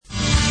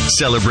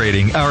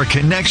celebrating our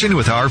connection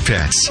with our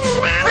pets.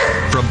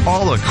 From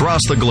all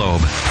across the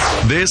globe,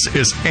 this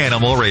is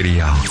Animal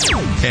Radio.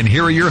 And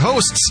here are your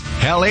hosts,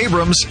 Hal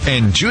Abrams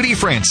and Judy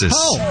Francis.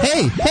 Oh,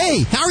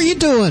 hey, how are you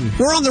doing?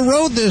 We're on the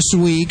road this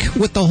week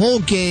with the whole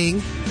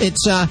gang.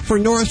 It's for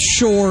North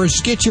Shore's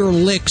Get Your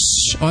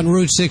Licks on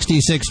Route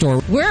 66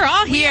 tour. We're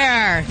all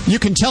here. You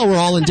can tell we're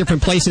all in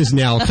different places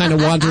now, kind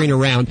of wandering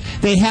around.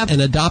 They have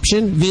an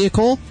adoption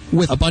vehicle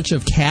with a bunch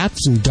of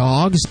cats and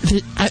dogs.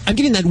 I'm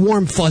getting that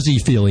warm, fuzzy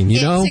feeling,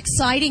 you know? It's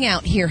exciting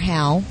out here,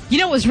 Hal. You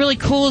know what was really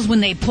cool is when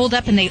they pulled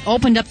up and they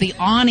opened up the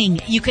awning,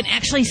 you can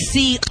actually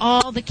see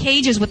all the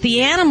cages with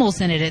the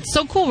animals in it. It's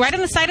so cool, right on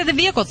the side of the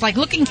vehicle. It's like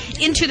looking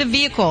into the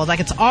vehicle, like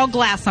it's all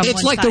glass on one side.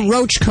 It's like the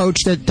roach coach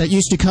that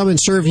used to come and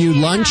serve you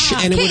lunch,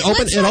 and it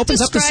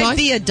opens up the side.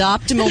 The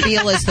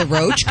Adopt-A-Mobile as the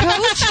roach coach?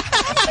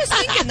 I was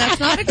thinking that's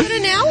not a good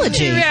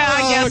analogy. Yeah,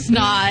 I guess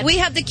not. We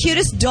have the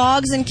cutest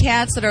dogs and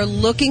cats that are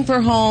looking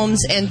for homes,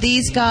 and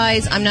these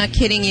guys, I'm not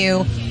kidding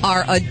you,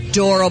 are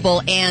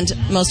adorable, and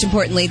most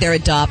importantly, they're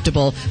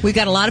adoptable. We've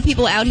got a lot of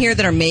people out here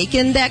that are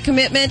making that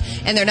commitment,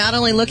 and they're not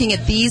only looking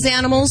at these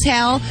animals,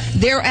 Hal,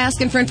 they're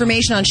asking for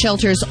information on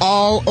shelters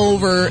all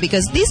over,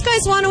 because these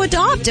guys want to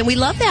adopt, and we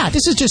love that.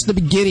 This is just the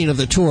beginning of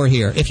the tour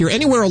here. If you're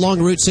anywhere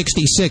along Route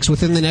 66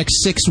 within the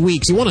next 6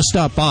 weeks, you want to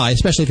stop by,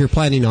 especially if you're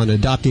planning on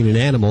adopting an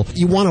animal.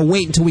 You want to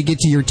wait until we get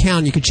to your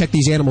town. You can check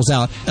these animals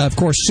out. Of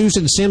course,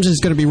 Susan Sims is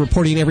going to be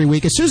reporting every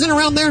week. Is Susan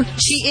around there?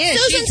 She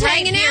is. Susan's She's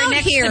hanging out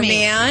here,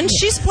 man.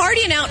 She's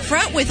partying out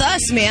front with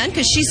us, man,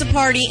 because she's a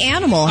party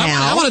animal,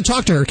 Hal. I want to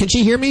talk to her. Can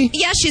she hear me?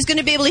 Yeah, she's going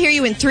to be able to hear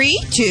you in 3,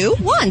 2,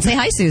 1. Say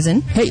hi,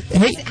 Susan. Hey.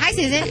 Hi,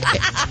 Susan.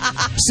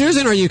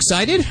 Susan, are you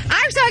excited?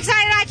 I'm so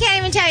excited I can't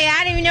even tell you.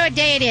 I don't even know what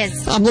day it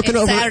is. I'm looking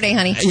over. Saturday,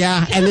 honey.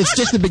 Yeah, and it's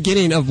just the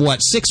beginning of what,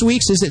 6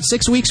 weeks? Is it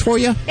 6 weeks for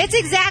you? It's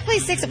exactly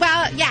 6.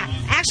 Well, yeah.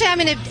 Actually,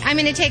 I'm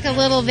gonna take a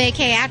little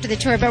vacay after the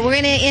tour, but we're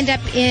gonna end up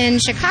in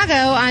Chicago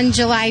on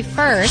July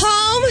 1st.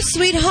 Home,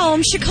 sweet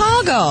home,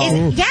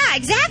 Chicago. Yeah,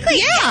 exactly.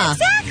 Yeah.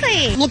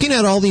 Exactly. Looking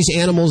at all these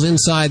animals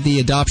inside the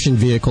adoption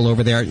vehicle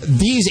over there,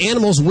 these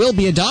animals will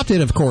be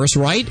adopted, of course,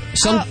 right?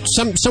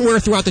 Somewhere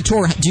throughout the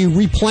tour. Do you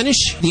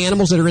replenish the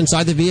animals that are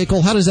inside the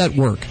vehicle? How does that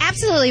work?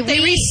 Absolutely. They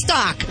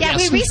restock. Yeah,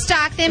 Yes. we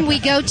restock them. We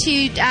go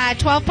to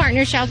 12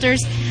 partner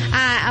shelters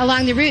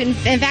along the route.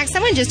 In fact,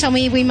 someone just told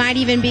me we might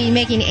even be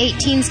making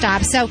 18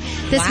 stops. So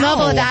this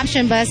mobile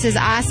adoption bus is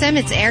awesome.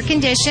 It's air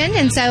conditioned,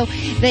 and so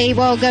they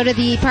will go to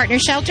the partner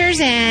shelters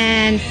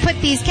and put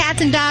these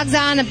cats and dogs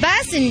on a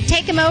bus and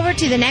take them over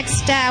to the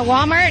next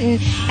Walmart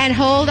and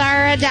hold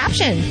our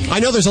adoption. I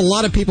know there's a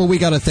lot of people we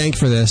got to thank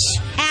for this.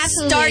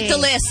 Absolutely. Start the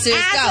list, Sue.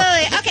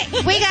 Absolutely. Go. Okay,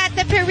 we got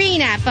the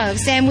Purina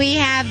folks, and we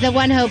have the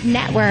One Hope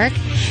Network,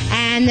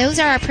 and those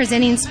are our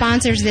presenting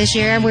sponsors this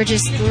year, and we're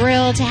just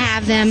thrilled to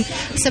have them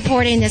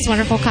supporting this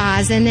wonderful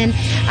cause. And then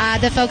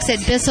the folks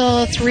at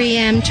Bissell,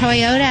 3M,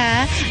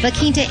 Toyota, La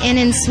Quinta Inn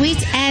and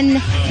Suites,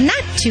 and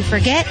not to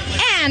forget,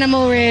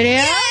 Animal Radio.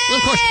 Yay!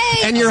 Of course.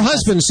 And your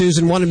husband,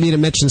 Susan, wanted me to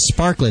mention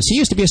Sparklets. He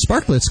used to be a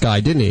Sparklets guy,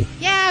 didn't he?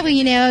 Yeah, well,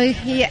 you know,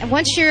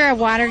 once you're a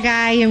water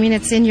guy, I mean,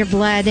 it's in your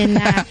blood. And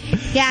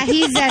yeah,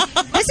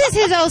 this is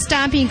his old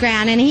stomping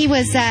ground, and he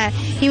was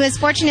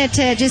fortunate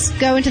to just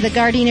go into the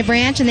Gardena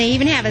branch, and they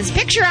even have his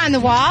picture on the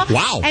wall.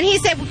 Wow! And he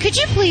said, "Could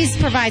you please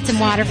provide some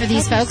water for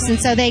these folks?" And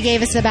so they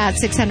gave us about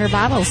 600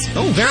 bottles.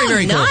 Oh,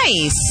 very cool.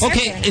 Nice.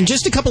 Okay, in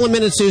just a couple of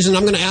minutes, Susan,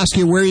 I'm going to ask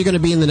you where you're going to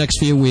be in the next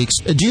few weeks.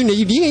 Do you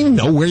even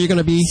know where you're going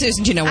to be?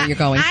 Susan, do you know where you're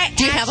going?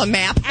 Do you have a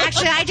map?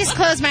 Actually, I just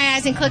close my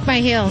eyes and click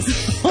my heels.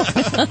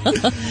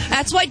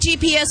 That's why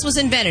GPS was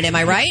invented, am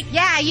I right?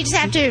 Yeah, you just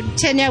have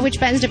to know which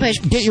buttons to push.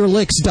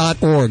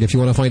 GetYourLicks.org if you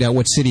want to find out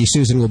what city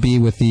Susan will be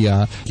with the...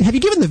 Have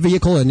you given the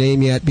vehicle a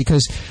name yet?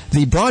 Because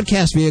the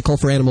broadcast vehicle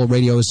for Animal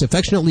Radio is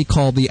affectionately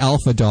called the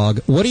Alpha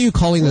Dog. What are you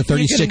calling the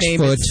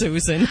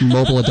 36-foot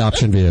mobile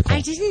adoption vehicle?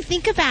 I didn't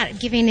think about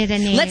giving it a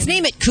name. Let's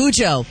name it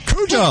Cujo.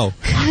 Cujo!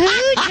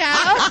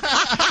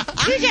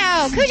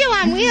 Cujo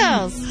on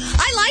wheels.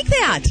 I like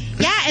that.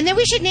 Yeah, and then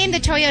we should name the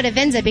Toyota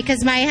Venza,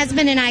 because my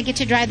husband and I get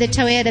to drive the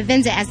Toyota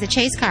Venza as the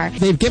chase car.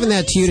 They've given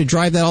that to you to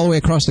drive that all the way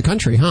across the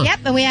country, huh? Yep,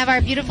 and we have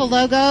our beautiful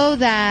logo,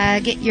 the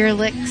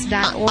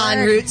GetYourLicks.org. On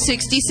Route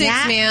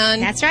 66, man.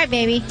 That's right,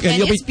 baby. And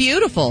you'll it's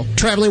beautiful.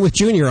 Traveling with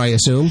Junior, I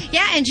assume.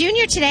 Yeah, and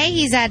Junior today,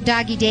 he's at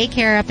doggy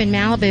daycare up in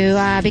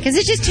Malibu because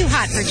it's just too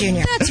hot for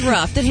Junior. That's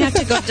rough. They have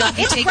to go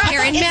doggy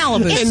daycare in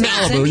Malibu. In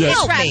Malibu, yes.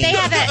 It's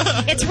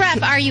rough. It's rough.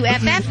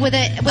 RUFF with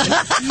a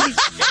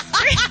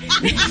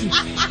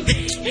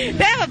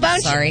They have a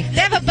bone. Sorry. They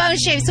have a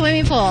bone-shaped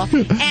swimming pool,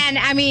 and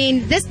I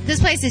mean, this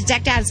place is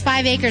decked out. It's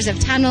 5 acres of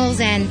tunnels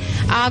and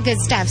all good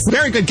stuff.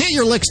 Very good.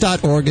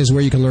 GetYourLicks.org is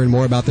where you can learn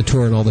more about the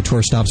tour and all the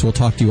tour stops. We'll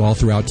talk to you all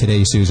throughout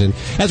today, Susan.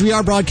 As we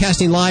are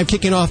broadcasting live,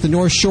 kicking off the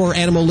North Shore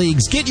Animal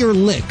League's Get Your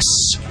Licks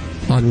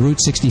on Route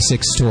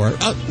 66 tour.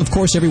 Of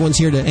course, everyone's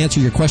here to answer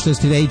your questions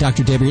today.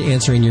 Dr. Debbie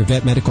answering your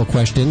vet medical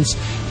questions.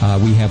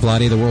 We have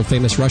Vladae, the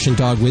world-famous Russian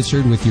dog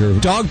wizard, with your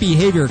dog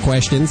behavior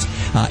questions.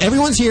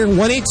 Everyone's here.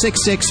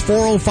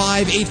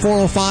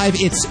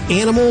 1-866-405-8405. It's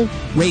Animal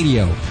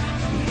Radio.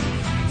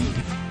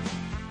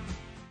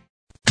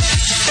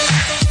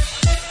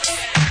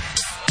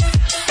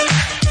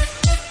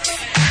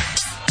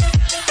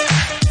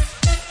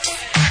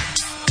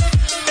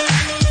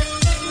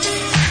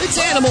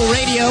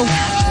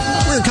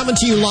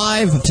 you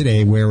live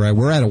today. We're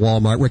at a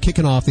Walmart. We're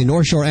kicking off the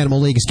North Shore Animal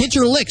League's Get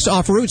Your Licks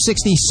Off Route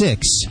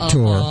 66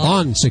 tour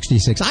on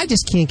 66. I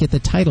just can't get the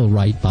title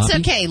right, Bobby. It's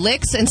okay.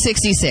 Licks and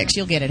 66.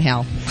 You'll get it,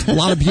 Hal. A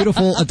lot of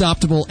beautiful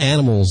adoptable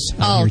animals.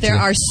 There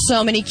are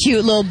so many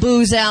cute little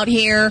boos out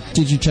here.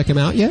 Did you check them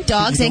out yet?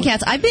 Dogs and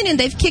cats. I've been in.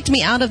 They've kicked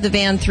me out of the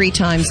van 3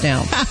 times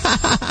now.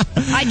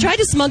 I tried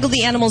to smuggle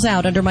the animals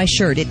out under my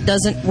shirt. It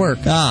doesn't work.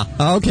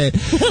 Okay.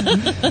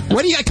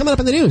 What do you got coming up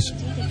in the news?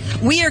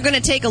 We are going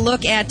to take a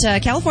look at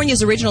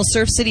California's original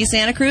surf city,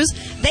 Santa Cruz.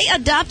 They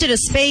adopted a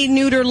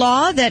spay-neuter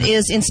law that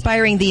is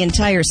inspiring the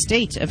entire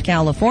state of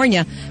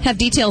California. Have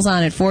details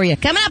on it for you.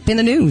 Coming up in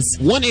the news.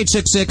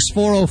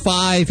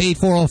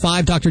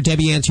 1-866-405-8405. Dr.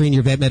 Debbie answering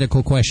your vet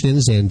medical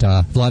questions, and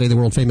Vladae, the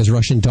world-famous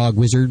Russian dog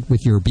wizard,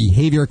 with your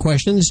behavior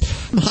questions.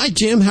 Hi,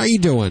 Jim. How are you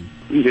doing?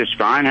 Just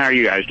fine. How are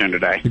you guys doing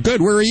today?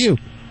 Good. Where are you?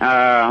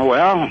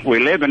 Well, we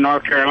live in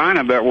North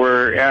Carolina, but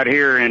we're out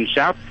here in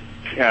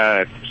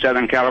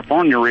Southern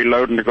California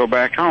reloading to go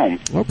back home.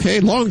 Okay,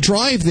 long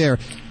drive there.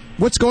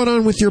 What's going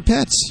on with your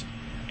pets?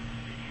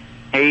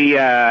 He's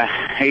a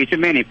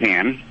mini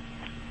pin,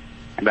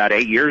 about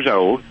 8 years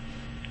old,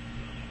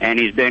 and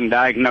he's been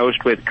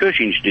diagnosed with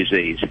Cushing's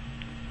disease.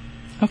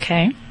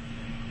 Okay.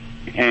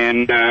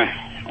 And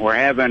we're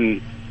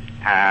having,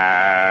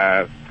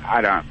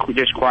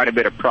 just quite a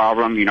bit of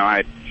problem. You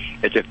know,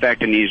 it's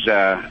affecting his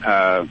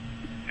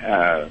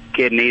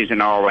kidneys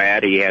and all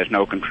that. He has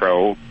no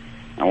control.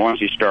 And once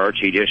he starts,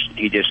 he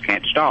just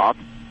can't stop.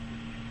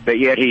 But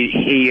yet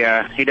he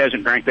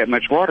doesn't drink that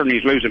much water, and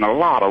he's losing a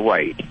lot of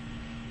weight.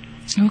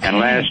 Okay. And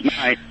last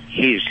night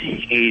he's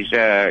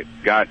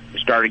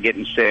started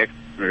getting sick,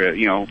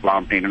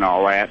 vomiting and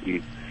all that.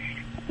 And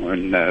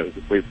when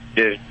we've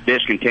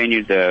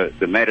discontinued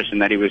the medicine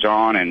that he was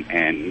on,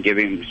 and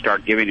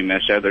start giving him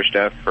this other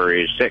stuff for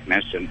his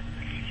sickness, and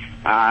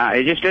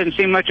it just doesn't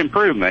seem much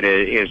improvement.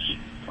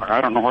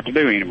 I don't know what to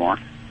do anymore.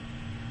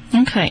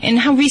 Okay. And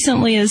how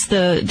recently is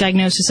the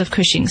diagnosis of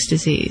Cushing's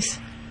disease?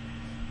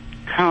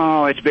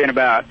 Oh, it's been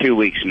about 2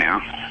 weeks now.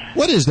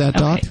 What is that,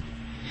 Doc? Okay.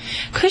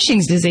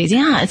 Cushing's disease,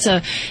 yeah, it's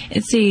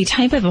a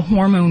type of a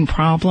hormone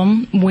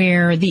problem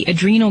where the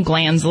adrenal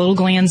glands, the little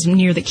glands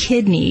near the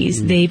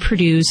kidneys, they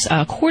produce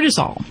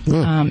cortisol,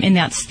 and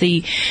that's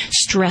the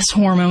stress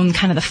hormone,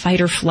 kind of the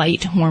fight or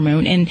flight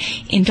hormone. And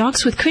in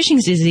dogs with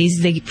Cushing's disease,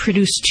 they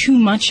produce too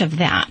much of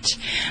that,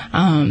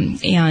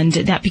 and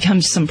that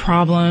becomes some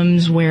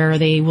problems where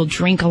they will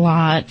drink a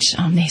lot.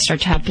 They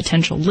start to have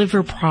potential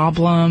liver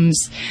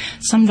problems.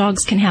 Some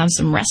dogs can have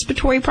some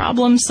respiratory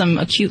problems, some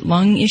acute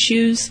lung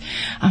issues.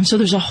 So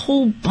there's a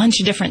whole bunch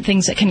of different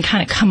things that can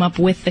kind of come up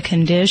with the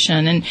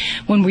condition. And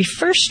when we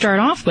first start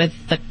off with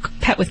the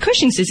pet with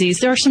Cushing's disease,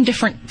 there are some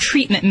different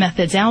treatment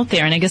methods out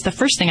there. And I guess the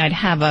first thing I'd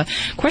have a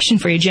question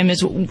for you, Jim, is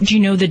do you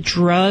know the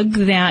drug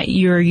that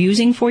you're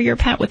using for your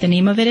pet, what the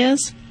name of it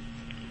is?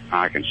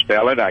 I can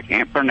spell it. I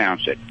can't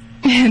pronounce it.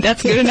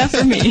 That's good enough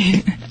for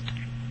me.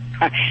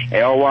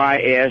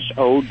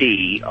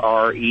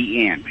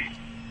 Lysodren.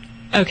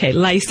 Okay,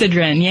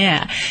 Lysidren,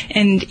 yeah.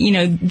 And,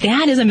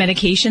 that is a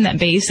medication that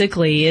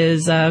basically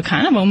is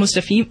kind of almost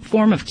a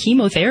form of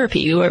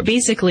chemotherapy, where it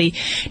basically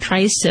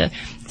tries to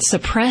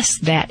suppress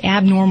that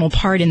abnormal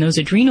part in those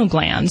adrenal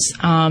glands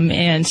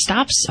and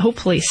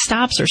hopefully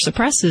stops or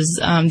suppresses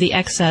the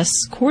excess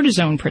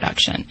cortisone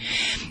production.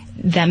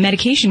 That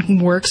medication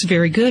works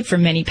very good for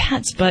many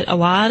pets, but a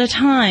lot of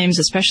times,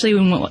 especially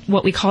in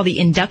what we call the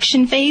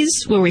induction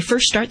phase, where we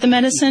first start the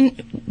medicine,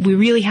 we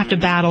really have to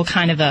battle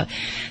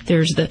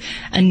there's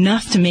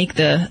enough to make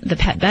the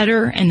pet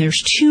better, and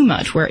there's too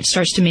much where it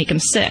starts to make him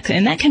sick.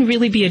 And that can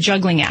really be a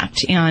juggling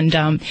act. And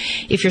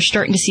if you're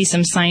starting to see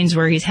some signs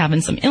where he's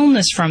having some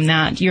illness from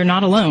that, you're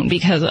not alone,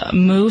 because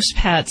most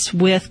pets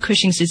with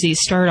Cushing's disease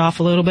start off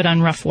a little bit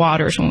on rough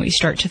waters when we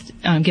start to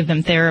give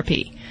them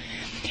therapy.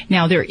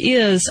 Now, there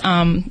is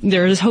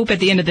hope at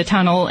the end of the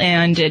tunnel,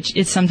 and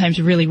it's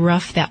sometimes really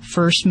rough that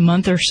first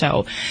month or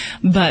so.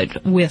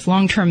 But with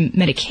long-term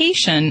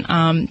medication,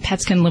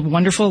 pets can live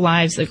wonderful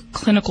lives. The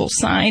clinical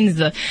signs,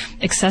 the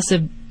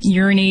excessive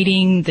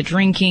urinating, the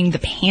drinking, the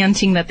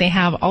panting that they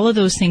have, all of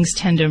those things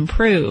tend to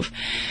improve.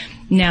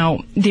 Now,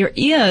 there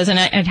is, and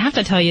I'd have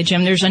to tell you,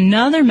 Jim, there's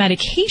another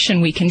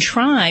medication we can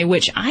try,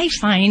 which I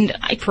find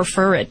I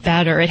prefer it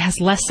better. It has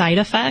less side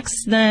effects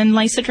than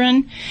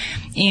Lysidren,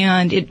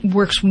 and it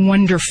works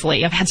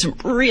wonderfully. I've had some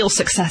real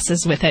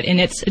successes with it,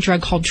 and it's a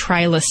drug called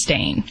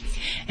Trilostane.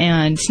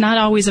 And it's not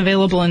always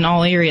available in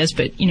all areas,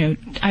 but,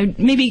 I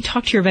maybe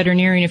talk to your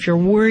veterinarian if you're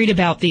worried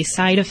about the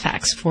side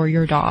effects for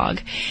your dog,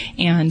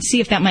 and see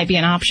if that might be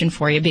an option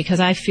for you,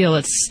 because I feel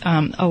it's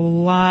a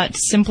lot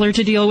simpler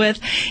to deal with,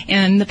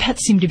 and the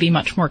pets seem to be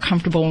much more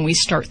comfortable when we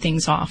start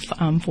things off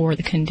for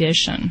the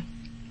condition.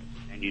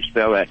 Can you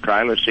spell that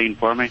Trilostane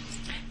for me?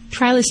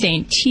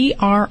 Trilostane,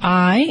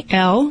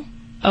 Trilostane.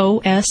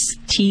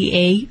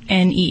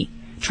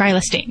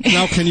 Trilostane.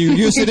 Now, can you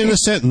use it in a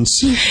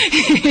sentence?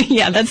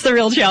 Yeah, that's the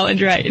real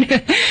challenge,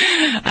 right?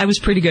 I was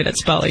pretty good at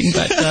spelling,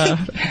 but...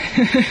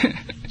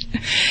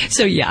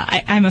 So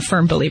yeah, I'm a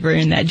firm believer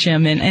in that,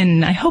 Jim,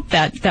 and I hope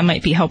that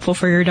might be helpful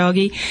for your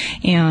doggy.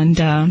 And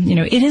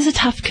it is a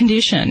tough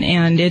condition,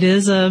 and it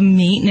is a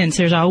maintenance.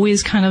 There's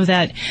always kind of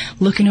that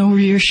looking over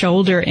your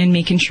shoulder and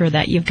making sure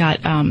that you've got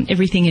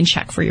everything in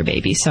check for your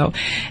baby. So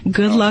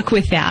good luck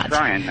with that.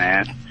 Trying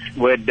that.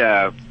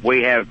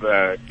 We have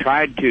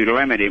tried to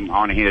limit him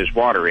on his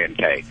water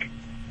intake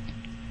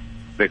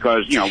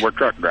because, we're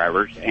truck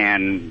drivers,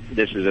 and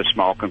this is a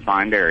small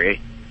confined area.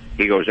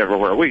 He goes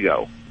everywhere we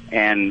go.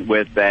 And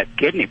with that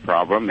kidney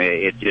problem,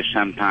 it just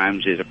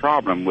sometimes is a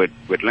problem. Would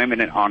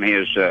limiting on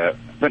his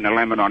putting a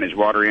limit on his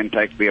water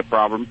intake be a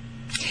problem?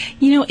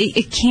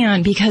 It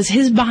can, because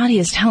his body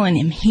is telling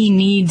him he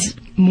needs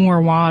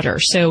more water.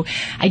 So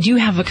I do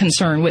have a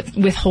concern with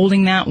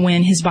withholding that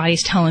when his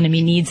body's telling him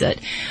he needs it.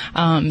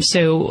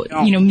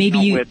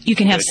 Maybe you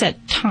can have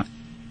set time.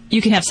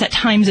 You can have set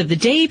times of the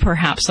day,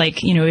 perhaps, like,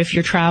 if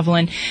you're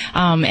traveling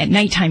at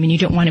nighttime and you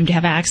don't want him to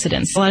have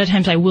accidents. A lot of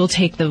times I will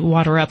take the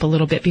water up a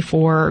little bit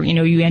before,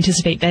 you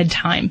anticipate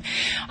bedtime.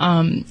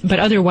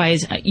 But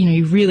otherwise,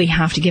 you really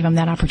have to give him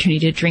that opportunity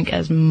to drink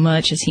as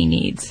much as he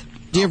needs.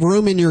 Do you have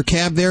room in your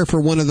cab there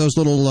for one of those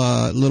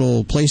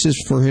little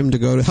places for him to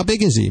go to? How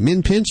big is he?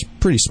 Min pinch?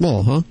 Pretty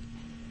small, huh?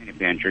 Mini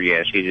pincher,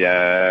 yes. He's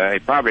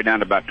probably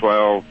down to about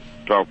 12,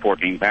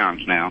 14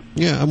 pounds now.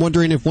 Yeah, I'm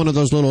wondering if one of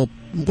those little,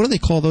 what do they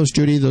call those,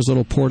 Judy? Those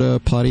little porta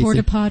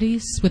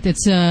potties with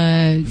its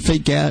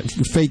fake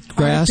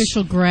grass,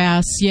 artificial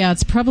grass. Yeah,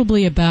 it's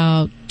probably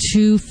about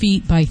 2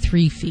 feet by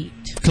 3 feet.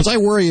 Because I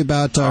worry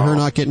about her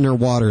not getting her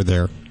water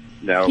there.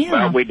 No, yeah.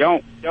 Well, we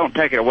don't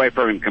take it away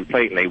from him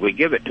completely. We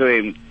give it to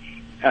him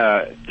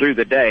through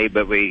the day,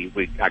 but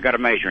I got a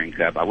measuring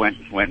cup. I went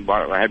and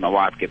bought. I had my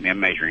wife get me a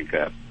measuring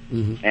cup,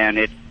 and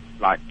it's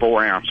like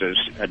 4 ounces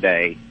a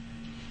day,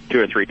 2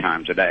 or 3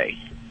 times a day.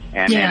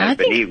 And then at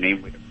the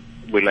evening,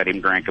 we let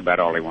him drink about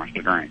all he wants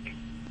to drink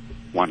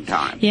one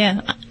time.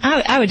 Yeah,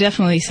 I would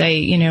definitely say,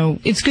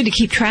 it's good to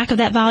keep track of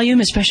that volume,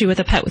 especially with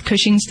a pet with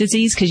Cushing's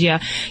disease, because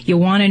you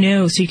want to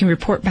know so you can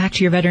report back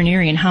to your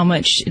veterinarian how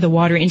much the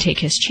water intake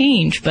has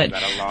changed. But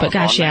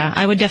gosh, yeah,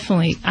 I would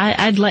definitely,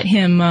 I'd let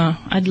him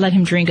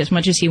drink as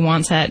much as he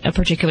wants at a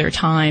particular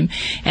time,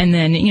 and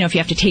then, if you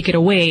have to take it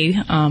away,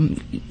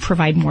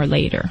 provide more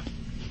later.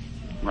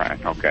 Right.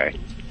 Okay.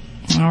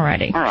 All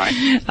righty. All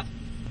right.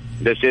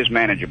 This is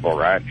manageable,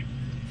 right?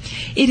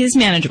 It is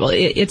manageable.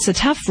 It's a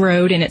tough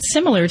road, and it's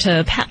similar to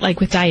a pet like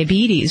with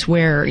diabetes,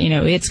 where,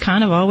 it's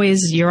kind of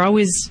you're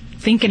always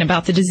thinking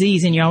about the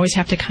disease, and you always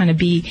have to kind of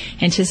be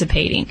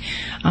anticipating.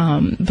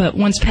 But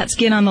once pets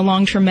get on the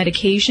long-term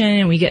medication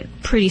and we get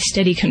pretty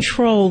steady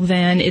control,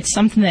 then it's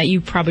something that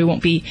you probably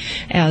won't be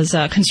as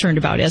concerned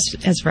about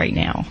as right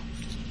now.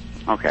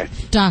 Okay.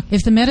 Doc,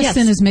 if the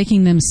medicine is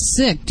making them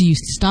sick, do you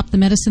stop the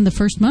medicine the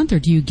first month, or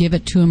do you give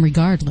it to them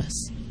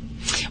regardless?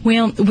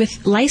 Well, with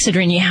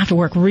Lysadrin, you have to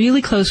work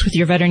really close with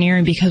your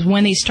veterinarian, because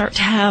when they start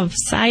to have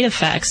side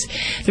effects,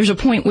 there's a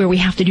point where we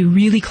have to do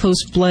really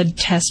close blood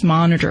test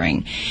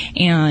monitoring.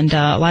 And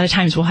a lot of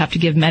times we'll have to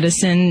give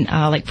medicine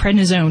like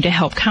prednisone to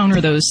help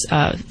counter those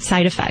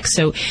side effects.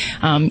 So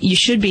you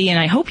should be, and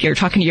I hope you're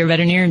talking to your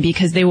veterinarian,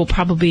 because they will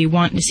probably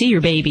want to see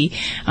your baby,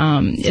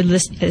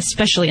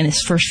 especially in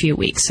this first few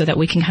weeks, so that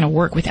we can kind of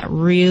work with that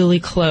really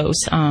close.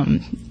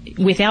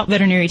 Without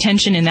veterinary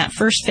attention in that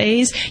first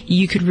phase,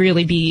 you could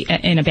really be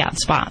in a bad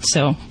spot.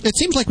 So it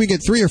seems like we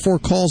get 3 or 4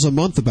 calls a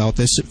month about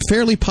this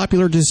fairly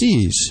popular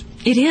disease.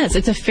 It is.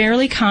 It's a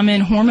fairly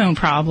common hormone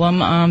problem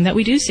that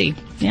we do see.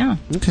 Yeah.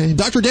 Okay.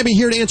 Dr. Debbie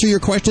here to answer your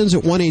questions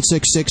at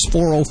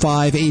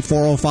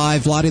 1-866-405-8405.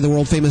 Vladae, the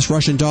world-famous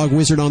Russian dog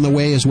wizard, on the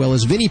way, as well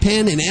as Vinnie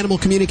Penn and animal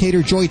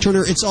communicator Joy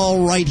Turner. It's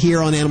all right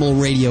here on Animal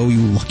Radio, you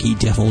lucky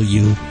devil,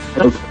 you.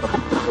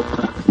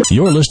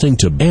 You're listening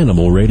to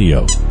Animal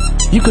Radio.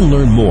 You can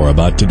learn more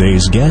about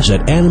today's guest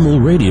at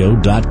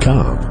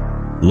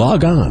animalradio.com.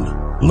 Log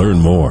on. Learn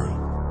more.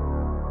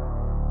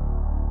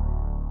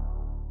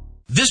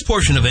 This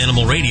portion of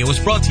Animal Radio is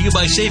brought to you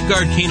by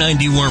Safeguard Canine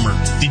Dewormer.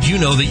 Did you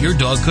know that your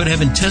dog could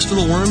have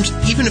intestinal worms,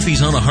 even if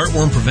he's on a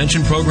heartworm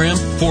prevention program?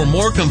 For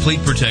more complete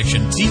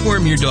protection,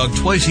 deworm your dog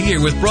twice a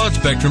year with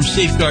broad-spectrum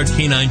Safeguard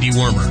Canine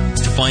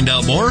Dewormer. To find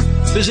out more,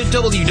 visit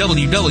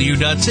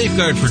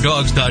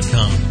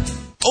www.safeguardfordogs.com.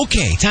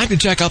 Okay, time to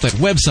check out that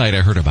website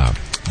I heard about.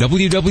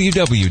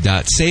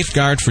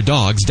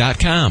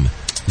 www.safeguardfordogs.com.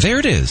 There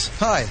it is.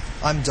 Hi,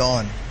 I'm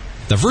Dawn.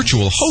 The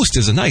virtual host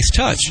is a nice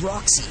touch.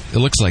 Roxy. It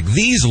looks like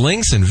these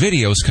links and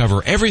videos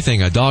cover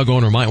everything a dog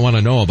owner might want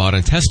to know about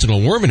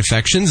intestinal worm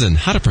infections and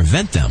how to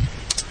prevent them.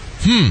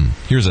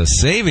 Here's a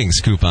savings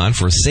coupon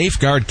for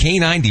Safeguard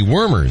Canine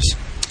Dewormers,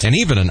 and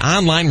even an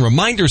online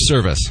reminder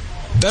service.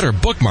 Better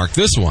bookmark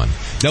this one.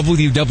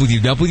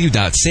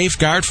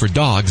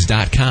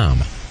 www.safeguardfordogs.com.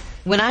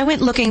 When I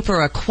went looking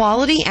for a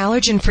quality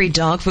allergen-free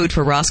dog food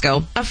for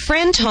Roscoe, a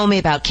friend told me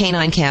about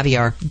canine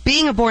caviar.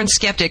 Being a born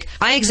skeptic,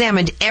 I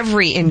examined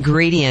every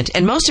ingredient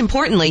and, most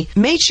importantly,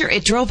 made sure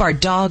it drove our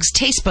dog's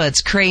taste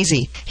buds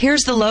crazy.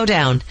 Here's the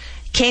lowdown.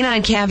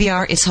 Canine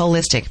Caviar is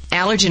holistic,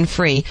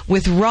 allergen-free,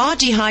 with raw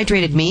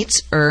dehydrated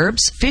meats,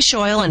 herbs, fish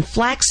oil, and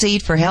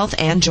flaxseed for health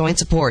and joint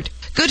support.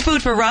 Good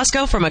food for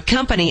Roscoe from a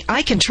company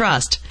I can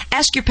trust.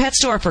 Ask your pet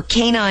store for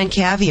Canine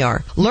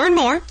Caviar. Learn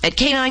more at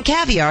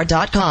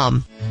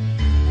caninecaviar.com.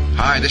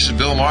 Hi, this is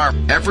Bill Maher.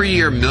 Every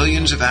year,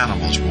 millions of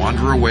animals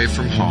wander away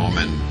from home,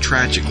 and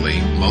tragically,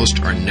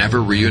 most are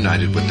never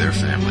reunited with their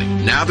family.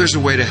 Now there's a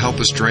way to help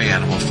a stray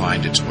animal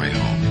find its way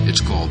home. It's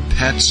called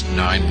Pets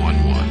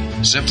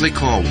 911. Simply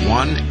call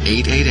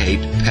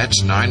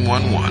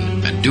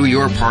 1-888-PETS-911 and do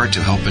your part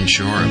to help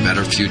ensure a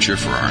better future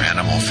for our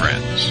animal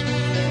friends.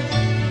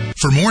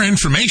 For more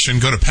information,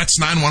 go to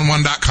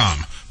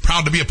pets911.com.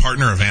 Proud to be a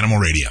partner of Animal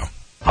Radio.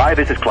 Hi,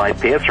 this is Clyde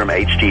Pierce from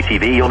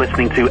HGTV. You're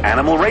listening to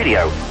Animal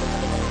Radio.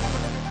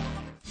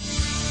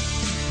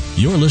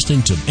 You're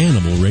listening to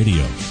Animal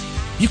Radio.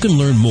 You can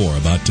learn more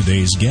about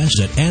today's guest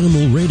at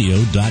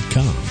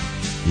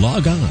animalradio.com.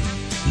 Log on.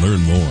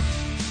 Learn more.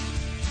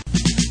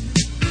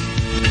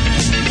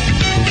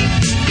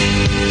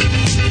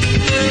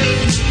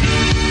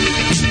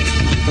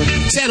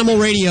 It's Animal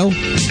Radio,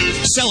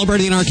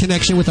 celebrating our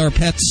connection with our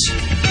pets.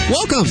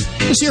 Welcome.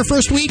 This is your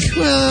first week.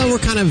 We're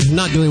kind of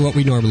not doing what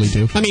we normally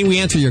do. I mean, we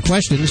answer your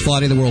questions.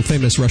 Vladae, the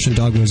world-famous Russian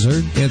dog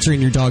wizard, answering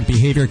your dog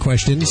behavior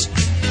questions.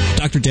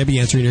 Dr. Debbie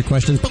answering your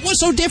questions. But what's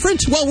so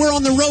different? Well, we're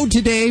on the road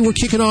today. We're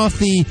kicking off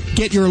the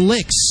Get Your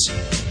Licks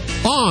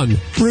on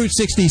Route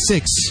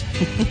 66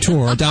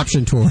 tour,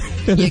 adoption tour.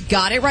 You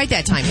got it right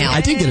that time, Hal.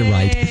 I did get it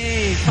right.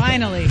 Hey,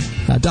 finally.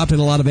 Adopting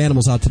a lot of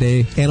animals out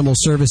today. Animal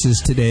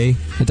Services today,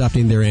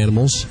 adopting their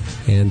animals.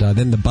 And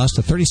then the bus,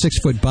 the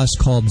 36-foot bus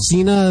called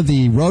Xena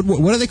the Road...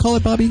 What do they call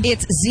it, Bobby?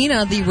 It's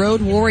Xena the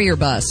Road Warrior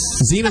Bus.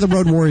 Xena the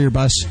Road Warrior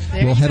Bus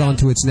will head on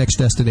to its next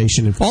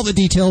destination. All the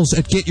details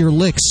at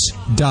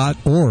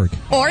getyourlicks.org.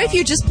 Or if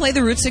you just play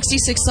the Route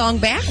 66 song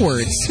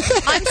backwards.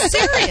 I'm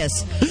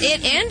serious.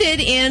 It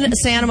ended in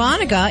Santa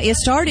Monica. It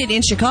started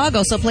in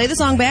Chicago. So play the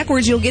song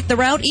backwards. You'll get the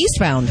route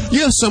eastbound. You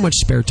have so much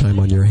spare time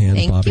on your hands,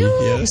 Thank Bobby. you.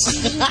 Yes.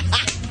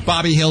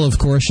 Bobby Hill, of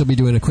course, she'll be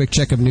doing a quick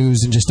check of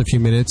news in just a few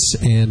minutes.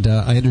 And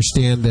I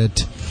understand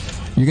that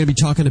you're going to be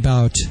talking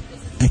about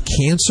a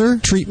cancer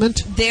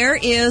treatment. There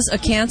is a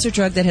cancer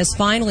drug that has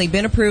finally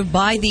been approved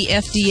by the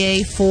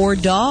FDA for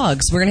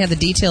dogs. We're going to have the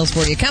details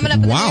for you coming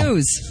up in the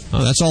news.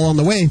 Oh, that's all on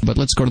the way. But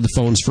let's go to the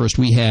phones first.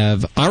 We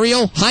have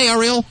Ariel. Hi,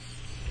 Ariel.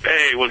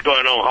 Hey, what's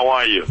going on? How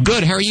are you?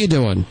 Good. How are you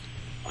doing?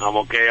 I'm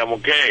okay.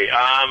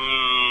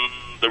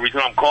 The reason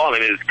I'm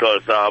calling is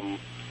because I'm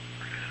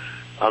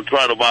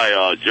trying to buy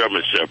a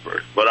German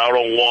Shepherd, but I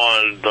don't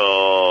want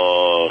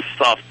the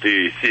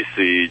softy,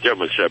 sissy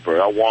German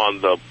Shepherd. I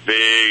want the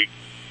big,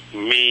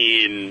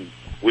 mean,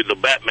 with the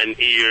Batman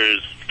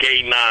ears,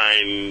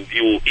 K9,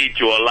 he will eat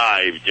you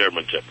alive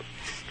German Shepherd.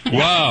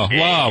 Wow.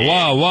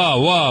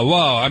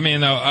 I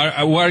mean,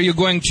 where are you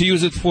going to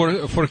use it for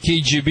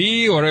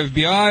KGB or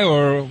FBI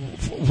or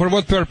for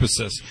what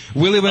purposes?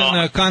 We live in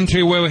a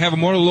country where we have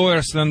more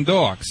lawyers than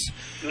dogs.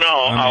 No,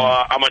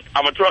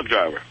 I'm a truck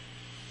driver.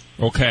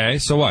 Okay,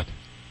 so what?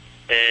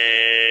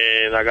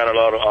 And I got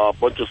a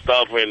bunch of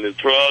stuff in the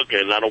truck,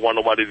 and I don't want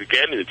nobody to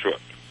get in the truck.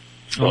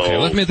 So, okay,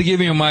 let me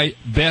give you my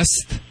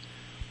best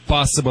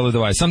possible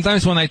advice.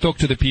 Sometimes when I talk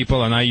to the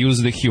people and I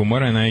use the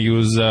humor, and I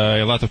use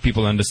a lot of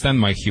people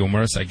understand my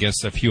humors, I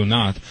guess a few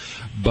not,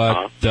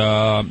 but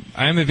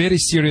I'm a very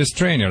serious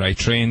trainer. I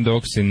train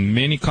dogs in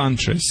many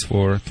countries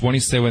for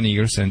 27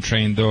 years and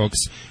train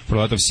dogs for a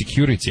lot of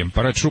security and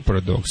paratrooper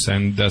dogs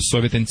and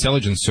Soviet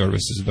intelligence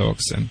services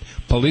dogs and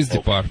police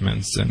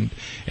departments and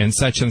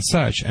such and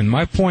such. And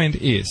my point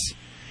is,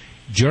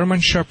 German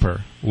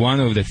Shepherd,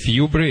 one of the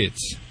few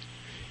breeds,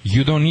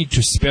 you don't need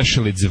to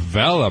specially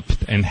develop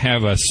and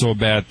have a so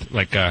bad,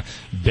 like a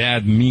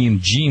bad, mean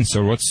genes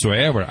or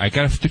whatsoever. I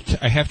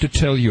have to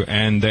tell you,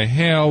 and the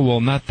hell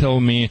will not tell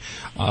me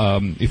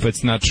if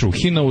it's not true.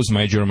 He knows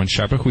my German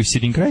Shepherd, who is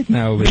sitting right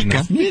now.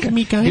 Mika.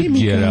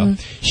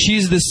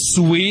 She's the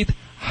sweet,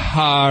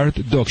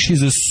 hard dog.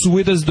 She's the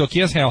sweetest dog.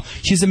 Yes, hell,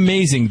 she's an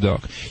amazing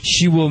dog.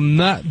 She will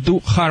not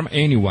do harm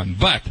anyone.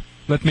 But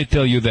let me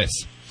tell you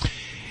this.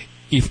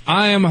 If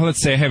I am,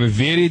 let's say, I have a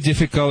very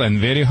difficult and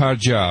very hard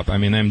job. I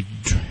mean,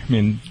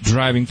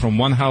 driving from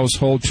one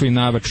household to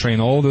another, train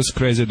all those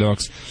crazy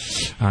dogs.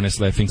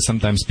 Honestly, I think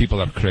sometimes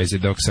people are crazy,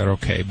 dogs are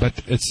okay,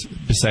 but it's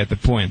beside the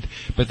point.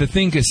 But the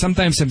thing is,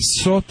 sometimes I'm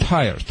so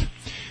tired,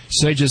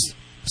 so I just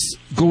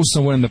go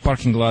somewhere in the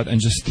parking lot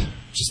and just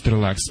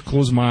relax,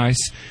 close my eyes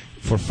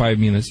for 5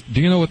 minutes.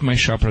 Do you know what my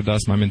shopper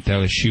does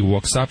momentarily? She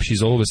walks up,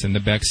 she's always in the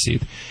back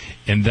seat,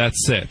 and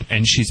that's it.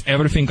 And she's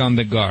everything on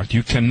the guard.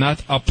 You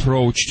cannot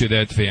approach to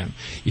that van.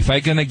 If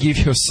I'm going to give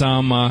her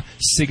some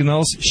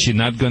signals, she's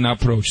not going to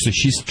approach. So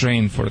she's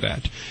trained for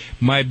that.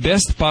 My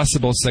best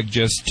possible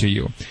suggestion to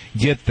you,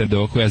 get the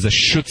dog who has a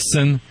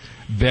Schutzen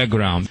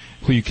background.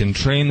 who you can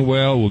train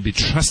well, will be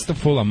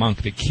trustful among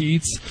the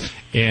kids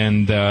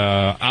and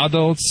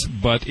adults.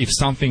 But if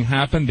something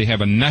happened, they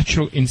have a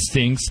natural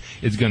instincts.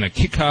 It's going to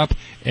kick up,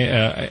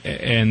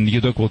 and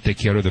your dog will take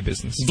care of the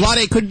business.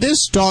 Vladae, could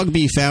this dog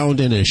be found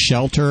in a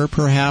shelter,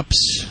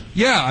 perhaps?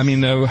 Yeah, I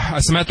mean,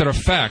 as a matter of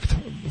fact,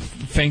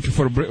 thank you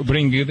for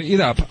bringing it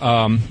up.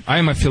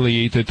 I'm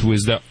affiliated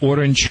with the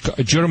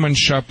German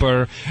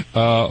Shepherd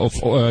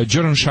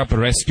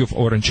Rescue of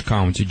Orange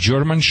County.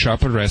 German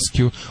Shepherd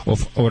Rescue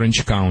of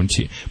Orange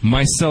County.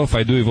 Myself,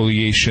 I do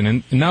evaluation,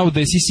 and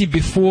nowadays, you see,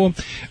 before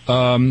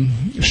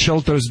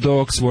shelters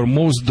dogs were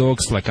most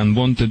dogs like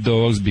unwanted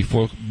dogs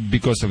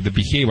because of the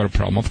behavior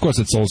problem. Of course,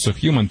 it's also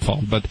human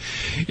fault, but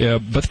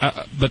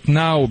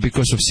now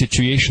because of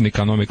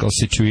economical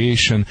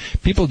situation,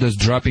 people just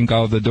dropping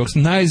out the dogs.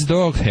 Nice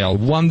dog, hell,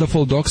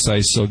 wonderful dog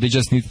size, so they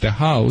just need the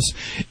house,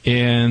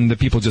 and the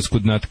people just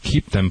could not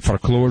keep them,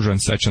 foreclosure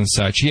and such and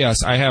such.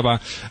 Yes, I have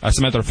as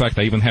a matter of fact,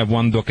 I even have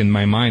one dog in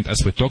my mind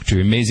as we talk to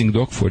you, amazing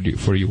dog for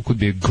you. Could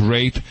be a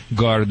great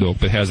guard dog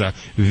that has a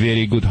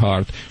very good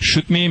heart.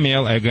 Shoot me an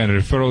email, I'm going to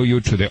refer you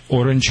to the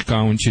Orange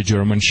County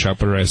German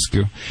Shepherd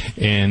Rescue.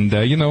 And,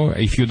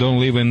 if you don't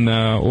live in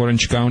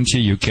Orange County,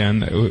 you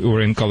can,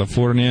 or in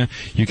California,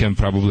 you can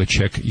probably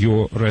check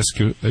your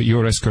rescue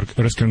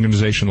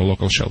organization or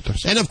local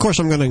shelters. And, of course,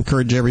 I'm going to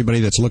encourage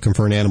everybody that's looking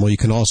for an animal. You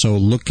can also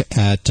look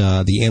at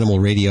the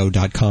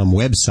animalradio.com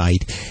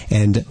website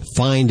and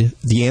find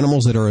the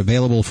animals that are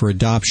available for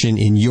adoption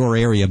in your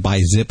area by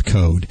zip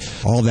code.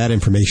 All that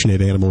information at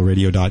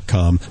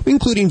animalradio.com,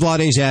 including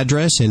Vladae's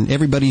address and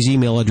everybody's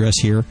email address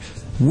here.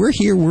 We're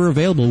here, we're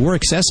available, we're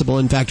accessible.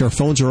 In fact, our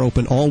phones are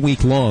open all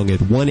week long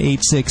at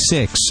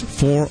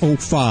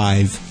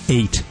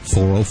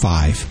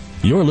 1-866-405-8405.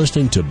 You're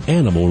listening to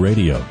Animal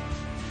Radio.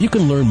 You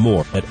can learn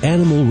more at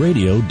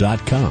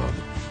animalradio.com.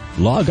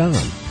 Log on.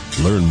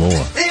 Learn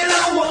more.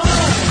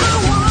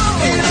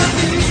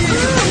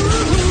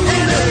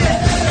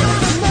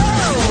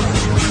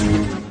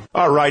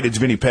 All right, it's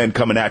Vinny Penn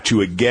coming at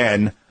you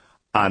again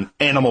on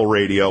Animal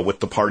Radio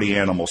with the Party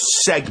Animal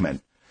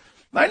segment.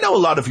 I know a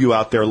lot of you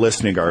out there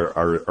listening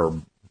are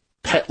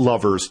pet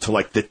lovers to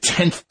like the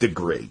 10th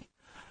degree.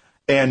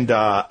 And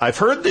I've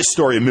heard this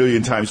story a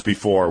million times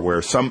before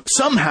where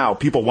somehow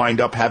people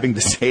wind up having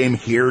the same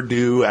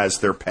hairdo as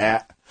their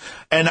pet.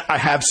 And I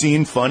have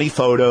seen funny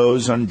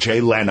photos on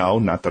Jay Leno,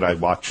 not that I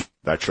watch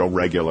that show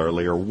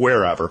regularly or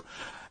wherever,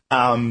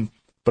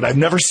 but I've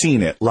never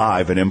seen it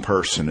live and in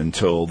person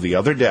until the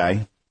other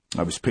day.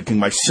 I was picking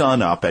my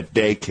son up at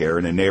daycare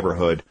in a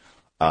neighborhood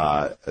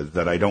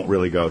that I don't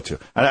really go to.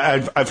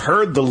 And I've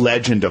heard the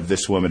legend of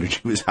this woman, and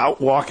she was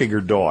out walking her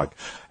dog.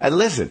 And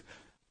listen,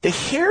 the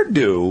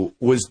hairdo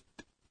was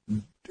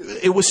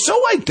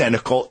so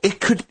identical,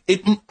 it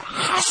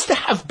has to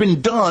have been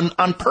done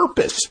on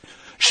purpose.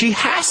 She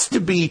has to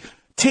be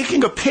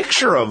taking a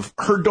picture of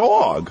her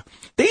dog.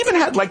 They even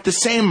had like the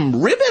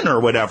same ribbon or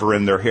whatever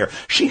in their hair.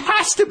 She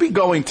has to be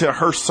going to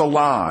her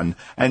salon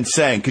and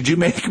saying, "Could you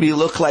make me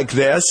look like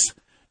this?"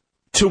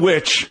 To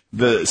which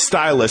the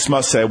stylist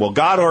must say, "Well,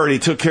 God already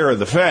took care of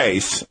the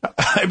face."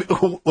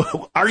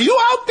 Are you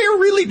out there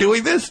really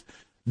doing this?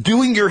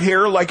 Doing your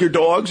hair like your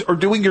dog's, or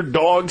doing your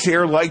dog's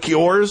hair like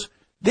yours?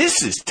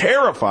 This is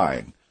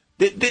terrifying.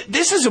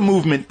 This is a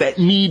movement that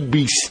need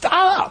be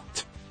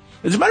stopped.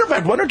 As a matter of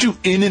fact, why don't you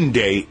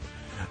inundate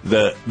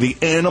the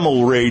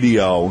Animal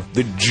Radio,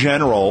 the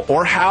General,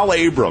 or Hal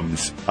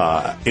Abrams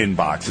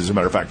inbox, as a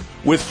matter of fact,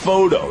 with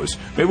photos.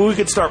 Maybe we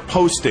could start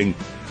posting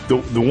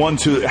the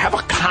ones who have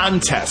a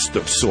contest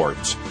of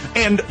sorts.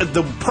 And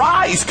the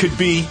prize could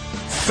be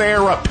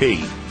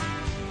therapy.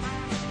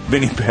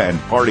 Vinny Penn,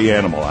 Party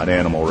Animal on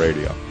Animal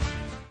Radio.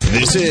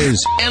 This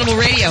is Animal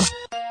Radio.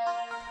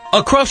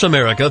 Across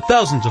America,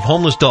 thousands of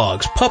homeless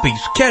dogs, puppies,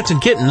 cats,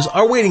 and kittens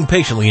are waiting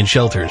patiently in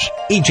shelters.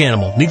 Each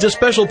animal needs a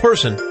special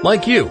person,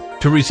 like you,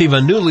 to receive a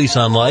new lease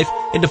on life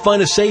and to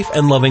find a safe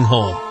and loving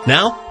home.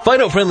 Now,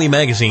 Fido Friendly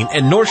Magazine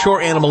and North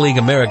Shore Animal League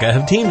America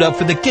have teamed up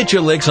for the Get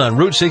Your Licks on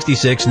Route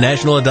 66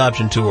 National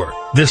Adoption Tour.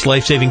 This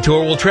life-saving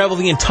tour will travel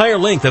the entire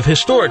length of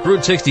historic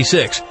Route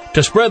 66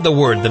 to spread the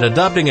word that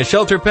adopting a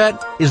shelter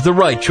pet is the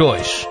right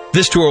choice.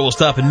 This tour will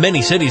stop in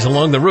many cities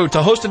along the route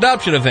to host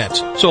adoption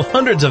events, so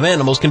hundreds of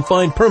animals can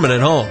find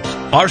permanent homes.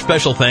 Our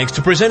special thanks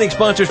to presenting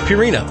sponsors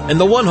Purina and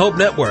the One Hope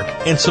Network,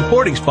 and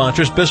supporting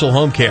sponsors Bissell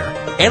Home Care,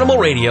 Animal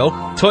Radio,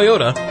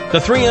 Toyota, the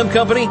 3M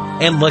Company,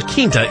 and La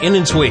Quinta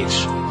Inn &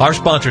 Suites. Our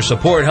sponsor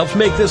support helps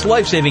make this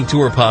life-saving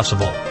tour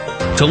possible.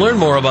 To learn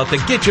more about the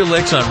Get Your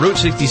Licks on Route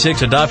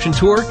 66 Adoption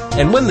Tour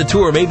and when the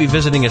tour may be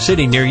visiting a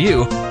city near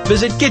you,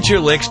 visit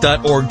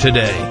getyourlicks.org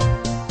today.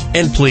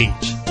 And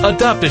please,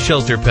 adopt a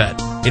shelter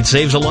pet. It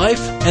saves a life,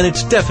 and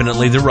it's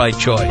definitely the right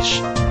choice.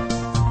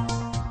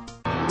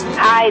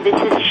 Hi, this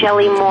is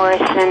Shelley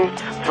Morrison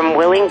from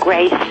Will and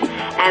Grace,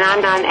 and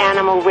I'm on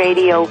Animal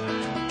Radio.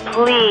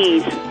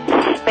 Please,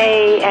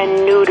 spay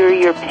and neuter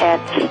your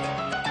pets.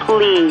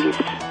 Please.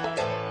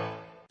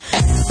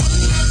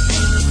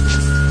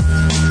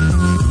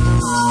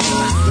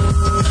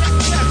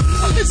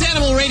 It's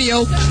Animal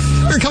Radio.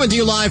 We're coming to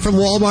you live from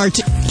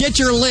Walmart. Get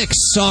your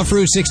licks off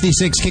Route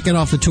 66, kicking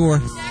off the tour.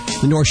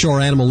 The North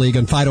Shore Animal League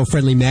on Fido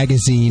Friendly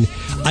Magazine,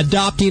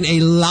 adopting a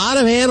lot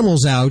of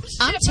animals out.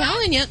 I'm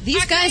telling you,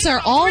 these guys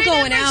are all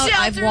going out.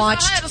 I've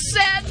watched.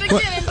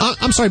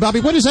 I'm sorry, Bobby,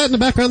 what is that in the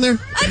background there?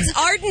 That's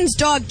Arden's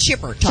dog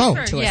Chipper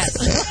talking to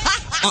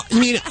us.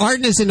 You mean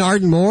Arden is in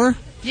Arden Moore?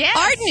 Yes.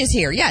 Arden is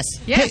here, yes.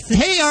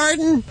 Hey,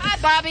 Arden. Hi,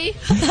 Bobby.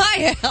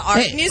 Hi,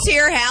 Arden is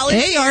here.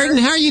 Hallie's Hey, here. Arden,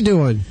 how are you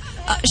doing?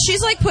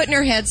 She's like putting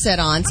her headset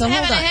on, so I'm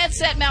hold having on. a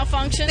headset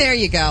malfunction. There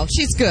you go.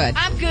 She's good.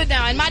 I'm good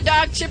now, and my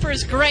dog Chipper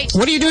is great.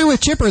 What are you doing with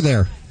Chipper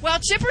there? Well,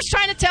 Chipper's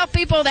trying to tell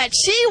people that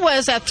she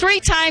was a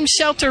 3-time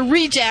shelter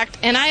reject,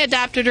 and I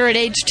adopted her at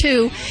age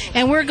 2,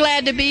 and we're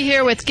glad to be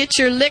here with Get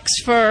Your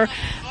Licks on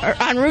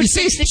Route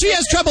 66. She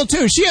has trouble,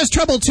 too.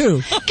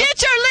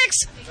 Get your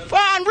licks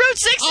on Route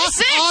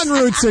 66. On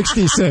Route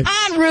 66.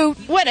 On Route,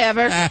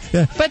 whatever.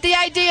 But the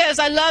idea is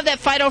I love that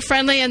Fido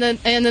Friendly and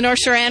the North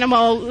Shore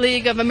Animal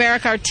League of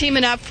America are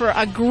teaming up for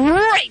a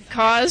great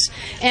cause.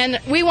 And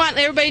we want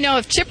everybody to know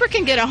if Chipper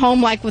can get a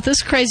home like with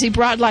this crazy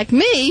broad like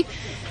me,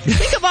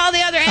 think of all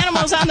the other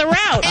animals on the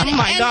route. Oh,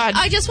 my God.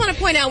 I just want to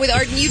point out with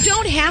Arden, you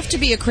don't have to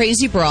be a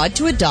crazy broad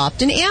to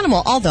adopt an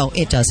animal, although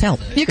it does help.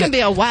 You can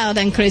be a wild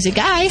and crazy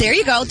guy. There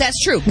you go. That's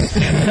true.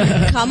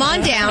 Come on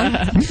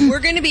down.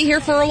 We're going to be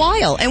here for a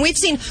while. And we've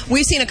seen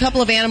a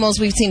couple of animals.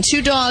 We've seen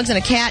 2 dogs and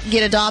a cat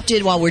get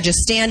adopted while we're just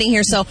standing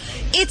here. So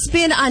it's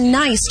been a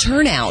nice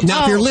turnout.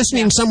 Now, if you're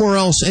listening somewhere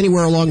else,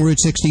 anywhere along Route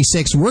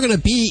 66, we're going to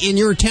be in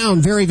your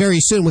town very, very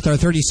soon with our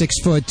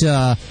 36-foot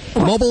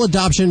mobile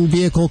adoption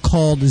vehicle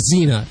called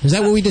Xena. Is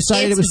that what we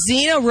decided? It's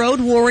Xena Road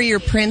Warrior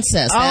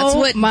Princess. That's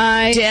what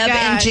Deb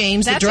and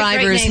James, the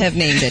drivers, have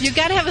named it. You've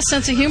got to have a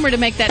sense of humor to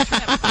make that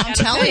trip. I'm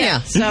telling you.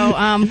 So,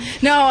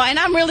 no, and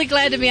I'm really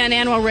glad to be on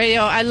Animal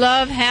Radio. I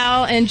love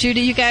Hal and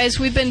Judy. You guys,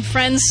 we've been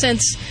friends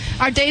since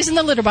our days in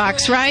the litter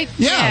box, right?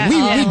 Yeah.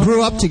 We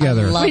grew up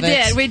together.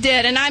 We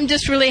did. And I'm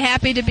just really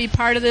happy to be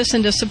part of this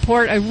and to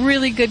support a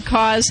really good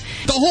cause.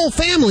 The whole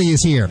family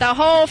is here. The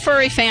whole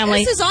furry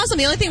family. This is awesome.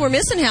 The only thing we're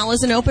missing, Hal,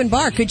 is an open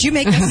bar. Could you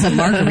make us some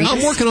margaritas?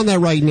 I'm working on that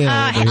right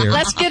now over here.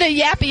 Let's get a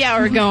yappy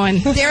hour going.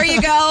 There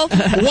you go.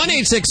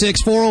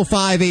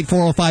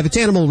 1-866-405-8405. It's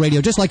Animal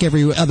Radio. Just like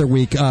every other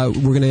week, we're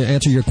going to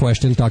answer your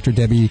questions. Dr.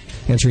 Debbie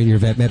answering your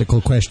vet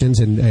medical questions.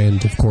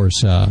 And of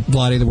course,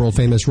 Vladae, the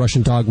world-famous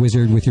Russian dog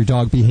wizard, with your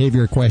dog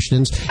behavior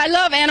questions. I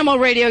love Animal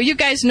Radio. You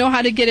guys know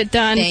how to get it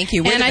done. Thank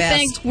you. We're and the I best.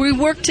 think we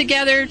work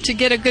together to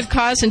get a good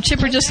cause. And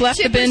Chipper just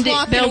left the building.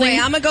 Away.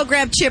 I'm going to go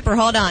grab Chipper.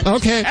 Hold on.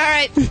 Okay. All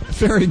right.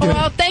 Very good.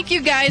 Well, thank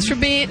you guys for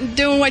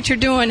doing what you're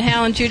doing,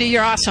 Hal and Judy.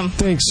 You're awesome.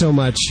 Thanks so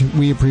much.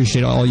 We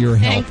appreciate all your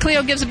help. And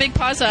Cleo gives a big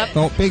paws up.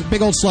 Oh,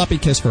 big old sloppy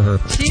kiss for her.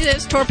 She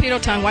is torpedo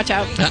tongue. Watch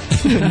out.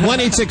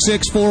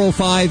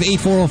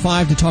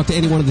 1-866-405-8405 to talk to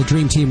anyone of the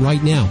Dream Team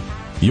right now.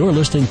 You're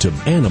listening to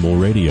Animal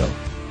Radio.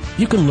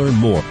 You can learn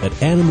more at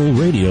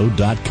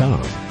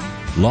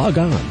animalradio.com. Log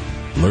on.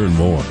 Learn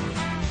more.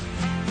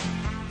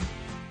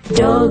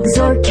 Dogs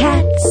or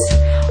cats,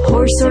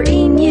 horse or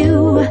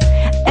emu,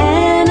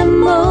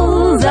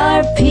 animals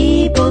are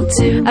people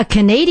too. A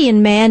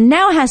Canadian man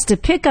now has to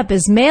pick up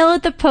his mail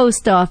at the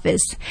post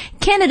office.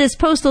 Canada's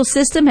postal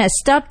system has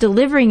stopped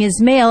delivering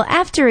his mail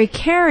after a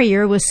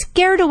carrier was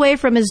scared away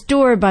from his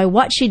door by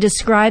what she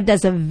described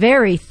as a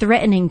very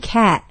threatening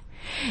cat.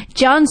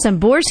 John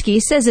Samborski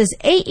says his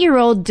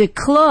 8-year-old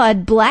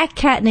declawed black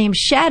cat named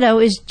Shadow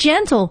is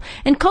gentle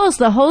and calls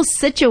the whole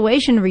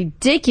situation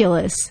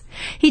ridiculous.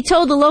 He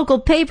told the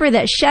local paper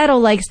that Shadow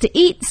likes to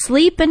eat,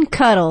 sleep, and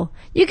cuddle.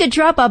 You could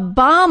drop a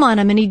bomb on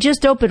him and he'd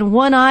just open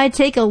one eye,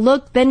 take a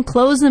look, then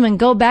close them and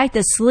go back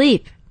to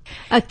sleep.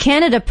 A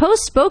Canada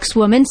Post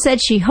spokeswoman said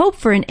she hoped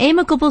for an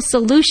amicable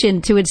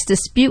solution to its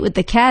dispute with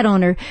the cat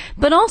owner,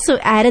 but also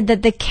added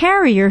that the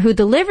carrier who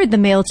delivered the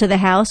mail to the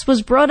house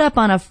was brought up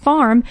on a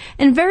farm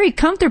and very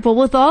comfortable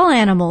with all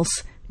animals,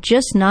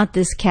 just not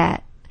this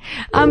cat.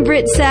 I'm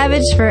Britt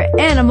Savage for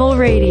Animal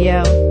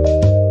Radio.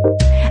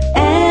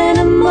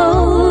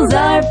 Animals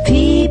are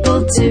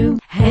people too.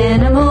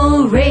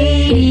 Animal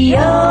Radio.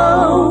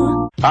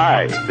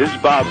 Hi, this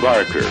is Bob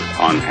Barker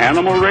on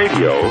Animal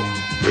Radio,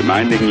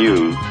 reminding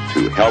you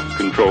to help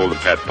control the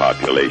pet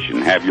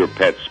population. Have your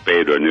pets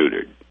spayed or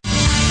neutered.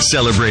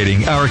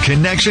 Celebrating our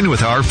connection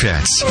with our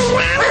pets.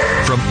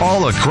 From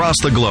all across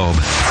the globe,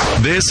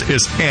 this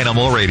is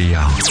Animal Radio.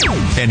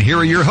 And here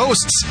are your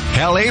hosts,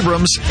 Hal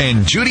Abrams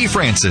and Judy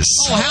Francis.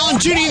 Oh, Hal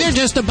and Judy, they're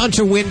just a bunch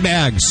of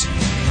windbags.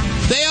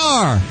 They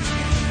are.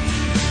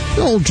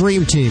 The old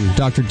Dream Team.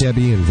 Dr.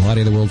 Debbie and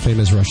Vladae, the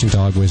world-famous Russian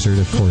dog wizard,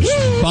 of course.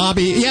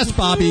 Bobby. Yes,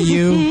 Bobby,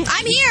 you.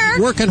 I'm here.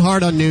 Working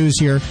hard on news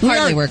here.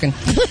 Hardly working.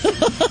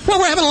 Well,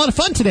 we're having a lot of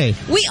fun today.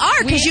 We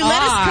are, because you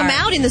let us come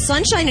out in the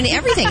sunshine and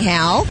everything,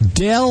 Hal.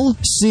 Del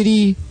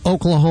City,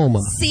 Oklahoma.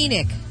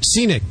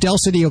 Scenic, Del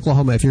City,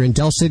 Oklahoma. If you're in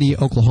Del City,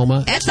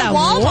 Oklahoma. At the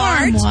Walmart.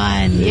 Warm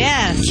one,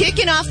 yes.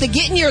 Kicking off the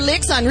Getting Your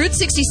Licks on Route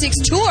 66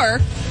 tour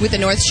with the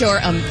North Shore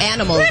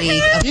Animal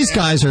League. These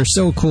guys are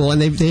so cool,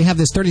 and they have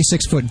this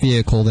 36-foot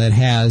vehicle that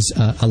has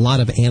a lot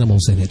of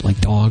animals in it, like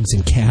dogs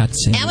and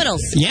cats. And, Aminals.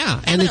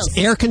 Yeah, and it's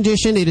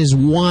air-conditioned. It is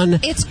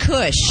It's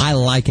cush. I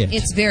like it.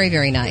 It's very,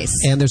 very nice.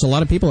 And there's a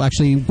lot of people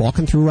actually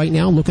walking through right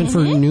now looking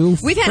for new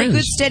We've had friends. a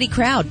good, steady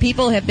crowd.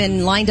 People have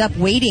been lined up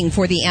waiting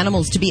for the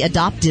animals to be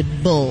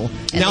adoptable,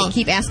 and Now- they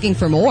keep asking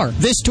for more.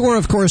 This tour,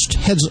 of course,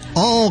 heads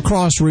all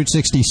across Route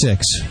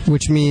 66,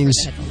 which means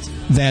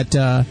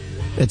that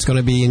it's going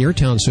to be in your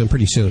town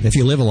pretty soon, if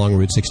you live along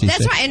Route 66.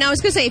 That's right. And I was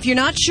going to say, if you're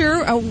not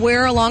sure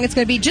where along it's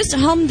going to be, just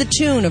hum the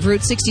tune of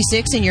Route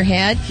 66 in your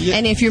head. Yeah.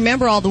 And if you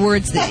remember all the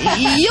words,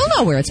 you'll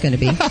know where it's going to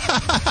be.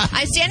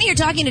 I'm standing here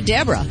talking to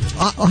Deborah.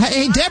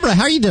 Hey, Deborah,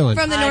 how are you doing?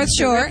 From the North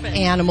Shore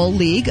Animal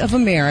League of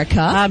America.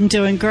 I'm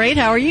doing great.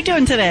 How are you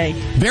doing today?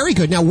 Very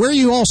good. Now, where are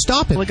you all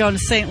stopping? We're going to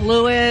St.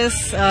 Louis.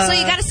 So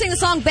you got to sing the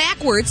song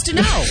backwards to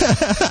know.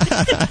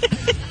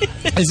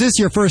 Is this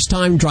your first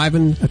time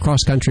driving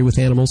across country with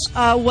animals?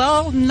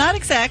 Well, not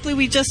exactly.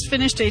 We just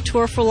finished a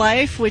Tour for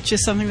Life, which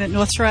is something that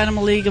North Shore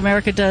Animal League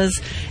America does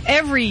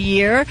every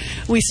year.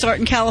 We start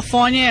in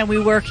California and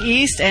we work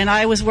east, and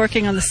I was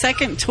working on the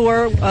second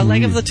tour,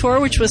 leg of the tour,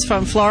 which was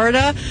from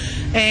Florida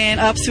and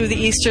up through the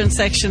eastern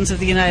sections of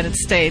the United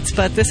States.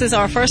 But this is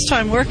our first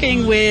time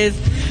working with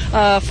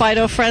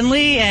Fido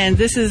Friendly, and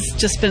this has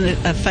just been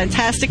a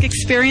fantastic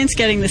experience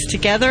getting this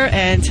together,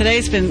 and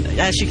today's been,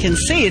 as you can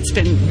see, it's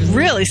been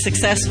really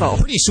successful.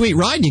 Pretty sweet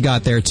ride you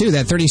got there, too,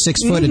 that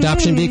 36-foot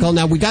adoption vehicle.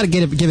 Now, we got to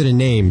give it a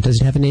name.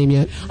 Does it have a name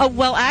yet?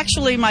 Well,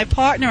 actually, my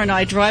partner and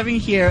I driving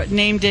here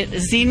named it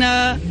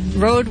Xena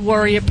Road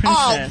Warrior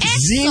Princess.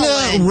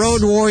 Xena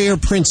Road Warrior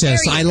Princess.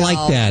 I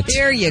like that.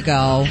 There you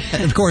go.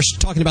 And of course,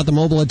 talking about the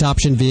mobile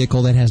adoption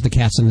vehicle that has the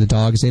cats and the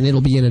dogs, and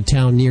it'll be in a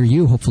town near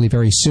you, hopefully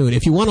very soon.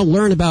 If you want to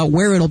learn about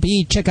where it'll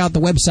be, check out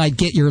the website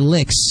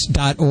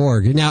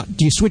getyourlicks.org. Now,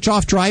 do you switch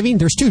off driving?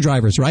 There's two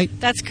drivers, right?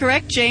 That's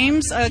correct.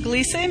 James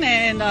Gleason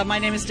and my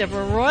name is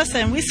Deborah Ross,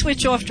 and we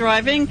switch off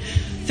driving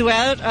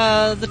throughout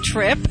the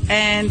trip,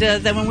 and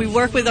then when we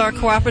work with our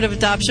cooperative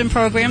adoption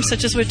programs,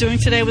 such as we're doing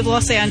today with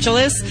Los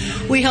Angeles,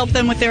 we help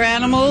them with their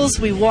animals,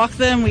 we walk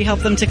them, we help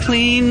them to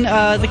clean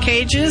the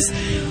cages,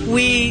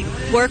 we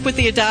work with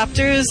the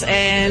adopters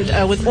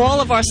and with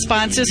all of our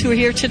sponsors who are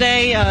here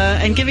today,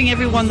 and giving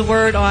everyone the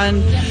word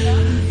on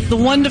the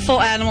wonderful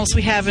animals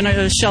we have in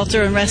our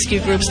shelter and rescue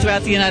groups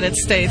throughout the United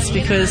States,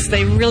 because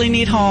they really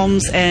need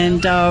homes,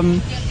 and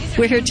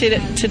we're here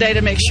today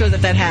to make sure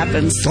that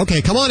happens. Okay,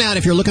 come on out.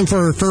 If you're looking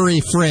for a furry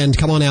friend,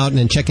 come on out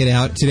and check it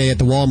out today at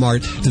the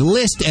Walmart. The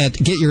list at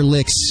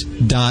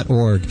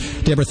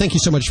getyourlicks.org. Deborah, thank you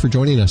so much for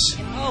joining us.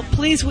 Oh,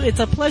 please. It's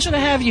a pleasure to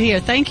have you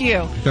here. Thank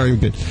you. Very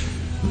good.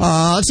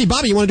 Let's see,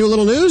 Bobby, you want to do a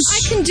little news?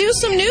 I can do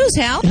some news,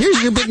 Hal.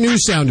 Here's your big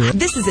news sounder.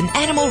 This is an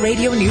Animal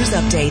Radio News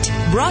Update,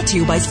 brought to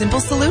you by Simple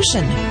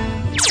Solution.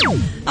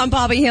 I'm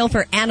Bobby Hill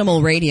for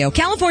Animal Radio.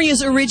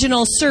 California's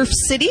original surf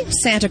city,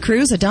 Santa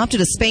Cruz,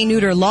 adopted a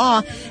spay-neuter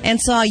law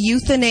and saw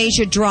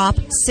euthanasia drop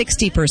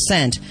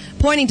 60%.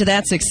 Pointing to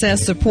that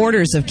success,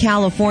 supporters of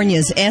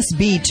California's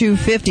SB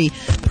 250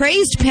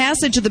 praised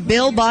passage of the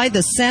bill by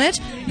the Senate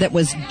that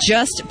was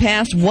just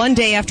passed one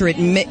day after it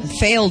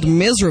failed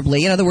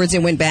miserably. In other words,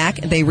 it went back,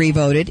 they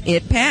revoted,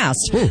 it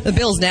passed. The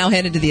bill's now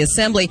headed to the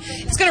Assembly.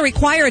 It's going to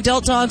require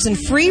adult dogs and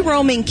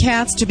free-roaming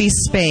cats to be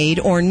spayed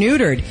or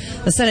neutered.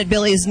 The Senate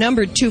bill is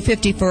numbered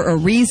 250 for a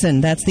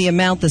reason. That's the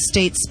amount the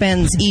state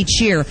spends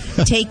each year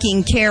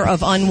taking care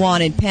of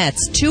unwanted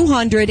pets.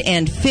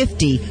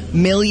 $250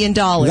 million.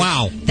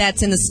 Wow.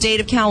 That's in the state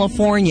of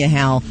California,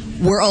 Hal.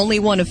 We're only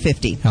one of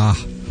 50.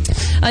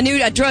 A new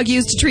drug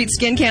used to treat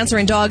skin cancer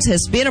in dogs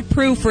has been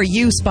approved for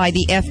use by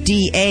the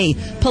FDA.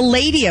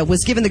 Palladia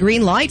was given the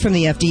green light from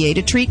the FDA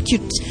to treat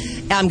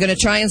I'm going to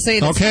try and say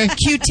this. Okay.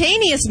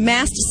 Cutaneous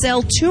mast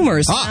cell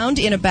tumors found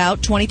in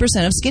about 20%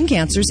 of skin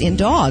cancers in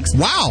dogs.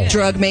 Wow.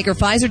 Drug maker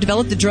Pfizer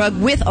developed the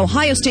drug with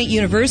Ohio State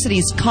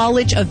University's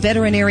College of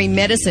Veterinary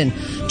Medicine.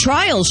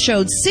 Trials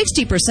showed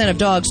 60% of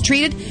dogs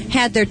treated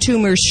had their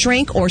tumors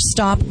shrink or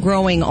stop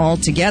growing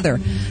altogether.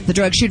 The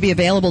drug should be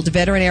available to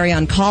veterinary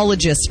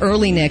oncologists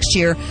early next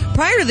year.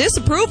 Prior to this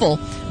approval,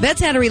 vets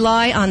had to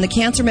rely on the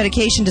cancer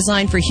medication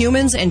designed for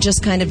humans and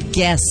just kind of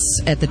guess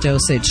at the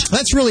dosage.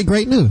 That's really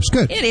great news.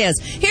 Good. It is.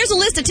 Here's a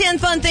list of 10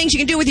 fun things you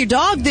can do with your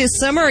dog this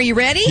summer. Are you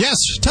ready? Yes,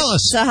 tell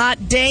us. It's a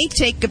hot day.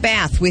 Take a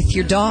bath with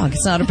your dog.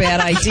 It's not a bad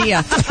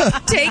idea.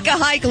 Take a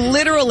hike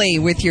literally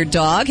with your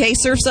dog. Hey,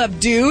 Surf's Up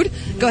Dude.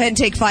 Go ahead and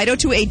take Fido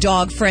to a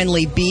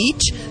dog-friendly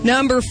beach.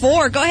 Number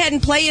 4, go ahead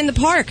and play in the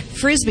park.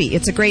 Frisbee.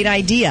 It's a great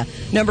idea.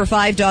 Number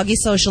 5, doggy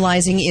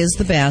socializing is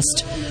the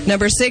best.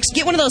 Number 6,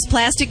 get one of those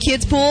plastic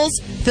kids pools.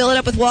 Fill it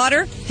up with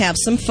water. Have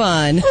some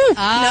fun.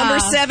 Number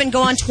 7,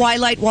 go on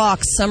twilight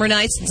walks. Summer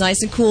nights, it's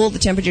nice and cool. The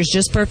temperature's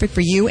just perfect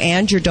for you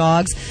and your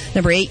dogs.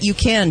 Number 8, you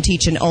can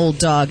teach an old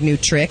dog new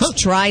tricks.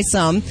 Try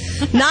some.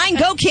 9,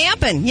 go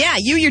camping. Yeah,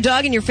 you, your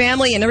dog, and your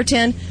family. And number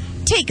 10,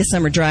 take a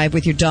summer drive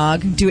with your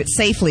dog. Do it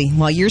safely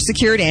while you're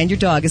secured and your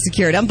dog is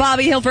secured. I'm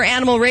Bobby Hill for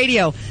Animal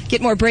Radio.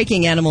 Get more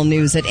breaking animal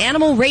news at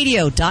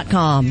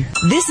animalradio.com.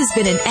 This has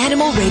been an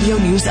Animal Radio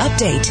News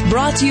Update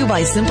brought to you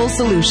by Simple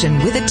Solution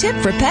with a tip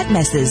for pet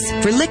messes.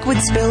 For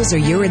liquid spills or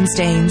urine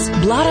stains,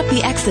 blot up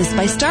the excess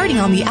by starting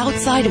on the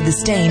outside of the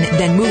stain,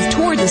 then move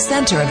toward the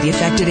center of the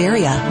affected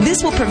area.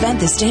 This will prevent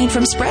the stain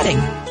from spreading.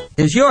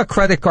 Is your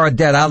credit card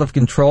debt out of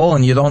control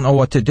and you don't know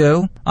what to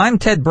do? I'm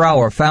Ted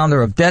Brower,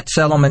 founder of Debt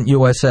Settlement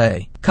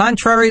USA.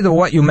 Contrary to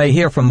what you may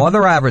hear from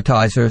other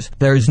advertisers,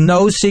 there is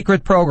no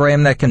secret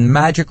program that can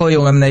magically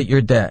eliminate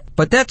your debt.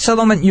 But Debt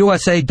Settlement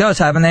USA does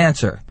have an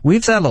answer.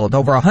 We've settled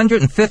over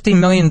 $150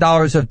 million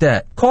of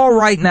debt. Call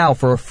right now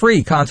for a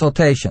free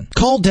consultation.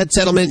 Call Debt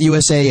Settlement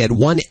USA at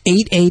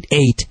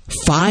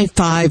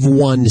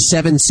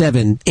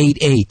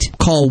 1-888-551-7788.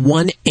 Call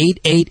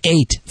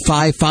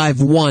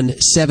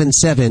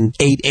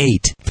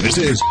 1-888-551-7788. This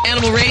is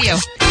Animal Radio.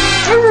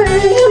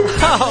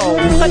 Oh,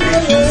 what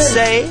did he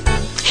say?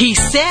 He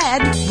said,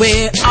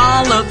 we're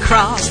all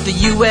across the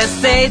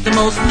USA, the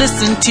most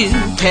listened to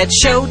pet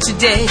show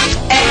today.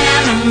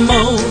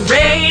 Animal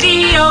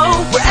Radio,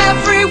 we're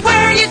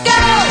everywhere you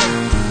go.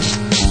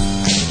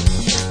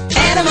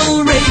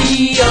 Animal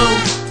Radio.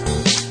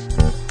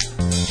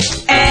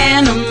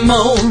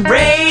 Animal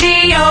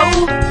Radio.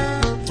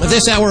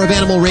 This hour of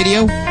Animal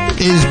Radio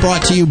is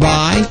brought to you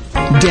by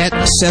Debt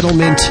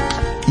Settlement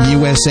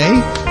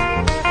USA.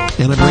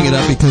 And I bring it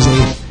up because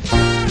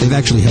they've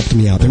actually helped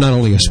me out. They're not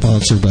only a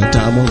sponsor, but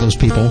I'm one of those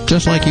people,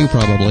 just like you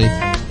probably,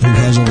 who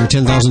has over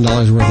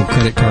 $10,000 worth of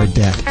credit card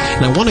debt.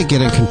 And I want to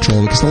get in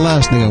control because the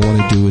last thing I want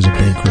to do is a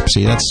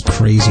bankruptcy. That's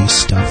crazy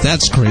stuff.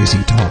 That's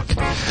crazy talk.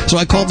 So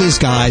I called these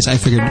guys. I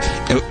figured,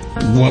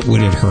 what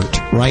would it hurt,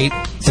 right?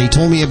 They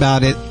told me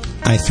about it.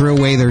 I threw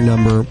away their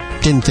number,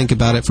 didn't think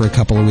about it for a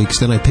couple of weeks.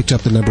 Then I picked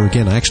up the number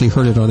again. I actually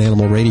heard it on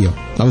Animal Radio.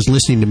 I was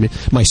listening to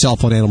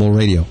myself on Animal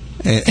Radio.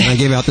 And I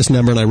gave out this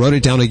number, and I wrote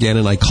it down again,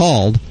 and I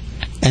called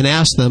and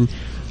asked them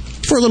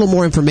for a little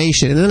more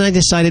information. And then I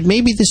decided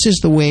maybe this is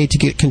the way to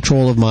get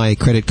control of my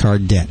credit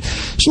card debt.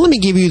 So let me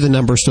give you the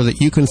number so that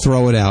you can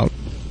throw it out.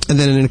 And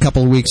then in a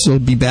couple of weeks, you'll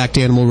be back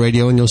to Animal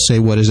Radio, and you'll say,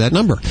 what is that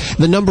number?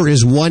 The number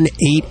is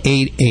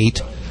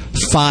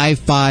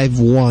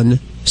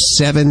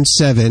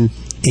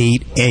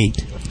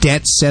 1-888-551-7788.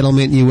 Debt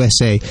Settlement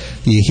USA.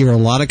 You hear a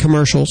lot of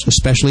commercials,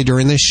 especially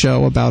during this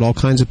show, about all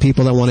kinds of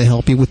people that want to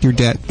help you with your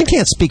debt. I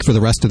can't speak for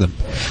the rest of them.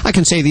 I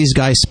can say these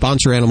guys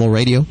sponsor Animal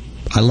Radio.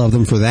 I love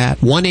them for that.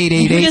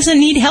 1-888. Who doesn't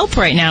need help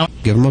right now?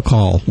 Give them a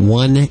call.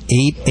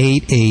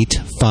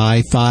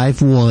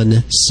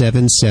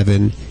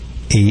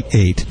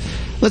 1-888-551-7788.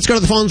 Let's go to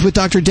the phones with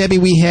Dr. Debbie.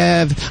 We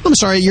have, I'm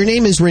sorry, your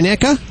name is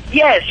Renika?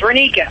 Yes,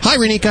 Renika. Hi,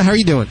 Renika. How are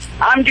you doing?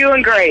 I'm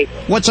doing great.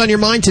 What's on your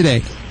mind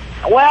today?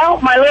 Well,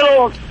 my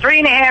little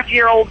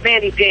 3.5-year-old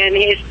mini pin,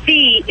 his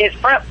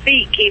front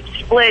feet keep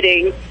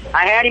splitting.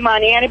 I had him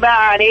on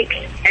antibiotics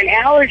and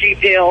allergy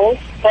pills,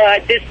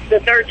 but this is the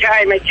third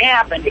time it's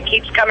happened. It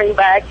keeps coming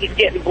back. He's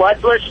getting blood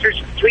blisters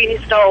between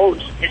his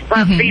toes. His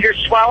front feet are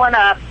swelling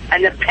up,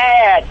 and the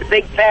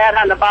big pad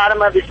on the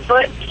bottom of his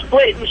foot,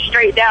 splitting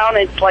straight down.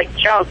 It's like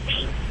chunks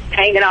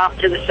hanging off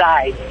to the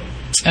side.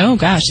 Oh,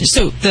 gosh.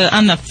 So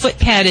on the foot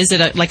pad, is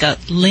it like a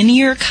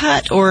linear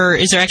cut, or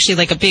is there actually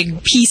like a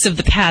big piece of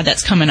the pad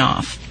that's coming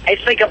off?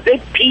 It's like a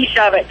big piece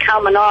of it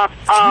coming off.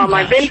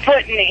 I've been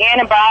putting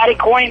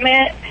antibiotic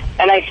ointment,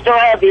 and I still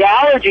have the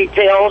allergy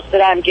pills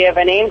that I'm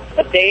giving him,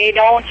 but they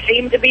don't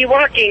seem to be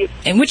working.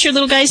 And what's your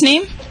little guy's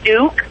name?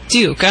 Duke.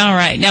 Duke, all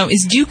right. Now,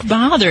 is Duke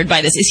bothered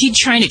by this? Is he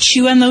trying to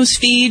chew on those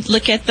feet,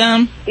 lick at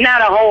them? Not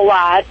a whole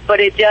lot,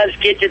 but it does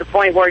get to the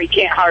point where he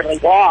can't hardly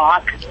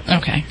walk.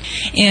 Okay.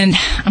 And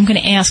I'm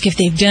going to ask if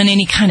they've done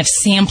any kind of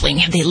sampling.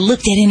 Have they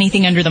looked at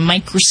anything under the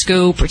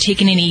microscope or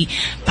taken any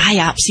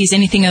biopsies,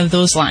 anything of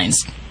those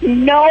lines?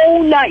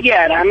 No, not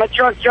yet. I'm a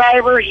truck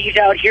driver. He's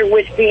out here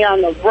with me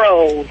on the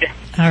road.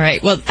 All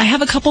right. Well, I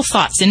have a couple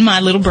thoughts in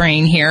my little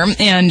brain here,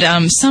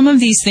 and some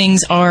of these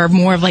things are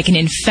more of like an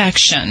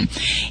infection,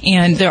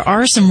 and there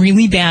are some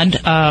really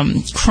bad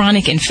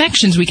chronic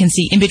infections we can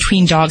see in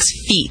between dogs'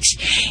 feet,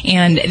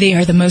 and they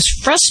are the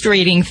most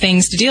frustrating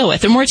things to deal with.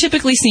 They're more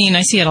typically seen,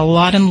 I see it a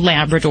lot in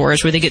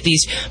Labradors, where they get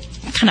these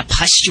kind of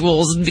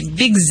pustules,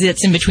 big zits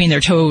in between their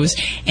toes,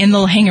 and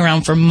they'll hang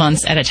around for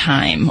months at a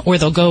time, or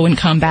they'll go and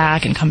come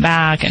back, and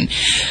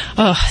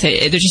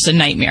they're just a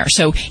nightmare.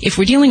 So if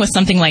we're dealing with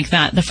something like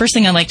that, the first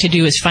thing I like to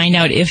do is find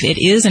out if it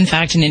is in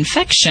fact an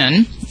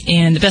infection,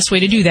 and the best way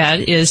to do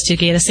that is to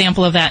get a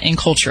sample of that and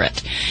culture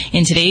it.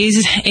 In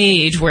today's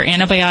age, where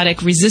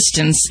antibiotic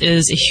resistance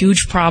is a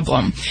huge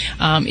problem,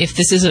 if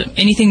this is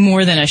anything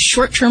more than a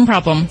short-term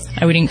problem,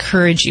 I would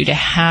encourage you to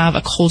have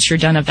a culture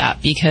done of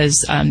that,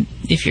 because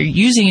if you're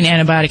using an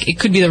antibiotic, it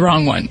could be the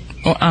wrong one.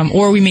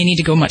 or we may need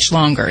to go much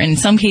longer. In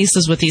some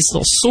cases, with these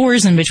little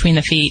sores in between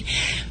the feet,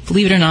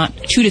 believe it or not,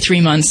 2 to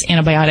 3 months,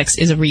 antibiotics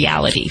is a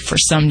reality for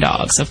some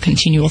dogs of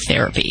continual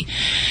therapy.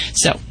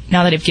 So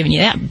now that I've given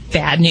you that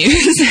bad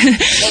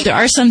news, there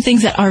are some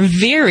things that are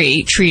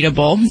very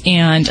treatable,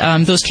 and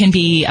those can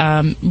be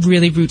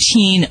really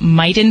routine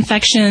mite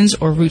infections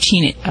or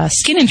routine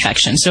skin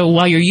infections. So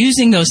while you're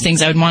using those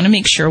things, I would want to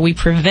make sure we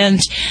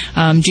prevent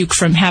Duke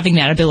from having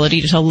that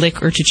ability to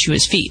lick or to chew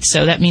his feet.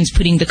 So that means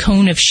putting the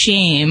cone of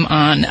shame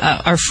on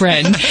our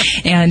friend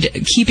and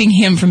keeping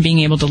him from being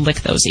able to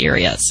lick those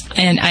areas.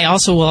 And I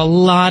also will, a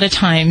lot of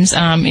times,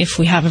 if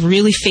we have a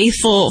really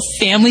faithful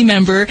family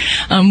member,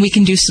 we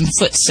can do some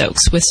foot soaks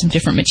with some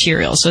different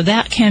materials. So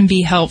that can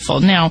be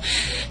helpful. Now,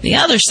 the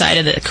other side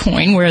of the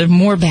coin, where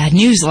more bad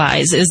news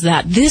lies, is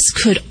that this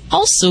could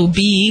also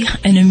be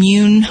an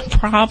immune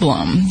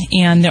problem.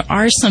 And there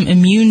are some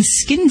immune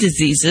skin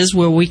diseases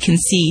where we can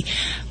see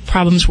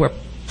problems where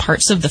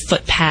parts of the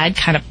foot pad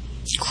kind of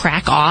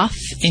crack off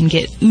and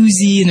get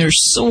oozy, and there's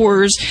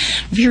sores.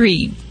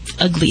 Very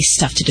ugly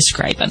stuff to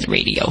describe on the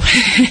radio.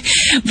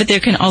 But there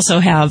can also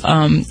have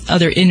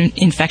other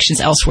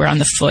infections elsewhere on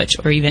the foot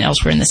or even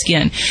elsewhere in the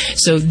skin.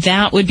 So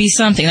that would be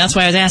something. That's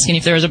why I was asking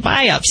if there was a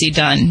biopsy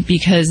done,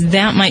 because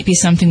that might be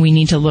something we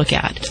need to look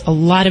at. A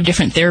lot of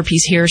different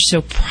therapies here,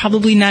 so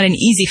probably not an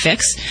easy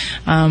fix.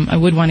 I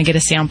would want to get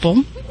a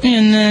sample.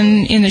 And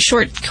then in the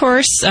short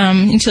course,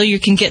 until you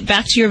can get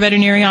back to your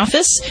veterinary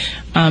office,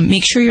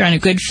 make sure you're on a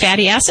good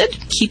fatty acid.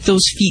 Keep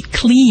those feet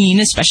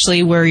clean,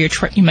 especially where you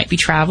might be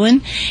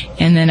traveling.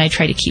 And then I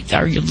try to keep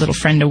your little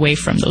friend away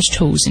from those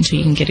toes until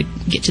you can get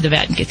to the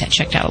vet and get that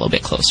checked out a little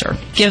bit closer.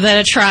 Give that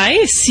a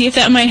try. See if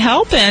that might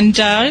help. And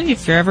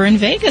if you're ever in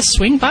Vegas,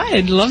 swing by.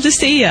 I'd love to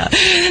see you.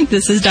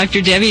 This is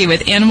Dr. Debbie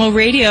with Animal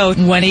Radio,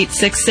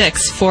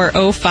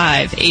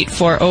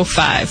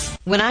 1-866-405-8405.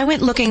 When I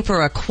went looking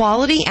for a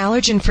quality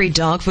allergen-free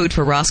dog food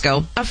for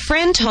Roscoe, a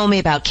friend told me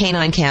about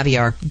Canine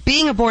Caviar.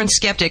 Being a born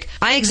skeptic,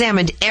 I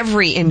examined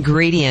every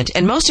ingredient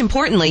and, most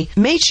importantly,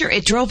 made sure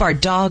it drove our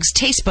dog's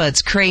taste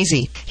buds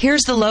crazy.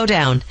 Here's the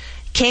lowdown.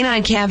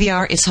 Canine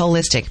Caviar is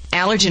holistic,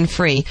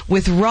 allergen-free,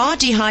 with raw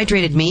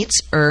dehydrated meats,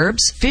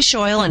 herbs, fish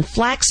oil, and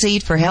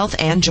flaxseed for health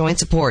and joint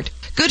support.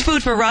 Good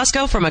food for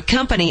Roscoe from a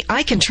company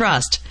I can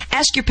trust.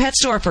 Ask your pet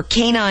store for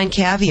Canine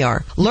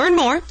Caviar. Learn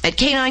more at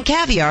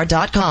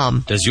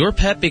caninecaviar.com. Does your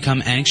pet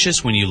become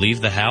anxious when you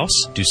leave the house?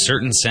 Do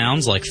certain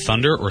sounds like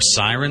thunder or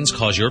sirens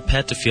cause your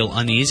pet to feel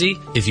uneasy?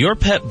 If your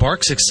pet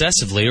barks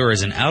excessively or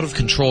is an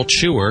out-of-control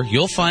chewer,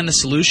 you'll find the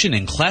solution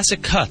in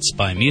Classic Cuts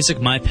by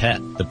Music My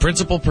Pet. The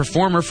principal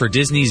performer for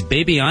Disney's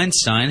Baby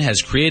Einstein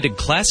has created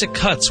Classic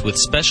Cuts with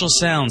special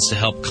sounds to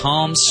help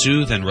calm,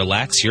 soothe, and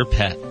relax your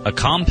pet. A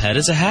calm pet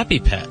is a happy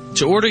pet.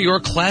 To order your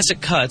Classic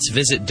Cuts,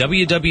 visit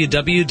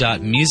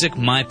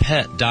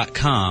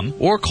www.musicmypet.com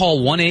or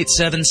call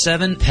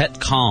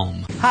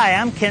 1-877-PET-CALM. Hi,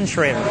 I'm Ken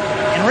Schrader.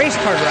 In race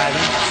car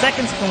driving,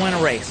 seconds can win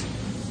a race.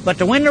 But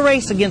to win the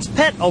race against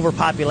pet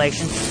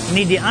overpopulation, you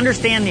need to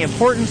understand the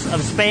importance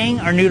of spaying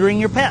or neutering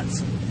your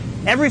pets.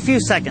 Every few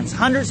seconds,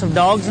 hundreds of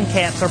dogs and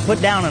cats are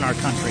put down in our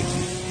country.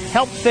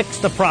 Help fix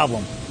the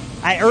problem.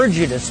 I urge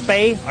you to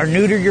spay or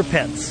neuter your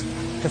pets.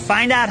 To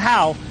find out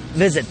how,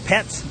 visit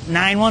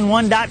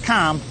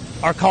pets911.com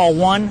or call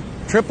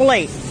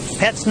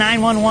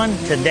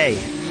 1-888-PETS911 today.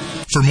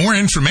 For more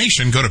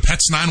information, go to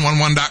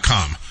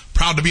pets911.com.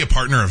 Proud to be a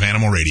partner of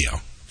Animal Radio.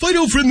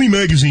 Fido Friendly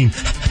Magazine.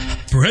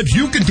 Perhaps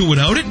you can do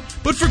without it,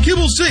 but for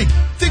kibble's sake,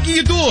 think of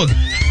your dog.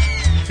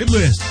 At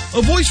last,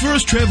 a voice for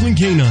us traveling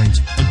canines.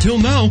 Until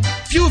now,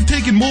 few have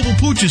taken mobile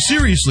pooches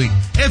seriously.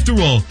 After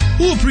all,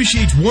 who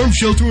appreciates warm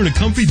shelter and a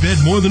comfy bed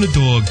more than a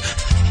dog?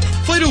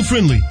 Fido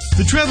Friendly,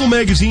 the travel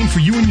magazine for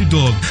you and your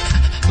dog.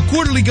 A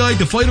quarterly guide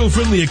to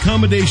Fido-friendly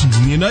accommodations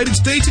in the United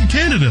States and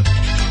Canada.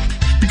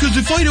 Because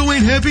if Fido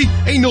ain't happy,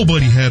 ain't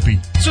nobody happy.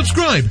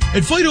 Subscribe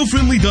at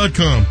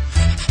FidoFriendly.com.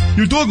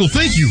 Your dog will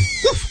thank you.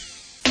 Woof.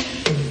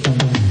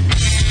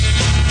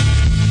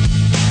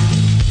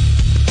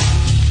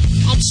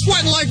 I'm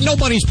sweating like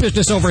nobody's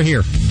business over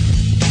here.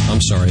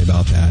 I'm sorry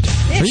about that.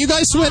 Are you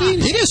guys sweating?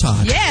 It is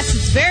hot. Yes,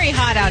 it's very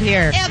hot out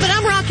here. Yeah, but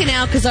I'm rocking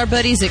out because our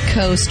buddies at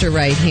Coast are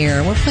right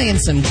here. We're playing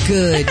some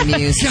good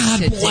music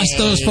God today. bless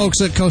those folks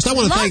at Coast. I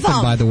want to thank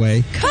them, by the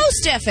way.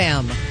 Coast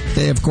FM.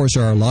 They, of course,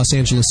 are our Los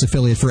Angeles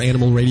affiliate for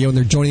Animal Radio, and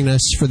they're joining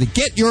us for the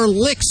Get Your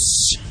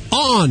Licks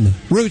on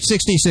Route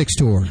 66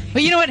 tour.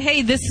 But you know what?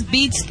 Hey, this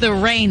beats the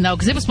rain, though,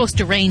 because it was supposed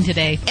to rain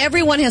today.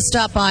 Everyone has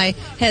stopped by,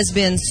 has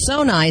been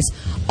so nice.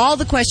 All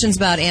the questions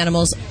about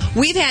animals.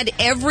 We've had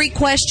every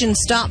question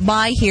stop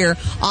by here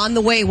on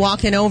the way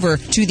walking over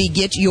to the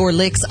Get Your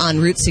Licks on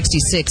Route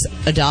 66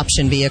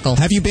 adoption vehicle.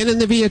 Have you been in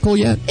the vehicle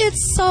yet?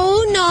 It's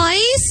so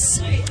nice.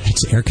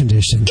 It's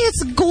air-conditioned.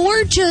 It's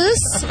gorgeous.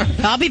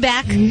 I'll be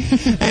back.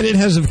 And it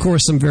has, of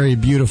course, some very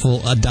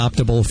beautiful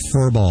adoptable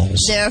fur balls.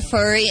 They're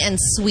furry and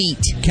sweet.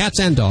 Cats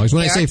and dogs.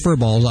 When I say fur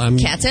balls, I'm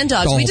cats and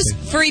dogs. We just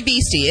furry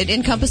beastie. It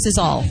encompasses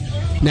all.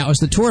 Now, as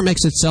the tour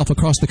makes itself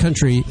across the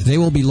country, they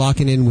will be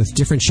locking in with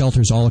different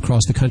shelters all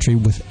across the country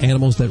with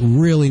animals that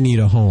really need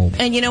a home.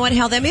 And you know what,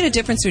 Hal? That made a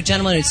difference to a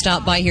gentleman who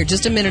stopped by here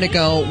just a minute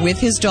ago with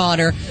his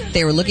daughter.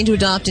 They were looking to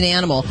adopt an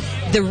animal.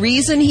 The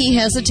reason he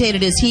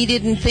hesitated is he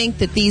didn't think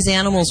that these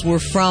animals were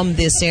from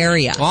this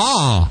area.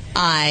 Ah.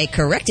 I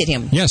corrected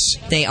him. Yes.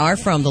 They are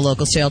from the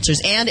local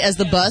shelters. And as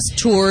the bus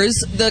tours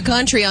the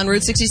country on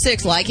Route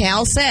 66, like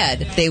Hal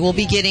said, they will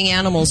be getting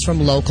animals from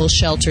local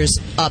shelters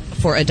up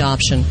for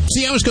adoption.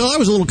 See, I was a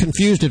little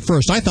confused at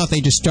first. I thought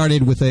they just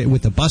started with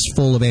a bus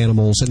full of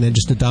animals and then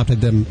just adopted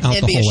them out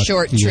It'd the be whole a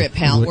short trip,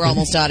 Hal. We're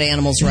almost out of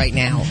animals right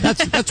now.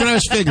 That's what I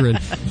was figuring.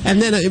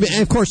 And then,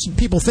 of course,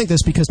 people think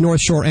this because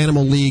North Shore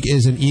Animal League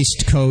is an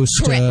East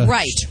Coast. Correct.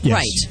 Right. Yes.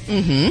 Right.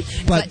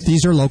 Mm-hmm. But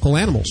these are local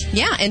animals.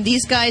 Yeah, and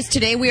these guys,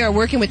 today we are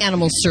working with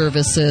Animal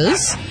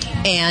Services,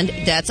 and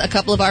that's a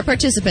couple of our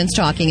participants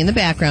talking in the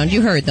background.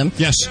 You heard them.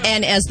 Yes.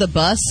 And as the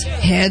bus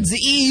heads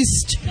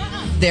east,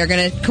 they're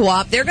going to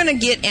co-op. They're going to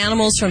get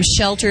animals from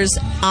shelters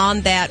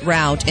on that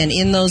route and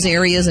in those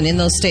areas and in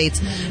those states.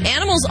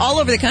 Animals all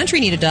over the country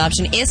need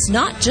adoption. It's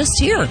not just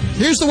here.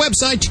 Here's the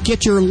website,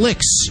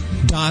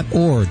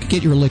 getyourlicks.org.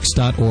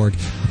 Getyourlicks.org.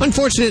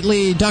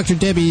 Unfortunately, Dr.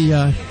 Debbie,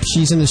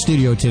 she's in the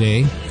studio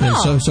today,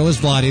 and so is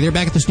Vladae. They're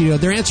back at the studio.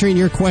 They're answering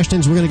your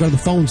questions. We're going to go to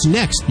the phones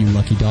next, you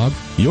lucky dog.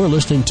 You're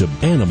listening to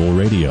Animal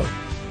Radio.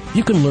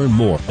 You can learn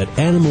more at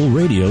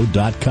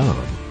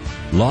animalradio.com.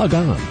 Log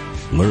on.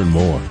 Learn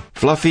more.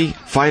 Fluffy,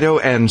 Fido,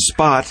 and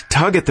Spot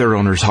tug at their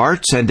owners'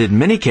 hearts and, in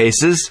many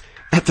cases,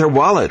 at their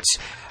wallets.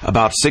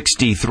 About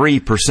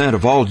 63%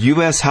 of all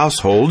U.S.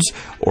 households,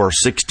 or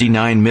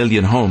 69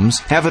 million homes,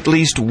 have at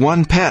least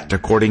one pet,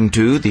 according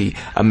to the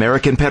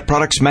American Pet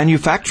Products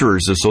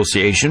Manufacturers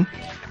Association.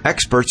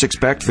 Experts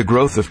expect the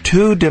growth of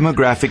two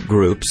demographic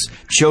groups,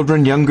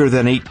 children younger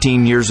than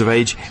 18 years of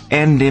age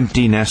and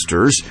empty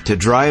nesters, to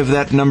drive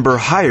that number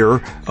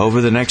higher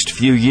over the next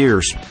few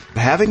years.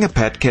 Having a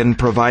pet can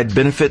provide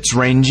benefits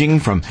ranging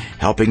from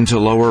helping to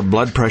lower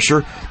blood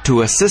pressure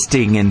to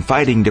assisting in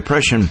fighting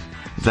depression.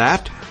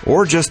 That,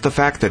 or just the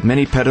fact that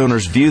many pet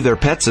owners view their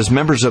pets as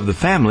members of the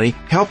family,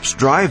 helps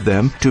drive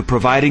them to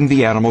providing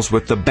the animals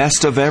with the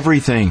best of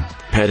everything.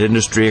 Pet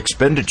industry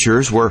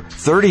expenditures were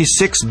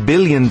 $36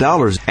 billion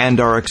and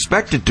are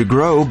expected to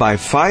grow by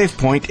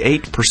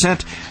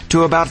 5.8%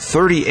 to about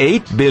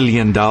 $38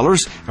 billion,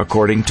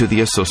 according to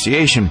the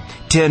association.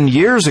 10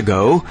 years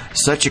ago,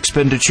 such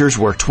expenditures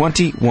were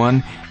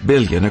 $21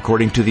 billion,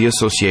 according to the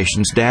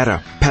association's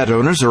data. Pet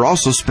owners are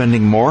also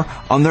spending more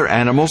on their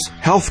animals'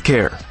 health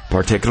care,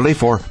 particularly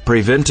for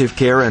preventive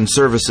care and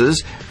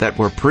services that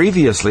were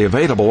previously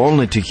available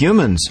only to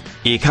humans.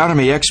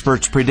 Economy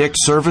experts predict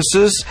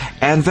services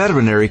and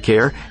veterinary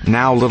care,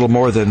 now little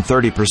more than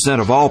 30%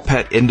 of all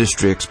pet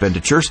industry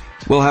expenditures,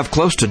 will have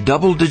close to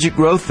double-digit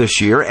growth this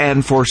year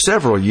and for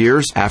several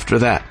years after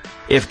that.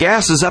 If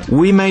gas is up,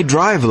 we may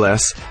drive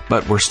less,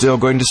 but we're still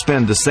going to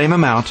spend the same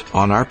amount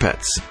on our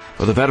pets.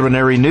 For the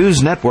Veterinary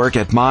News Network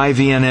at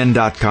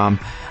myvnn.com,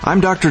 I'm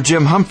Dr.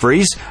 Jim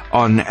Humphries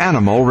on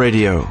Animal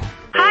Radio.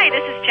 Hi,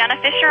 this is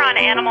Jenna Fisher on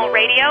Animal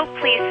Radio.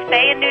 Please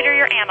spay and neuter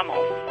your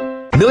animals.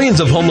 Millions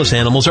of homeless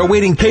animals are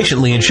waiting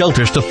patiently in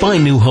shelters to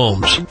find new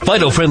homes.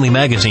 Fido Friendly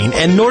Magazine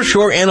and North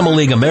Shore Animal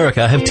League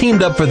America have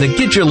teamed up for the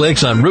Get Your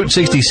Licks on Route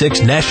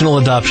 66 National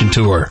Adoption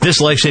Tour.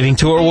 This life-saving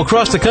tour will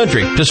cross the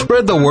country to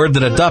spread the word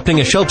that adopting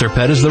a shelter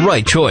pet is the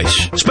right choice.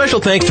 Special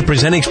thanks to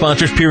presenting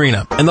sponsors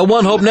Purina and the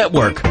One Hope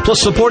Network,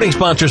 plus supporting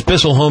sponsors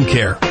Bissell Home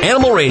Care,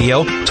 Animal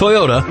Radio,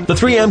 Toyota, the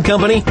 3M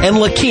Company, and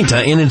La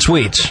Quinta Inn and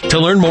Suites. To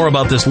learn more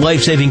about this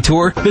life-saving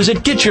tour, visit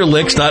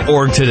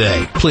getyourlicks.org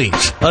today.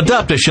 Please,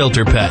 adopt a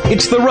shelter pet.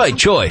 It's the right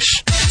choice.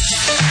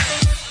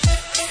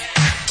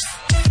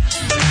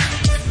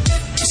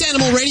 It's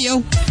Animal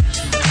Radio.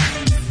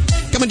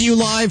 Coming to you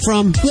live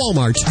from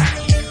Walmart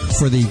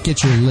for the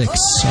Get Your Licks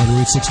on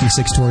Route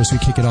 66 tour as we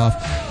kick it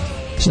off.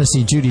 So let's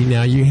see, Judy,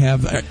 now you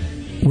have...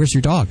 where's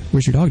your dog?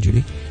 Where's your dog,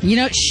 Judy? You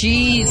know,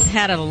 she's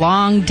had a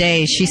long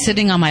day. She's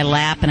sitting on my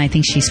lap, and I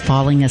think she's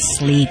falling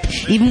asleep.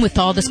 Even with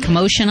all this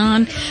commotion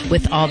on,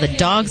 with all the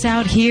dogs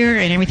out here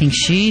and everything,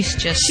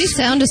 she's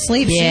sound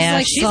asleep. Yeah,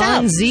 she's like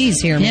Son Z's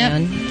here,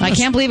 man. I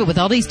can't believe it. With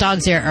all these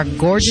dogs, there are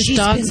gorgeous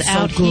dogs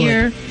out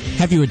here.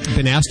 Have you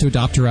been asked to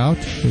adopt her out?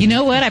 You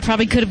know what? I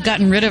probably could have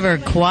gotten rid of her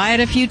quite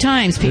a few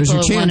times. There's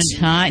your chance.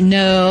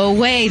 No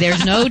way.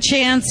 There's no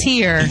chance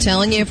here. I'm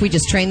telling you, if we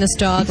just train this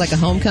dog like a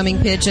homecoming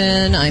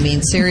pigeon, I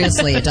mean,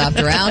 seriously, adopt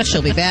her out.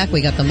 She'll be back.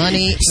 We got the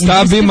money.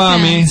 Stop it,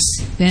 mommy.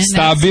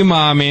 Stop it,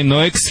 mommy.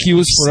 No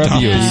excuse for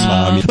abuse.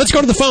 Let's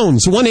go to the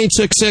phones.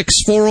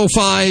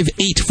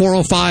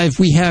 1-866-405-8405.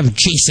 We have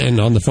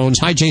Jason on the phones.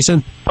 Hi,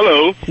 Jason.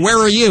 Hello. Where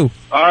are you?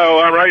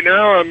 Right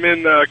now I'm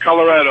in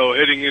Colorado,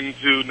 heading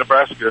into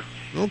Nebraska.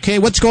 Okay,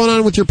 what's going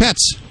on with your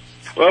pets?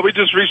 Well, we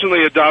just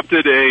recently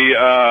adopted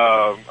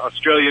a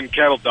Australian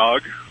cattle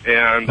dog,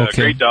 and a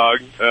great dog.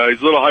 He's a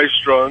little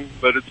high-strung,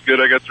 but it's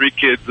good. I got 3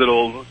 kids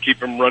that'll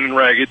keep him running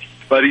ragged.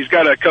 But he's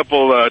got a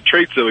couple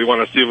traits that we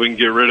want to see if we can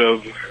get rid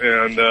of,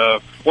 and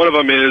one of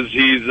them is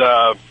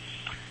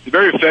He's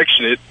very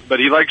affectionate, but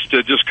he likes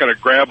to just kind of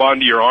grab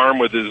onto your arm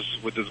with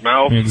his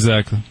mouth.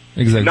 Exactly.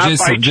 Not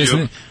bite Jason.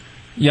 you.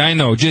 Yeah, I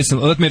know, Jason.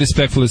 Let me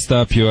respectfully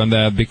stop you on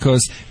that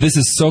because this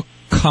is so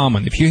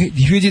common. If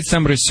you did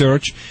some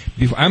research,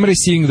 I'm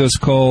receiving those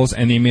calls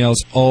and emails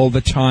all the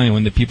time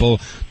when the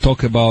people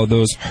talk about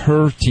those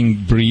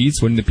hurting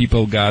breeds when the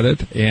people got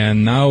it,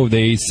 and now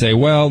they say,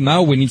 well,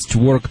 now we need to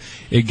work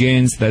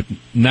against that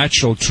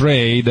natural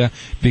trade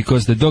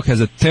because the dog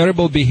has a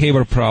terrible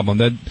behavior problem.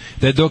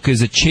 That dog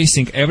is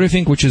chasing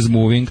everything which is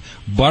moving,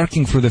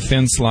 barking through the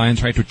fence line,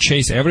 trying to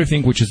chase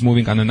everything which is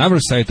moving on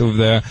another side of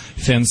the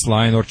fence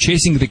line, or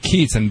chasing the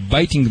kids and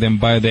biting them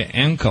by the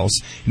ankles.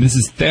 And this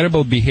is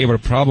terrible behavior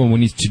problem we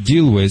need to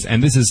deal with,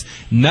 and this is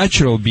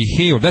natural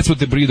behavior. That's what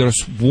the breeders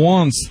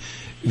want.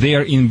 They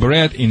are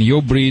inbred in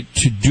your breed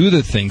to do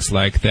the things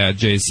like that,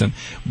 Jason.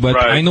 But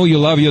right. I know you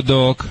love your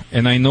dog,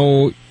 and I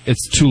know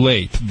it's too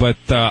late, but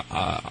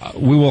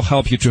we will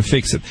help you to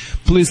fix it.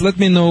 Please let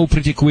me know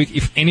pretty quick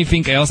if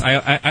anything else.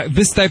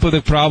 This type of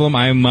the problem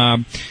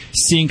I'm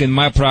seeing in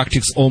my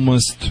practice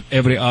almost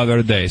every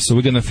other day, so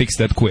we're going to fix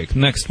that quick.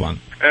 Next one.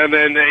 And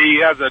then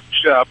he has a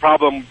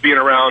problem being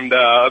around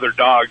other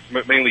dogs,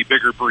 mainly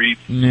bigger breeds.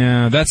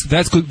 Yeah,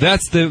 that's good.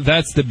 That's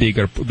the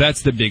bigger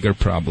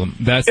problem.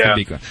 The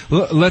bigger.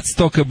 Let's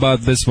talk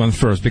about this one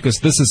first, because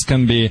this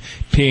can be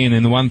pain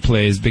in one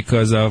place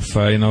because of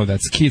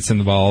that's kids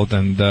involved,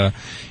 and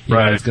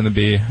it's going to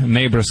be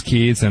neighbors'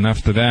 kids, and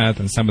after that,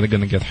 and somebody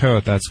going to get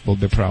hurt. That will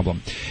be a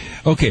problem.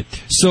 Okay,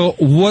 so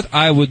what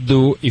I would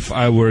do if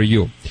I were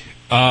you,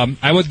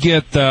 I would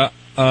get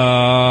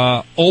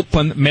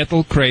open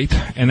metal crate,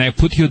 and I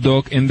put your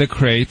dog in the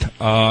crate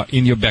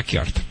in your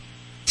backyard.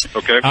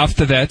 Okay.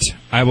 After that,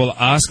 I will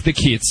ask the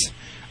kids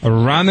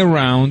run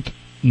around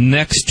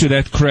next to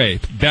that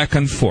crate, back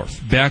and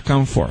forth.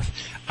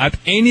 At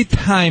any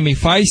time,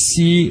 if I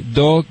see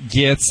dog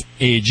gets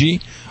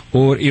edgy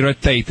or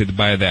irritated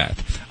by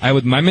that, I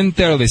would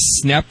momentarily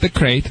snap the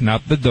crate,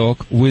 not the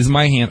dog, with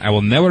my hand. I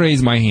will never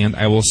raise my hand.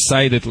 I will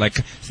side it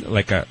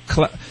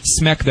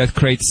smack that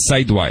crate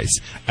sidewise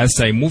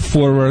as I move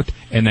forward,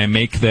 and I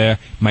make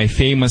my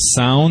famous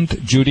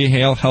sound. Judy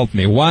Hale, help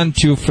me. 1,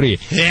 2, 3.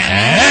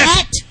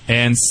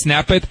 And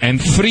snap it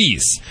and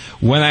freeze.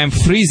 When I'm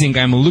freezing,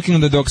 I'm looking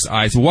in the dog's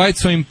eyes. Why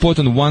it's so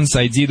important? Once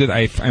I did it,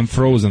 I'm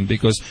frozen,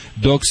 because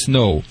dogs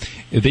know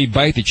they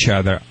bite each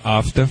other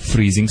after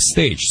freezing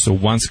stage. So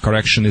once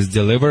correction is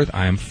delivered,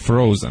 I am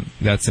frozen.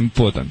 That's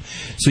important.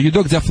 So your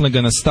dog definitely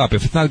gonna stop.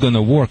 If it's not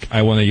gonna work,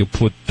 I want you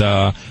put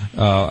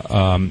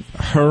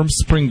Herm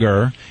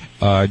Springer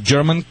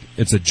German.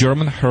 It's a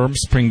German Herm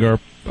Springer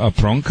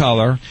prong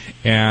collar,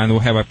 and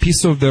we'll have a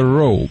piece of the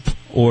rope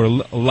or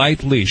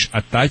light leash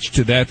attached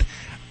to that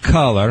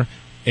collar,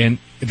 and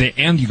the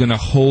end you're going to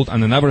hold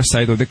on another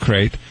side of the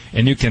crate,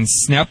 and you can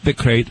snap the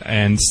crate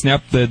and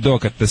snap the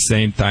dog at the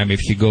same time if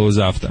he goes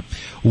after.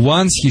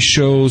 Once he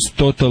shows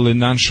totally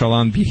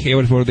nonchalant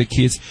behavior for the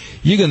kids,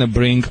 you're going to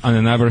bring on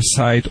another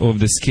side of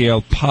the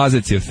scale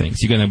positive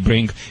things. You're going to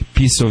bring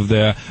piece of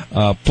the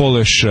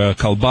Polish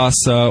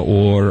kielbasa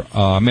or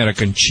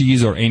American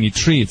cheese or any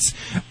treats,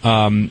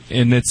 and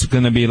it's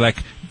going to be like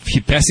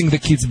he passing the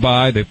kids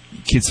by, the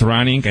kids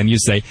running, and you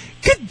say,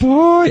 "Good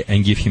boy,"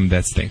 and give him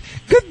that thing.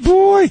 "Good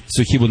boy."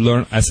 So he would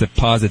learn as a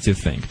positive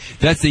thing.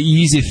 That's the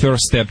easy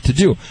first step to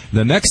do.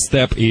 The next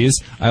step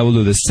is I will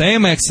do the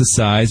same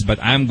exercise, but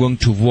I'm going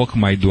to walk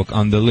my dog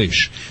on the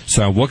leash.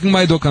 So I'm walking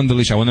my dog on the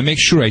leash. I want to make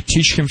sure I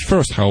teach him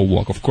first how to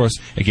walk. Of course,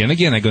 again, I'm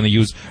going to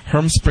use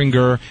Herm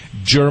Springer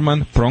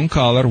German prong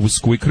collar with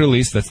quick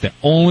release. That's the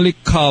only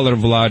collar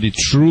Vladae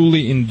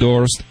truly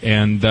endorsed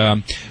and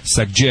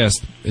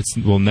suggests it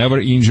will never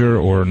injure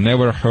or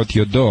never hurt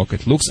your dog.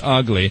 It looks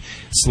ugly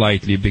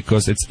slightly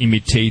because it's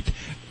imitate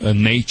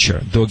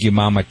nature, doggy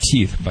mama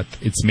teeth, but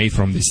it's made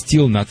from the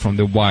steel, not from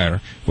the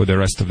wire where the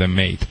rest of them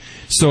made.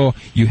 So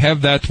you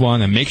have that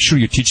one, and make sure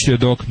you teach your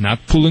dog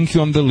not pulling you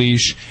on the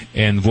leash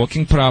and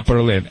walking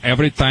properly, and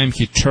every time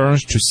he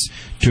turns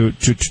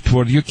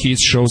toward your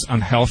kids, shows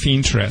unhealthy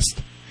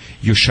interest,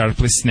 you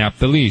sharply snap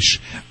the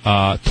leash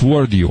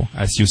toward you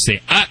as you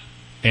say, "Ah!"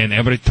 And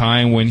every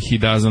time when he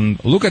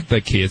doesn't look at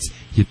the kids,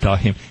 you tell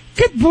him,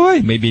 "Good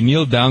boy." Maybe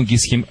kneel down,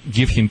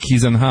 give him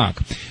kiss and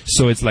hug.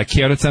 So it's like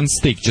carrots and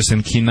stick, just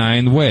in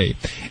canine way.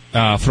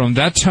 From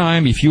that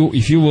time, if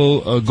you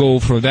will go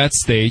for that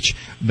stage,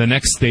 the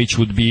next stage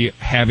would be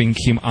having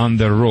him on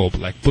the rope,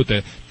 like put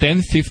a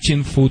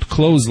 10-15 foot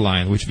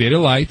clothesline, which very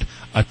light,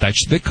 attach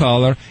the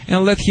collar,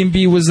 and let him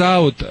be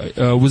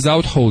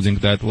without holding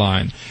that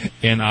line.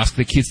 And ask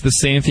the kids the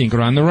same thing,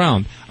 run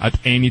around. At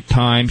any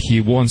time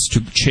he wants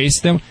to chase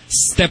them,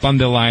 step on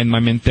the line,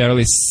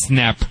 momentarily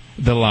snap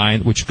the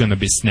line, which is going to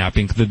be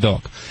snapping the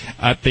dog.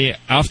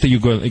 After you're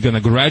going to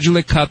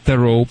gradually cut the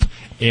rope,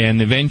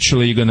 and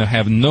eventually you're going to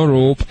have no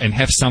rope and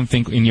have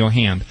something in your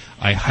hand.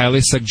 I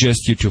highly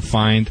suggest you to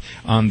find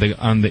on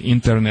the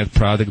internet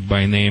product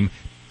by name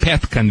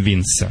pet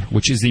convincer,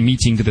 which is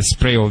emitting the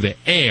spray of the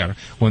air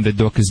when the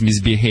dog is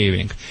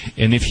misbehaving.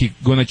 And if he's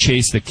gonna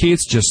chase the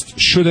kids, just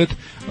shoot it,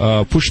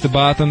 push the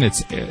button.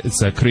 It's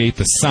create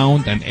a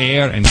sound and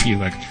air, and he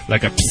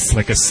like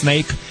a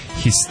snake.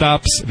 He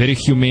stops, very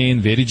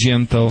humane, very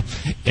gentle,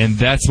 and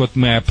that's what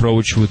my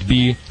approach would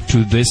be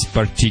to this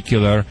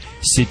particular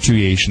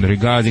situation.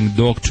 Regarding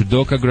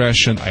dog-to-dog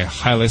aggression, I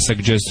highly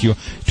suggest you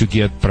to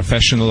get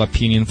professional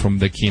opinion from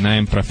the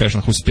canine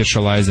professional who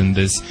specialize in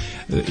this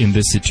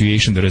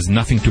situation. There is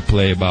nothing to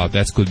play about.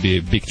 That could be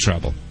big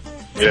trouble.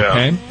 Yeah.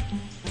 Okay?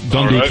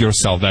 Don't do it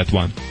yourself, that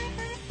one.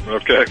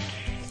 Okay.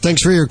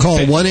 Thanks for your call.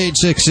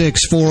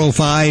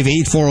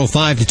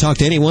 1-866-405-8405 to talk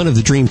to any one of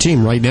the Dream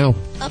Team right now.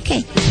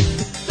 Okay.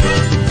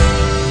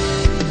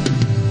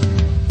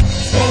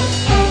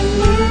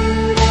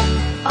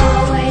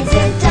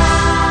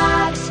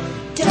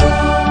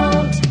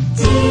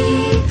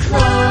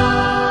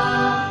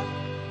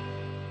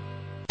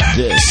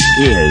 This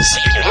is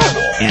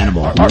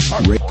Animal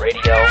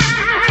Radio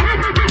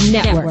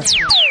Network.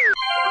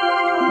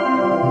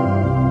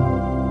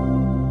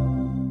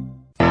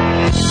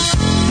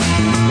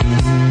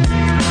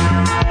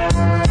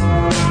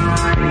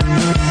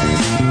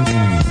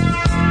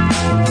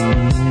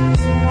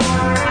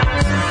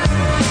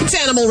 It's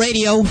Animal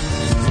Radio,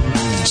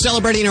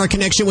 celebrating our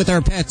connection with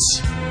our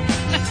pets.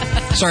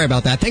 Sorry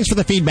about that. Thanks for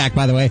the feedback,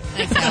 by the way.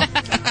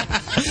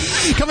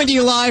 Coming to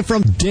you live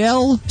from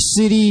Del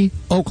City,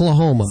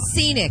 Oklahoma.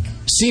 Scenic,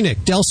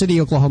 Del City,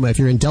 Oklahoma. If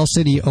you're in Del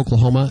City,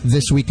 Oklahoma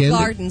this weekend.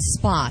 garden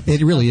spot.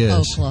 It really is.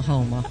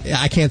 Oklahoma.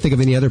 I can't think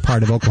of any other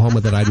part of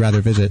Oklahoma that I'd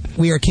rather visit.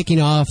 We are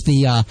kicking off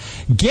the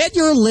Get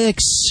Your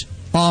Licks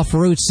off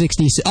Route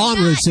 66. On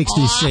Route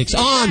 66.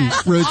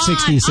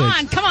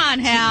 Come on,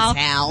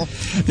 Hal.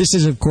 This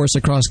is, of course,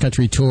 a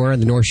cross-country tour, and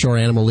the North Shore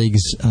Animal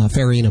League's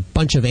ferrying a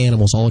bunch of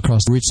animals all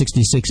across Route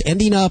 66,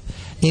 ending up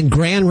in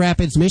Grand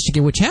Rapids,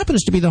 Michigan, which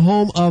happens to be the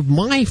home of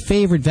my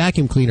favorite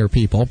vacuum cleaner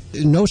people.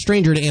 No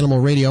stranger to Animal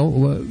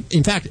Radio.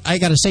 In fact, I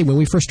got to say, when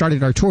we first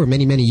started our tour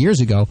many, many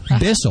years ago,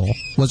 Bissell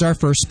was our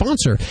first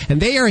sponsor.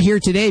 And they are here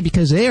today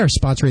because they are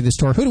sponsoring this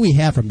tour. Who do we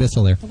have from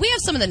Bissell there? We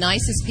have some of the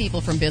nicest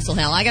people from Bissell,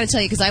 Hal. I got to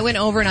tell you, because I went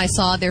over and I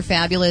saw their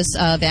fabulous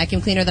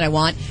vacuum cleaner that I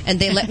want, and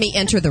they let me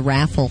enter the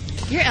raffle.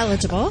 You're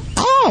eligible.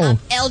 Oh.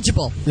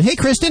 Eligible. Hey,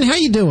 Kristen, how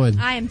you doing?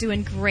 I am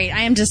doing great.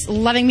 I am just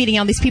loving meeting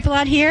all these people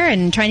out here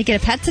and trying to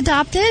get a pet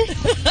adopted.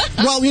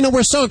 Well,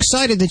 we're so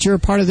excited that you're a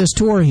part of this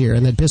tour here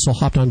and that Bissell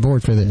hopped on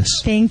board for this.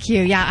 Thank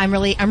you. Yeah, I'm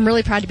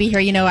really proud to be here.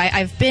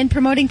 I've been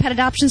promoting pet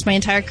adoptions my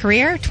entire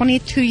career,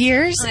 22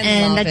 years,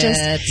 and I'm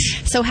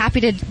just so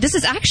happy to. This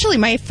is actually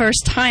my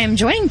first time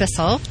joining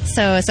Bissell,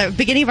 so it's the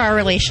beginning of our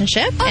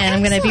relationship, and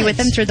I'm going to be with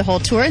them through the whole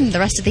tour and the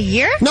rest of the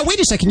year. No, wait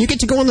a second. You get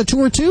to go on the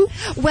tour too?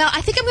 Well,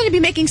 I think I'm going to be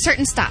making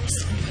certain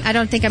stops. I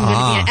don't think I'm going to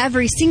be at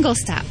every single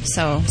stop.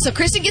 So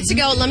Kristen gets to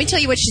go. Let me tell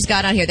you what she's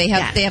got on here. They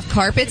have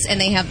carpets, and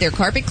they have their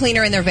carpet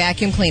cleaner and their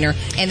vacuum cleaner,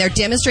 and they're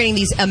demonstrating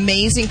these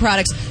amazing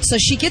products. So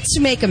she gets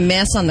to make a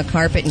mess on the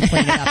carpet and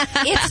clean it up.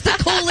 It's the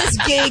coolest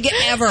gig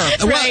ever.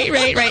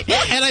 Right.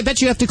 And I bet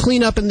you have to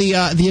clean up in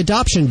the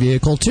adoption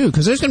vehicle too,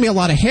 because there's going to be a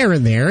lot of hair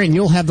in there, and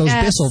you'll have those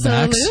Bissell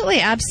backs.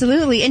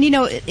 Absolutely. And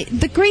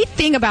the great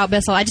thing about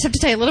Bissell, I just have to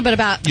tell you a little bit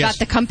about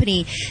the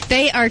company.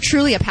 They are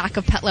truly a pack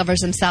of pet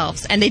lovers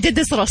themselves, and they did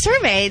this little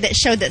survey that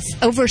showed that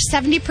over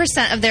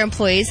 70% of their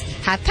employees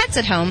have pets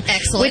at home.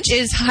 Excellent. Which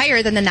is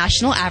higher than the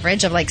national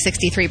average of like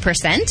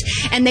 63%.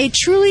 And they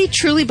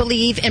truly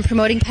believe in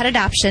promoting pet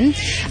adoption.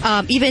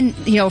 Even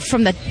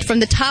from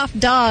the top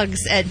dogs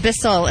at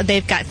Bissell,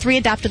 they've got 3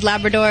 adopted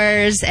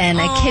Labradors and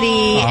a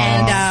kitty,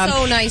 and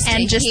so nice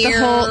and to just hear.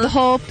 the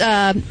whole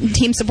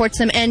team supports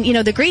them. And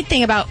the great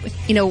thing about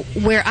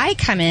where I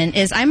come in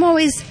is I'm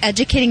always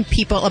educating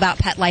people about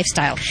pet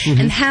lifestyle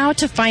and how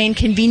to find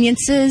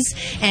conveniences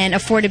and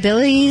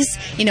affordabilities,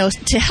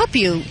 to help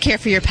you care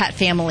for your pet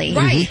family.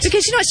 Right.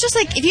 Because, it's just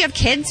like if you have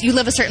kids, you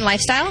live a certain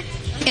lifestyle.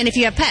 And if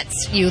you have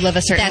pets, you live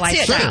a certain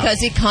lifestyle. That's it,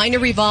 because it kind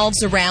of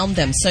revolves around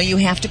them, so you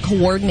have to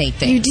coordinate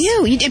things.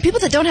 You do. And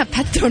people that don't have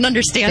pets don't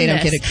understand They don't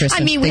this. get it,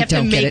 Kristen. I mean, we have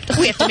to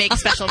make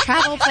special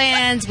travel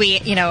plans. We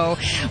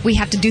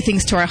have to do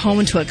things to our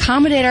home to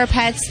accommodate our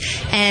pets.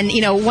 And,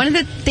 one of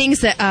the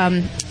things that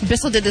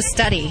Bissell did this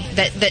study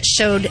that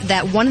showed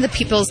that one of the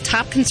people's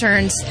top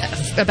concerns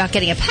about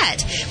getting a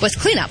pet was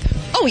cleanup.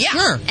 Oh, yeah.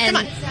 Sure. And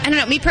I don't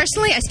know, me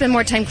personally, I spend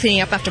more time cleaning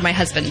up after my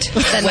husband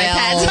than my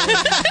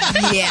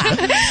pet. Yeah.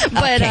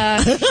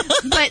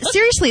 But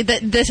seriously,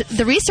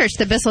 the research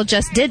that Bissell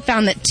just did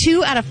found that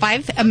 2 out of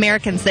 5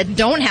 Americans that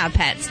don't have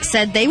pets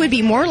said they would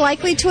be more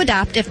likely to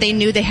adopt if they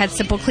knew they had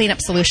simple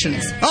cleanup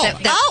solutions. There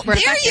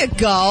you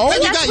go.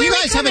 And you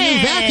guys have a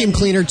new vacuum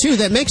cleaner too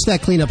that makes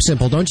that cleanup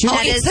simple, don't you?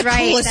 That is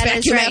right. Coolest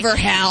vacuum ever,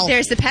 Hal.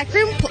 There's the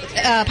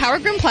Power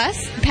Groom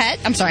Plus Pet.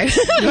 I'm sorry,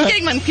 I'm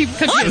getting my confused.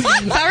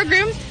 Power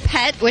Groom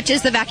Pet, which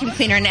is the vacuum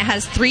cleaner, and it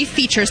has 3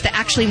 features that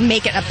actually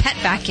make it a pet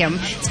vacuum.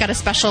 It's got a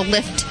special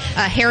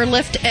hair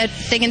lift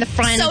thing in the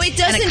front. So it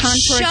doesn't and a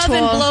contour shove tool.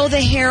 and blow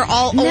the hair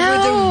all over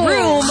the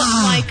room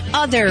like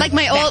other like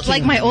my old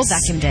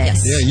vacuum did.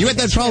 Yes. Yeah, you had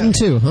that problem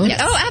too, huh? Yeah.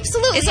 Oh,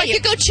 absolutely. It's like you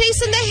go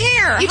chasing the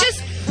hair. You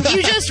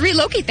just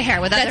relocate the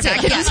hair with other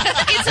vacuums.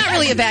 It's not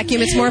really a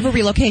vacuum. It's more of a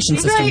relocation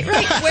system.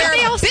 Right. Where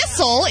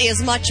Bissell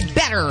is much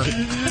better.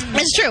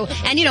 It's true.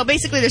 And,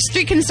 basically there's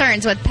 3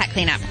 concerns with pet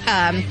cleanup.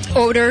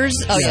 Odors,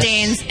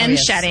 stains, and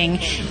shedding.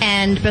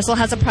 And Bissell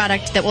has a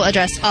product that will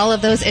address all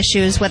of those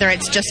issues, whether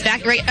it's just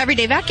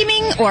everyday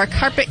vacuuming or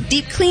carpet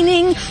deep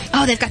cleaning.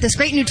 Oh, they've got this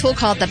great new tool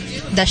called the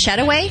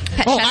Shedaway.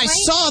 I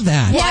saw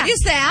that. What is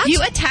that?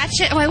 You attach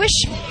it.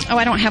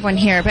 I don't have one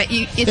here, but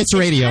it's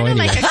radio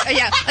anyway.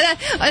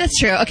 That's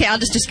true. Okay, I'll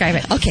just describe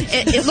it. Okay.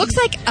 It looks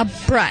like a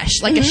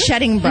brush, like a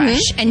shedding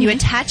brush, and you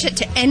attach it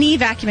to any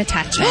vacuum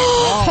attachment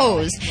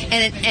hose,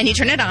 and you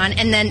turn it on,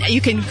 and then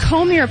you can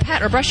comb your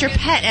pet or brush your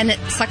pet, and it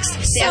sucks.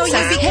 So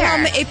you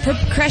become a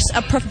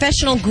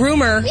professional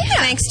groomer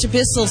thanks to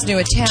Bissell's new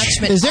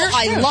attachment. Is there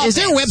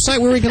a website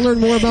where we can learn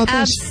more about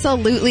this?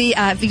 Absolutely.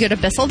 If you go to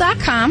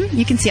Bissell.com,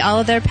 you can see all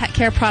of their pet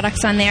care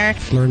products on there.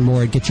 Learn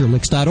more at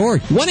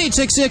getyourlicks.org.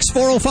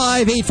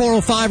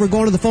 1-866-405-8405. We're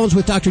going to the phones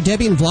with Dr.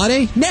 Debbie and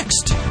Vladae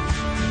next.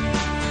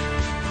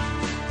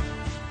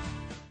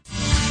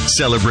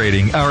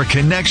 Celebrating our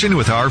connection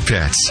with our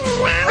pets.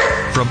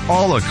 From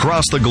all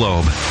across the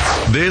globe,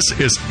 this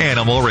is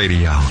Animal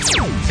Radio.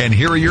 And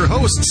here are your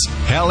hosts,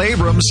 Hal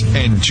Abrams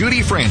and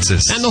Judy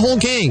Francis. And the whole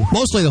gang.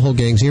 Mostly the whole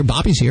gang's here.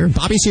 Bobby's here.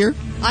 Bobby's here.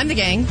 I'm the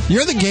gang.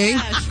 You're the gang.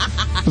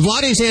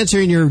 Vladae's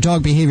answering your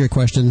dog behavior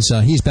questions.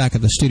 He's back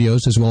at the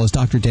studios, as well as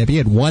Dr. Debbie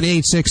at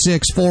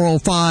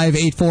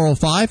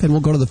 1-866-405-8405. And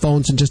we'll go to the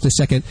phones in just a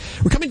second.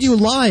 We're coming to you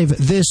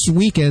live this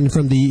weekend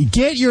from the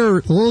Get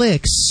Your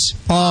Licks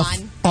Off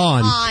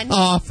on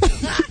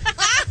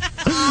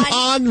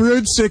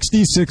Route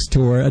 66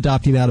 tour,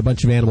 adopting out a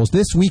bunch of animals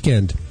this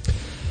weekend.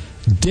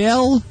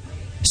 Del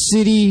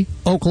City,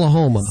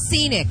 Oklahoma.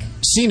 Scenic,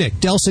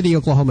 Del City,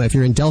 Oklahoma. If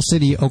you're in Del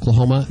City,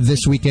 Oklahoma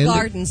this weekend.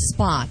 Garden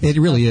spot. It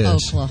really is.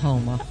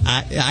 Oklahoma.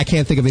 I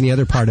can't think of any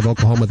other part of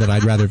Oklahoma that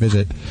I'd rather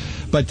visit.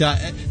 But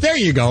there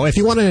you go. If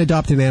you want to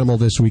adopt an animal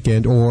this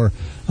weekend, or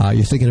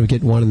you're thinking of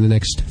getting one in the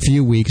next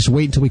few weeks,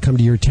 wait until we come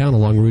to your town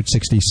along Route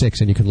 66,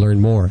 and you can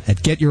learn more at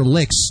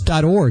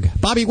getyourlicks.org.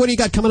 Bobby, what do you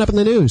got coming up in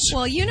the news?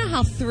 Well, you know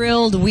how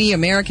thrilled we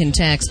American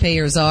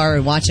taxpayers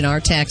are watching our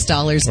tax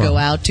dollars go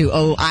out to,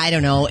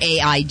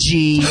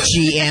 AIG,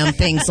 GM,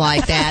 things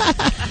like that.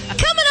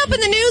 Coming up in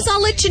the news,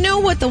 I'll let you know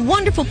what the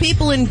wonderful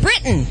people in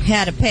Britain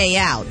had to pay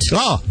out.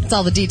 Oh. That's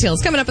all the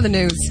details coming up in the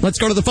news. Let's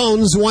go to the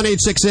phones,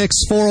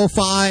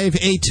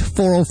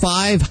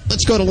 1-866-405-8405.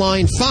 Let's go to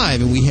line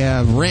 5, and we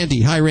have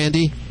Randy. Hi,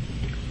 Randy.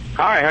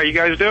 Hi, how you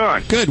guys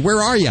doing? Good.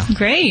 Where are you?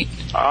 Great.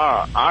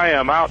 I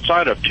am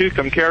outside of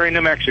Tucumcari,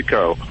 New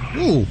Mexico.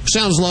 Ooh,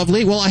 sounds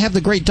lovely. Well, I have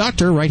the great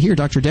doctor right here,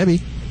 Dr.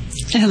 Debbie.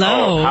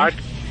 Hello.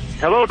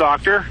 Hello,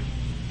 doctor.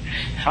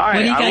 Hi.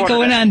 What do you got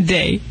going on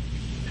today?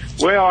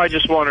 Well, I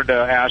just wanted to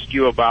ask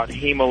you about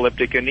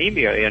hemolytic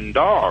anemia in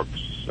dogs.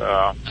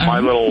 My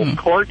little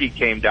corgi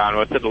came down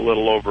with it a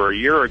little over a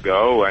year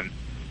ago, and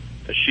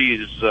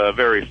she's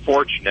very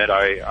fortunate.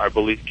 I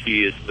believe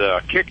she has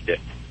kicked it.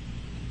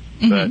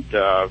 But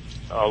a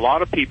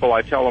lot of people,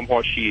 I tell them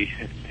what she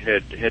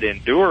had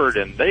endured,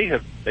 and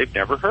they've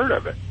never heard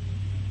of it.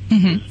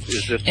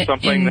 Is this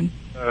something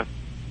that...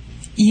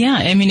 Yeah,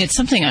 I mean, it's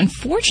something,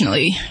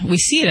 unfortunately, we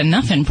see it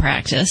enough in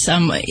practice.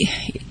 And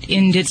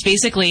it's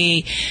basically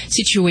a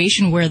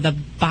situation where the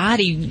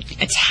body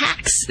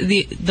attacks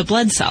the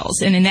blood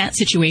cells, and in that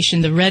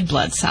situation, the red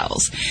blood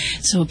cells.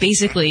 So it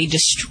basically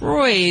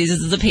destroys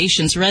the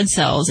patient's red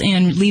cells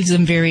and leaves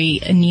them very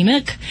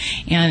anemic,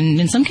 and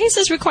in some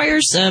cases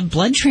requires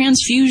blood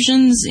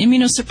transfusions,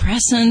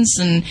 immunosuppressants,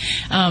 and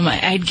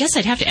I guess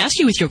I'd have to ask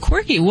you with your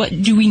corgi,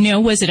 what do we know?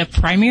 Was it a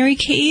primary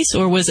case,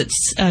 or was it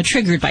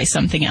triggered by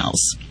something else?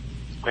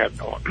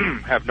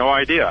 Have no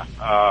idea.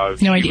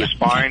 He was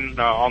fine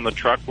on the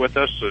truck with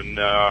us, and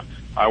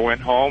I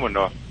went home, and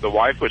the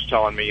wife was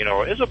telling me,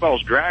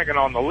 Isabel's dragging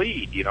on the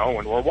lead,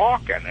 when we're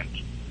walking. And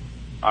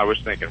I was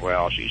thinking,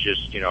 well, she's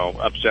just,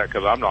 upset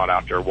because I'm not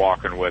out there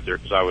walking with her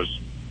because I was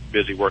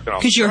busy working on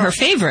the truck. Because you're her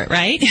favorite,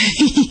 right?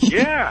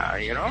 Yeah,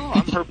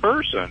 I'm her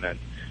person. And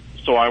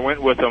so I went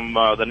with them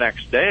the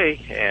next day,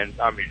 and,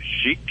 I mean,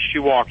 she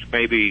walked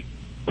maybe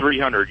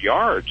 300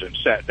 yards and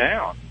sat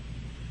down.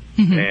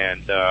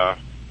 And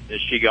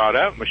she got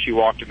up, and she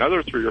walked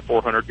another 300 or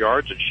 400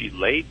 yards, and she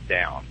laid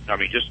down. I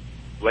mean, just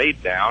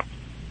laid down.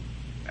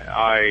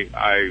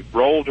 I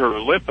rolled her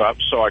lip up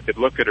so I could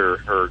look at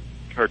her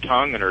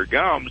tongue and her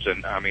gums,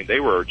 and, I mean, they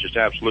were just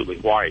absolutely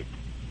white,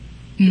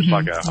 just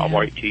like a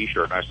white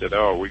T-shirt. And I said,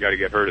 we got to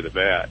get her to the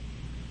vet.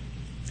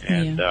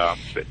 And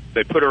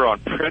they put her on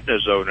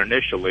prednisone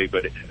initially,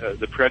 but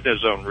the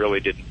prednisone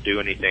really didn't do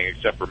anything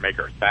except for make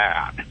her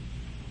fat.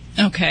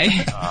 Okay.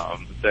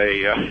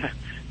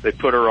 They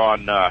put her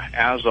on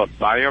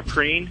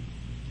azathioprine.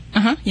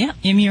 Yeah,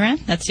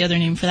 Imuran. That's the other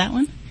name for that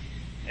one.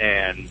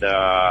 And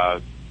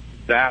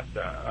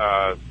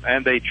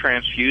and they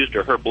transfused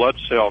her. Her blood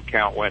cell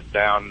count went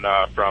down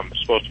from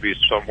supposed to be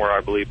somewhere, I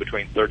believe,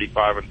 between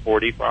 35 and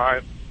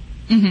 45.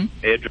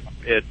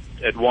 It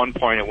at one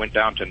point it went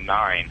down to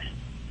 9.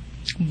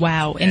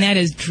 Wow, and that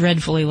is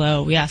dreadfully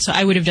low. Yeah, so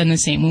I would have done the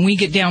same. When we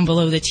get down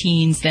below the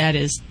teens, that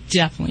is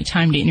definitely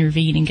time to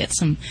intervene and get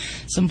some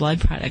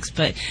blood products.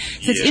 But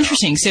that's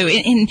interesting. So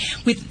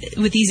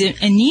with these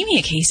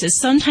anemia cases,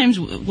 sometimes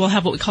we'll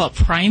have what we call a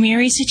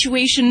primary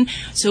situation.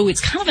 So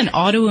it's kind of an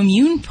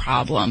autoimmune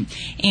problem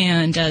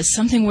and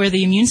something where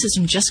the immune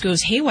system just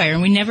goes haywire,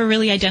 and we never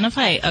really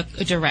identify a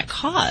direct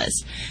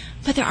cause.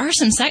 But there are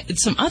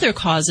some other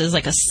causes,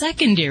 like a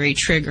secondary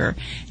trigger,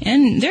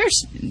 and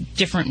there's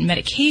different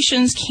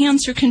medications.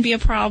 Cancer can be a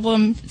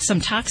problem.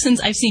 Some toxins.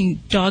 I've seen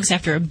dogs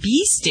after a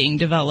bee sting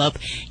develop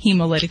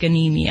hemolytic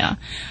anemia.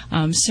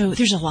 So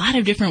there's a lot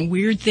of different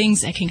weird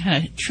things that can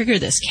kind of trigger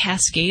this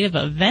cascade of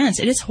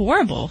events. It is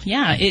horrible.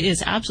 Yeah, it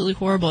is absolutely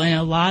horrible, and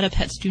a lot of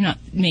pets do not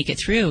make it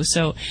through.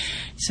 So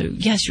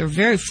yes, you're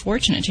very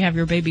fortunate to have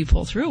your baby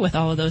pull through with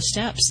all of those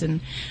steps. And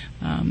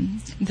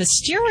the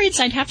steroids,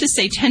 I'd have to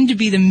say, tend to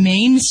be the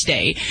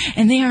mainstay,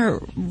 and they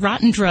are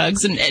rotten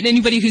drugs. And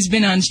anybody who's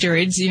been on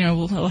steroids,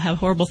 will have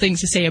horrible things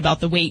to say about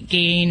the weight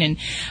gain and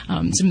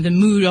some of the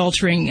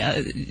mood-altering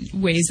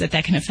ways that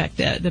can affect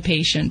the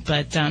patient.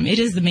 But it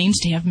is the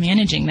mainstay of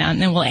managing that.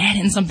 And then we'll add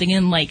in something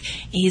in like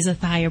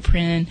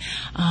azathioprine,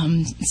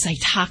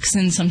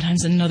 Cytoxin,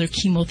 sometimes another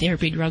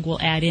chemotherapy drug we'll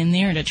add in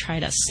there to try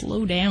to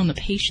slow down the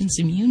patient's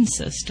immune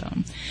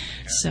system.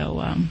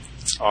 So...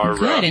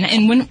 good.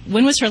 And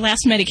when was her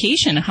last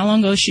medication? How long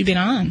ago has she been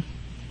on?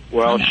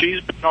 Well, she's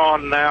been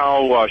on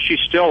now. She's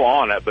still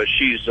on it, but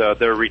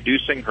they're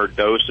reducing her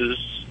doses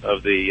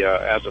of the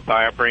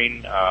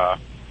azathioprine.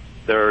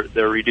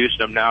 They're reducing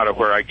them now to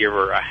where I give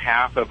her a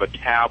half of a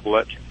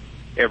tablet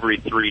every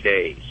 3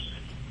 days.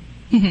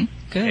 Mm-hmm.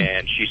 Good.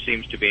 And she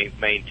seems to be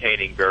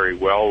maintaining very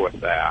well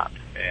with that.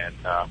 And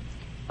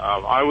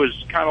I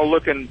was kind of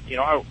looking,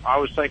 I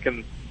was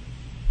thinking,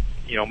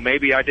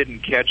 maybe I didn't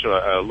catch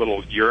a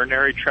little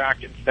urinary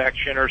tract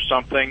infection or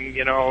something,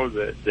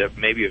 that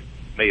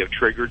may have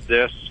triggered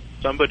this.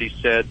 Somebody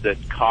said that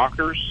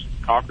Cocker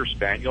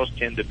Spaniels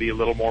tend to be a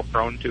little more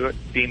prone to it,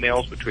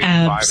 females between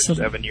 5 and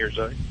 7 years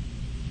old.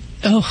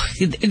 Oh,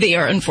 they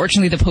are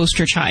unfortunately the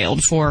poster child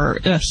for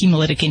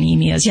hemolytic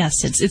anemias.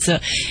 Yes, it's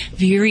a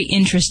very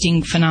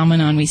interesting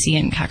phenomenon we see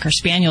in Cocker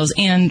Spaniels,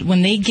 and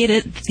when they get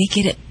it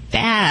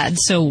bad.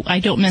 So I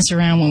don't mess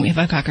around when we have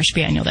a Cocker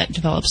Spaniel that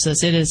develops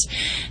this.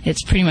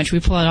 It's pretty much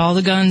we pull out all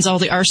the guns, all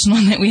the arsenal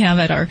that we have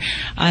at our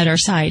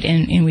side,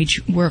 and we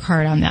work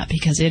hard on that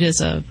because it is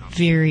a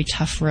very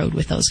tough road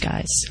with those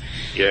guys.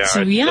 Yeah.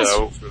 So yes.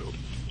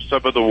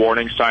 Some of the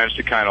warning signs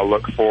to kind of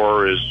look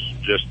for is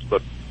just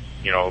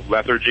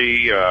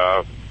lethargy.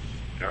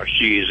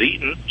 She's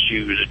eating.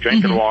 She was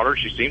drinking water.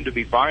 She seemed to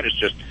be fine. It's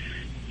just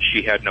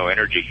she had no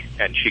energy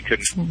and she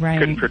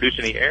couldn't produce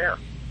any air.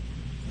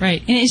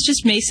 Right. And it's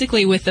just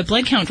basically with the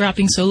blood count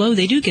dropping so low,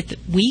 they do get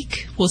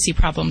weak. We'll see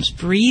problems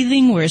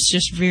breathing where it's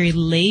just very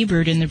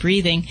labored in the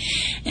breathing.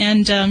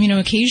 And,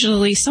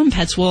 occasionally some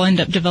pets will end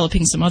up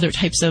developing some other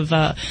types of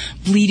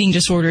bleeding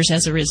disorders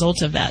as a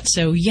result of that.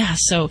 So,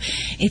 so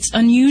it's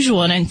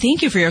unusual. And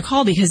thank you for your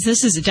call because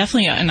this is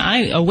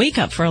definitely a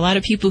wake-up for a lot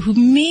of people who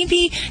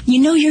maybe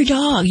your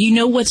dog,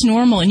 what's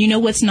normal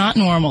and what's not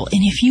normal.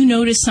 And if you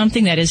notice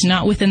something that is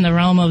not within the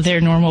realm of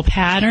their normal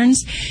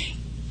patterns,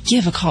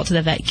 give a call to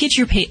the vet. Get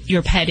your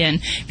pet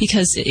in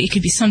because it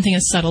could be something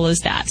as subtle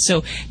as that.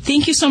 So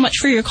thank you so much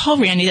for your call,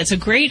 Randy. That's a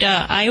great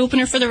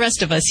eye-opener for the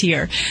rest of us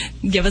here.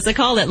 Give us a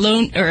call at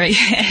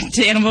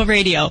to Animal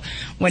Radio,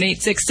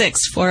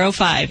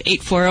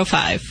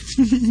 1-866-405-8405.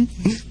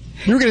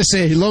 You were going to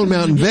say Lone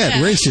Mountain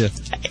Vet, weren't you?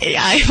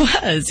 I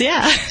was,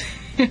 yeah.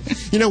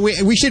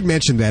 We should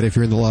mention that if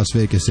you're in the Las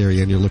Vegas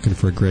area and you're looking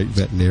for a great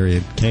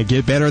veterinarian, can't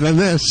get better than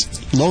this.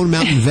 Lone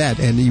Mountain Vet,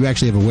 and you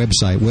actually have a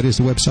website. What is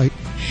the website?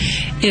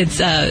 It's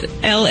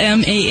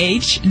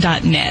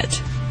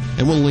lmah.net.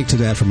 And we'll link to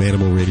that from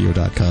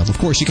animalradio.com. Of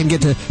course, you can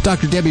get to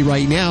Dr. Debbie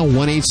right now,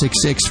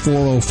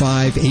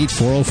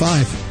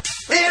 1-866-405-8405.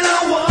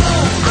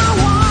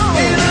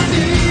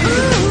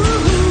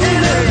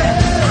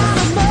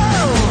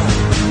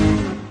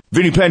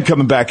 Vinny Penn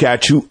coming back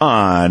at you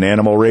on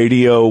Animal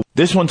Radio.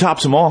 This one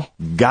tops them all.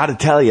 Gotta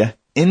tell you,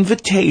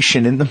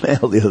 invitation in the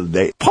mail the other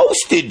day.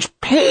 Postage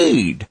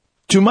paid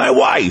to my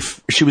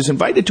wife. She was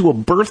invited to a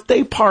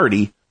birthday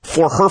party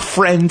for her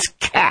friend's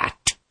cat.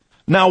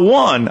 Now,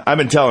 I've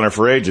been telling her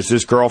for ages,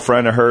 this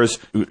girlfriend of hers,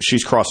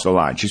 she's crossed the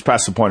line. She's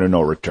past the point of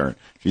no return.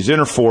 She's in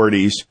her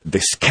 40s.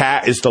 This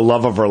cat is the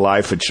love of her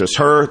life. It's just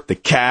her, the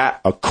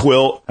cat, a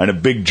quilt, and a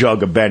big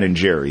jug of Ben &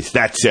 Jerry's.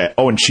 That's it.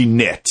 Oh, and she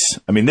knits.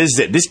 I mean, this is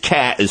it. This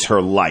cat is her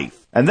life.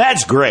 And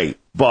that's great.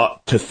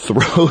 But to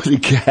throw the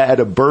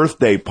cat a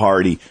birthday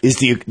party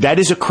that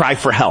is a cry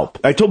for help.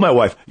 I told my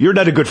wife, you're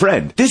not a good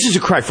friend. This is a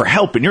cry for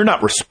help, and you're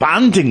not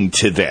responding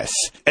to this.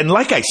 And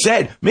like I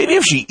said, maybe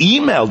if she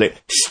emailed it,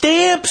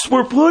 stamps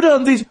were put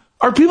on these.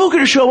 Are people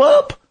going to show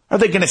up? Are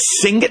they going to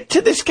sing it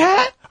to this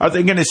cat? Are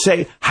they going to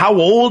say, how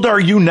old are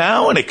you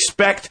now? And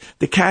expect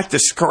the cat to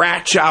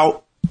scratch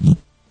out. Oh,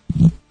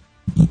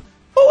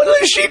 what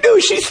does she do?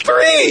 She's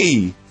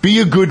 3. Be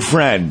a good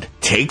friend.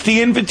 Take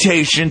the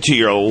invitation to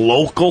your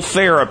local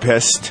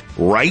therapist,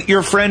 write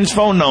your friend's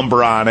phone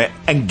number on it,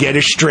 and get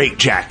a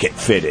straitjacket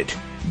fitted.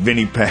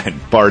 Vinnie Penn,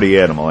 Party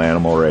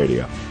Animal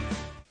Radio.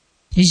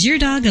 Is your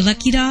dog a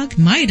lucky dog?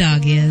 My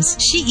dog is.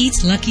 She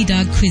eats Lucky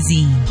Dog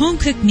cuisine,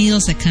 home-cooked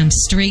meals that come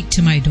straight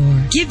to my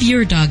door. Give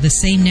your dog the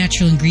same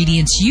natural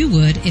ingredients you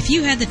would if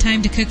you had the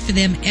time to cook for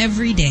them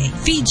every day.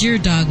 Feed your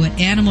dog what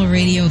Animal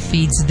Radio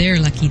feeds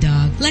their lucky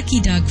dog. Lucky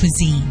Dog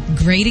cuisine.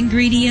 Great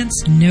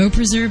ingredients, no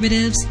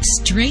preservatives,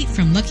 straight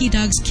from Lucky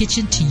Dog's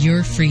kitchen to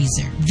your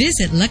freezer.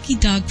 Visit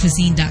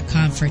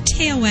LuckyDogCuisine.com for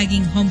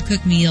tail-wagging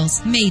home-cooked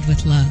meals made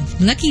with love.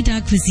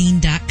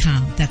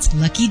 LuckyDogCuisine.com. That's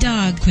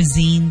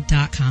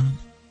LuckyDogCuisine.com.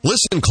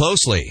 Listen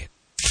closely.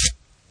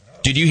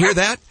 Did you hear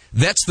that?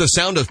 That's the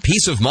sound of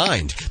peace of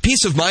mind.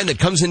 Peace of mind that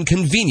comes in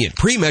convenient,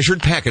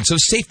 pre-measured packets of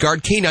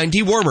Safeguard Canine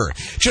Dewormer.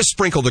 Just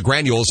sprinkle the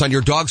granules on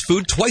your dog's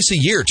food twice a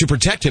year to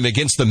protect him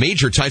against the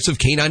major types of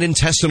canine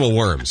intestinal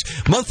worms.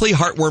 Monthly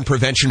heartworm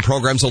prevention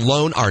programs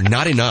alone are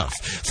not enough.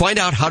 Find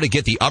out how to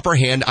get the upper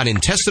hand on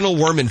intestinal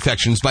worm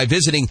infections by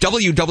visiting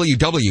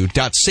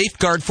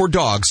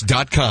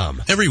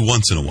www.safeguardfordogs.com. Every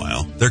once in a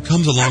while, there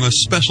comes along a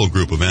special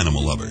group of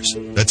animal lovers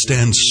that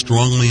stands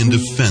strongly in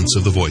defense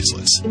of the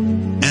voiceless.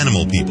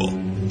 Animal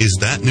People is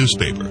that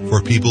newspaper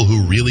for people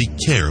who really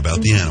care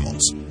about the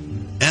animals.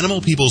 Animal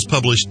People's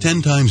published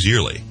 10 times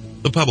yearly.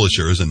 The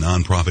publisher is a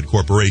non-profit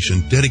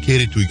corporation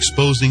dedicated to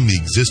exposing the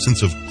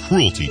existence of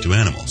cruelty to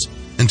animals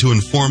and to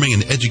informing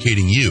and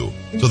educating you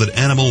so that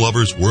animal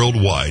lovers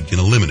worldwide can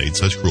eliminate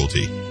such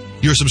cruelty.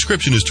 Your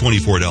subscription is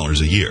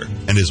 $24 a year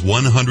and is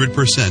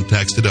 100%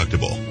 tax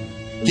deductible.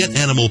 Get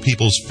Animal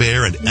People's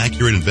fair and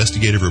accurate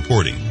investigative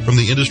reporting from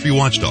the industry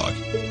watchdog.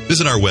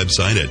 Visit our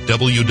website at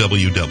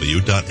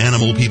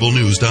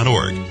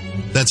www.animalpeoplenews.org.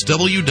 That's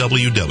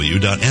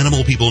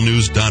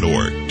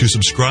www.animalpeoplenews.org to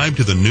subscribe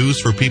to the news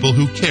for people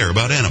who care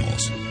about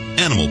animals.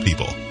 Animal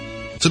People.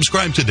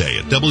 Subscribe today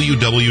at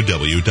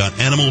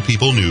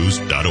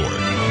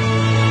www.animalpeoplenews.org.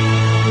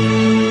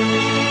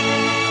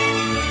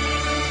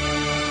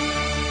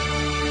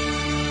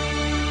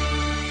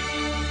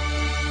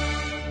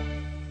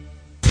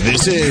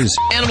 This is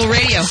Animal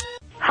Radio.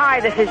 Hi,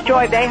 this is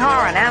Joy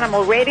Behar on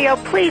Animal Radio.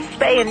 Please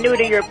spay and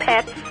neuter your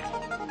pets.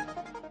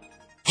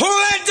 Who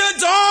let the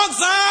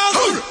dogs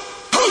out?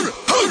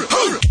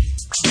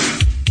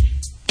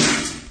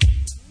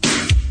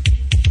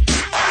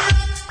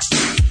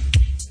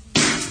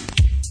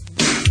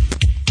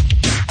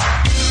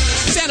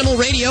 It's Animal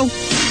Radio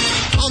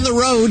on the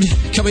road,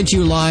 coming to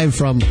you live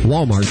from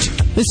Walmart.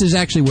 This is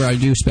actually where I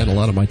do spend a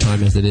lot of my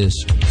time as it is.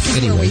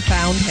 Anyway. Where we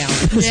found him.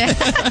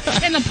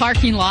 In the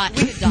parking lot.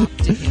 We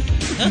adopted him.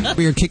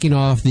 We are kicking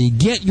off the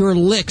Get Your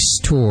Licks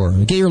tour.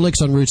 Get Your Licks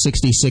on Route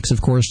 66,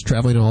 of course,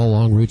 traveling all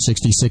along Route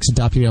 66,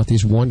 adopting out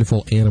these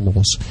wonderful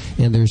animals.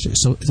 And there's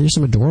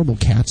some adorable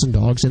cats and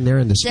dogs in there.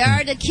 And there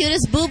are the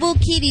cutest boo-boo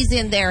kitties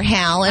in there,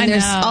 Hal. And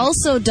there's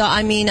also,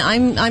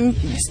 I'm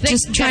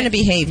just trying to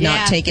behave,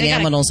 not taking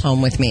animals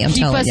home with me. I'm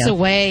telling you.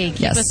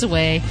 Keep us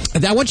away.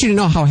 I want you to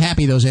know how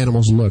happy those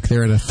animals look.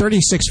 They're in a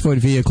 36-foot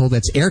vehicle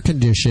that's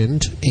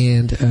air-conditioned,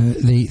 and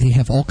they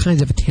have all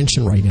kinds of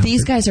attention right now.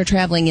 These guys are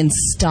traveling in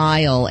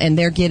style, and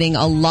they're getting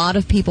a lot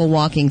of people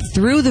walking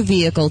through the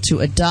vehicle to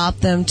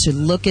adopt them, to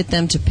look at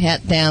them, to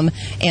pet them,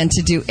 and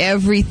to do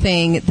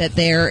everything that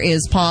there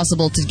is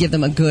possible to give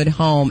them a good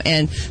home.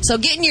 And so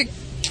getting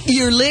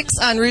your licks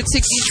on Route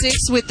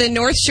 66 with the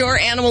North Shore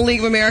Animal League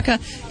of America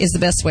is the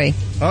best way.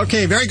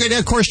 Okay, very good. And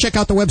of course, check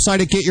out the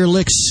website at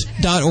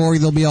getyourlicks.org.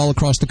 They'll be all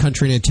across the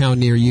country in a town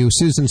near you.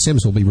 Susan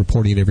Sims will be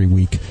reporting every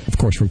week, of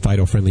course, from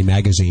Fido Friendly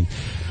Magazine.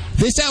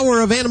 This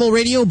hour of Animal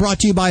Radio brought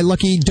to you by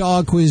Lucky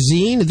Dog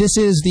Cuisine. This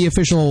is the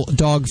official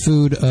dog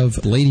food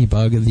of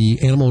Ladybug, the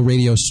Animal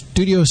Radio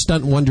studio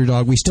stunt wonder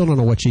dog. We still don't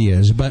know what she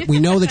is, but we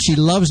know that she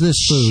loves this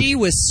food. She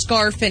was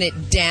scarfing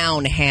it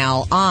down,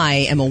 Hal.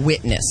 I am a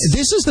witness.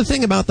 This is the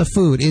thing about the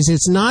food, is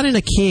it's not in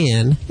a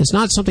can. It's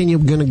not something you're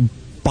going to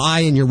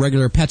buy in your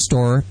regular pet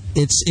store.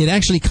 It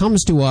actually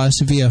comes to us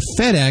via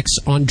FedEx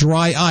on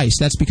dry ice.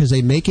 That's because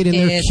they make it in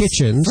their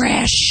kitchens.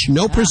 Fresh.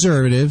 No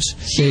preservatives.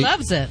 She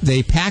loves it.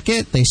 They pack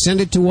it. They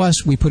send it to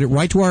us. We put it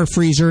right to our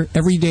freezer.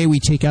 Every day we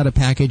take out a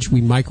package.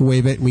 We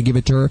microwave it and we give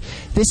it to her.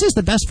 This is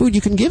the best food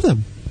you can give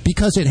them,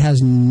 because it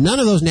has none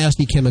of those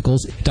nasty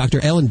chemicals. Dr.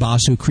 Ellen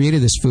Boss, who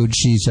created this food,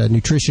 she's a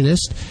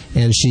nutritionist,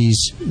 and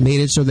she's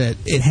made it so that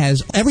it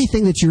has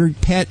everything that your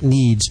pet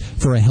needs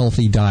for a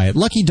healthy diet.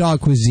 Lucky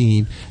Dog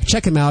Cuisine.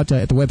 Check them out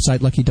at the website,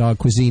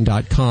 luckydogcuisine.com.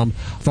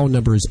 Phone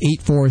number is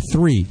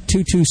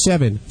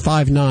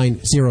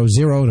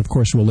 843-227-5900. And, of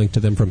course, we'll link to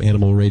them from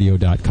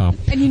animalradio.com.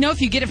 And if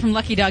you get it from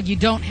Lucky Dog, you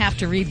don't have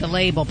to read the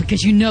label,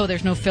 because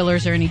there's no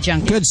fillers or any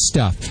junk. Good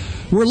stuff.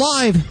 We're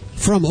live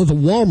from the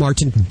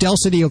Walmart in Del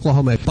City,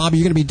 Oklahoma. Bob,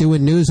 you're going to be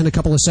doing news in a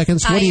couple of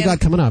seconds. What do you got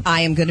coming up?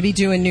 I am going to be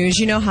doing news.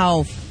 You know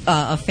how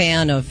a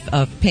fan of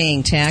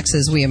paying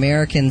taxes we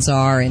Americans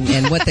are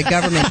and what the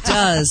government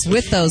does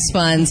with those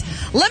funds.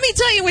 Let me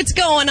tell you what's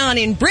going on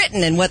in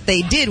Britain and what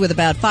they did with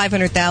about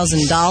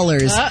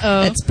 $500,000.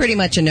 That's pretty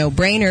much a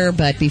no-brainer,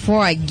 but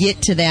before I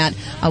get to that,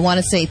 I want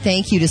to say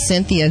thank you to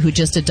Cynthia, who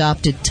just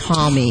adopted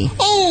Tommy.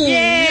 Oh,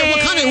 yeah.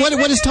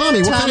 What is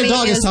Tommy? What kind of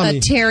dog is Tommy? Tommy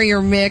is a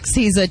terrier mix.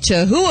 He's a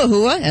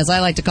Chihuahua, as I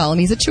like to call him.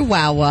 He's a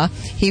Chihuahua.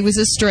 He was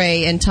a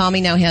stray, and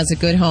Tommy now has a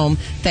good home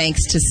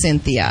thanks to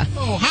Cynthia.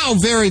 Oh, how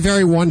very,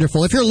 very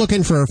wonderful. If you're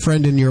looking for a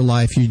friend in your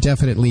life, you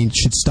definitely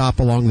should stop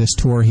along this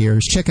tour here.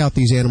 Check out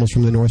these animals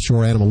from the North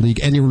Shore Animal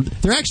League. And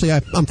they're actually,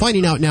 I'm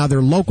finding out now,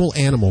 they're local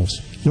animals.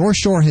 North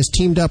Shore has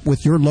teamed up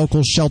with your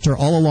local shelter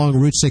all along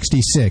Route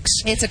 66.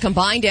 It's a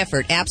combined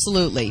effort,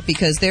 absolutely,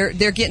 because they're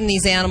getting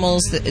these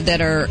animals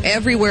that are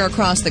everywhere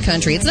across the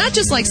country. It's not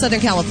just like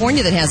Southern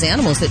California that has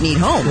animals that need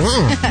homes.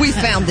 We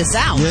found this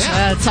out.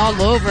 Yeah. It's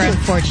all over,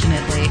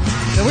 unfortunately.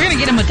 But we're going to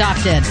get them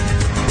adopted.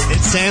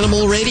 It's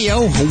Animal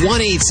Radio,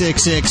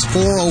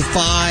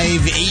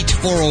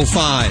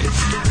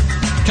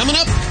 1-866-405-8405. Coming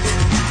up,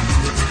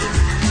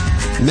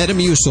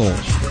 Metamucil,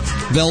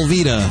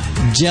 Velveeta,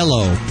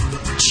 Jello,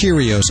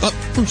 Cheerios. Oh,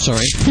 I'm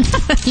sorry.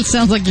 It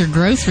sounds like your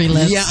grocery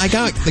list. Yeah, I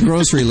got the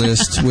grocery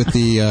list with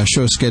the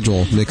show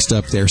schedule mixed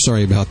up there.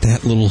 Sorry about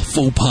that little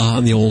faux pas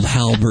on the old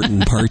Hal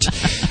Burton part.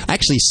 I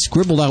actually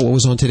scribbled out what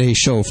was on today's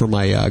show for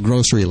my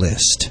grocery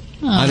list.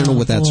 I don't know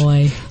what that's.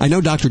 Boy. I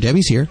know Dr.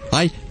 Debbie's here.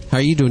 Hi. How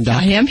are you doing,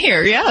 Doc? I am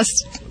here, yes.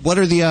 What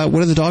are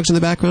the dogs in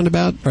the background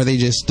about? Are they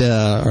just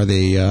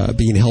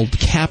being held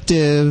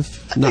captive?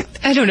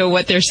 I don't know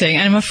what they're saying.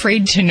 I'm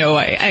afraid to know.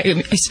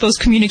 I suppose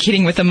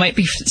communicating with them might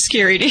be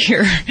scary to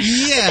hear. Yeah.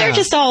 But they're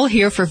just all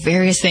here for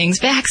various things.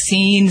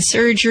 Vaccines,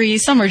 surgery.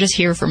 Some are just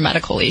here for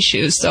medical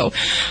issues. So,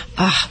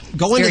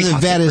 going to the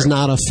vet is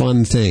not a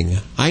fun thing.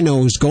 I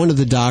know going to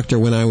the doctor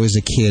when I was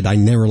a kid, I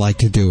never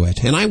liked to do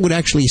it. And I would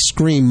actually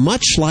scream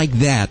much like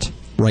that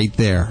right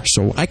there.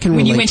 So I can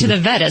relate. When you went to the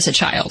vet as a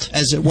child?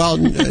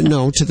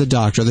 No, to the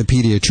doctor, the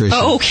pediatrician.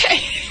 Oh, okay.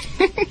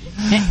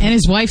 And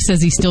his wife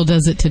says he still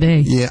does it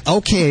today. Yeah,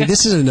 okay.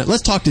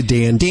 Let's talk to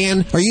Dan.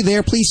 Dan, are you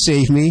there? Please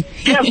save me.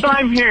 Yes,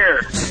 I'm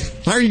here.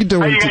 How are you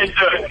doing? How you guys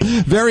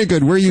doing? Very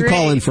good. Where are you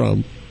calling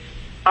from?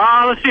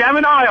 Let's see. I'm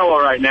in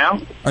Iowa right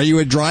now. Are you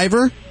a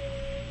driver?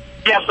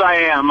 Yes, I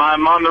am.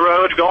 I'm on the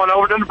road going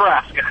over to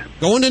Nebraska.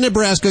 Going to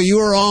Nebraska. You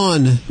are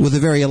on with the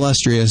very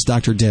illustrious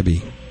Dr.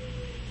 Debbie.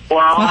 Well,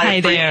 I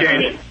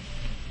appreciate it.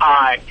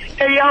 Hi.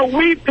 Hey,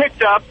 we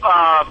picked up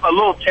a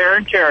little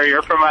Terran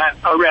Terrier from a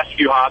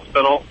rescue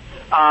hospital,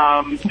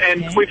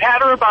 and we've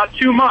had her about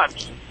 2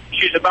 months.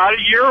 She's about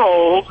a year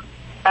old.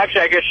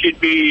 Actually, I guess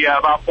she'd be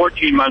about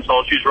 14 months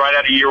old. She's right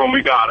at a year when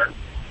we got her.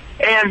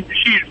 And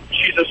she's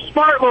a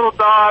smart little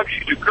dog.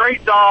 She's a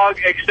great dog,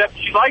 except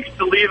she likes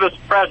to leave us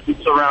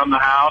presents around the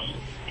house.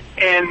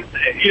 And,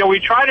 we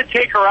try to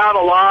take her out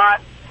a lot.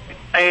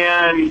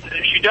 And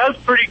she does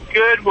pretty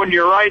good when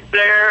you're right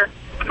there,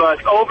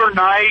 but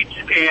overnight,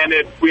 and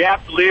if we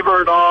have to leave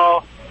her at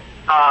all,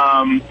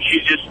 she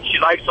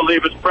likes to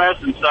leave us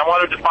presents. I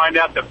wanted to find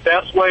out the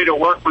best way to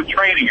work with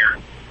training her.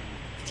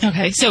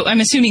 Okay, so I'm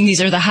assuming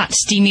these are the hot,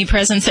 steamy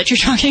presents that you're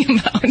talking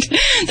about.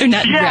 They're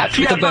not wrapped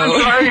with a bow.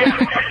 I'm sorry.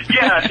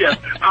 Yes.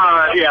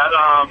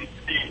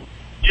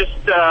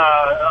 Just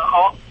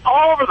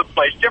all over the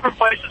place, different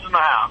places in the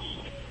house.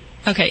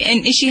 Okay,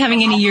 and is she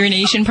having any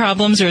urination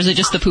problems, or is it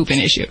just the pooping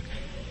issue?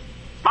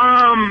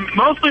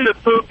 Mostly the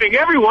pooping.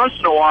 Every once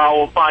in a while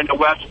we'll find a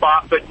wet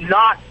spot, but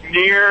not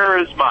near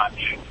as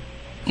much.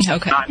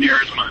 Okay. Not near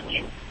as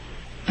much.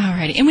 All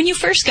righty. And when you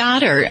first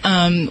got her,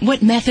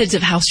 what methods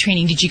of house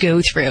training did you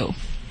go through?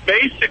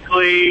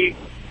 Basically,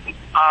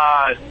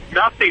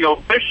 nothing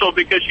official,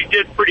 because she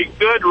did pretty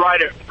good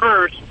right at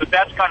first, but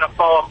that's kind of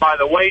fallen by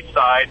the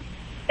wayside.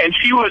 And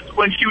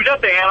when she was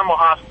at the animal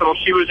hospital,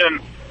 she was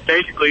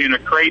basically in a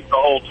crate the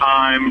whole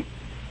time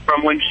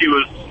from when she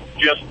was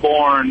just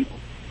born.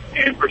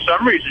 And for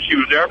some reason, she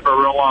was there for a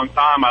real long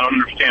time. I don't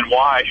understand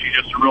why. She's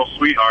just a real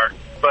sweetheart.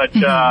 But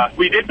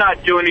we did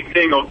not do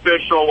anything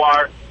official.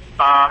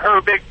 Her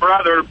big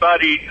brother,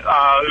 Buddy,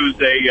 who's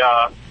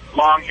a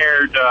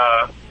long-haired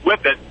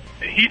whippet,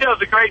 he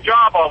does a great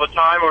job all the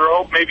time. We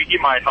hope maybe he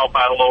might help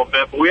out a little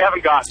bit, but we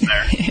haven't gotten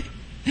there.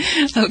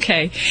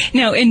 Okay.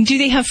 Now, and do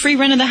they have free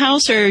run of the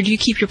house, or do you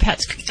keep your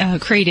pets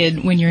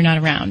crated when you're not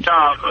around?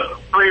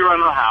 Free run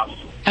of the house.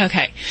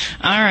 Okay.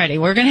 All righty.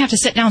 We're going to have to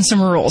set down some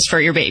rules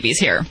for your babies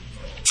here.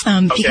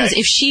 Because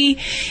if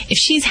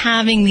she's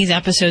having these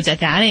episodes at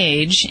that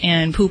age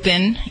and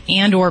pooping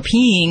and or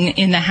peeing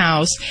in the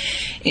house,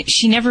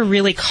 she never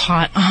really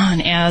caught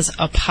on as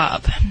a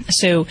pup.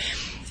 So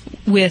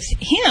with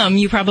him,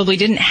 you probably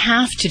didn't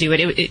have to do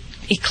it.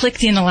 It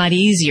clicked in a lot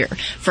easier.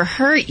 For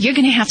her, you're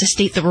going to have to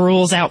state the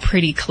rules out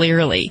pretty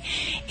clearly.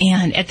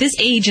 And at this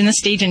age and this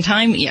stage in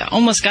time, you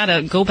almost got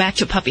to go back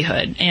to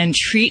puppyhood and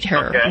treat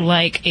her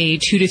like a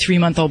 2 to 3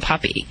 month old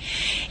puppy.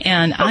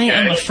 And I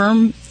am a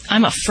firm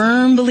I'm a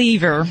firm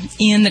believer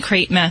in the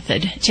crate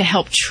method to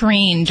help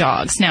train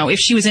dogs. Now, if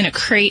she was in a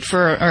crate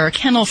or a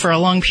kennel for a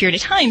long period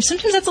of time,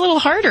 sometimes that's a little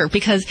harder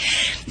because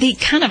they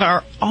kind of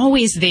are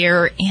always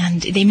there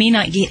and they may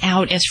not get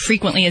out as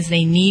frequently as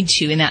they need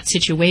to in that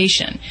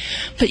situation.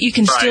 But you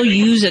can still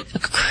use a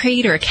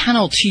crate or a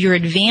kennel to your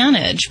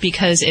advantage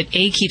because it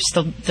keeps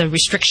the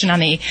restriction on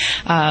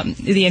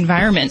the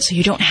environment, so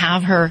you don't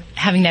have her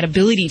having that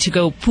ability to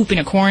go poop in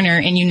a corner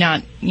and you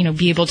not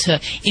be able to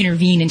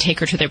intervene and take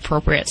her to the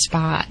appropriate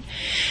spot.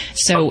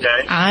 So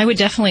I would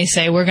definitely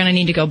say we're going to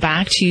need to go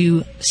back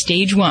to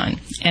stage 1,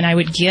 and I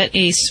would get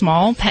a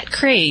small pet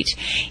crate,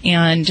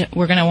 and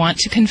we're going to want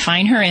to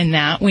confine her in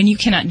that when you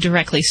cannot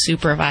directly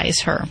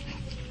supervise her.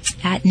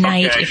 At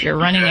night, if you're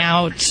running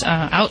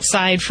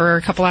outside for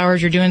a couple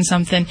hours, you're doing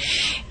something,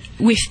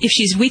 if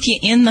she's with you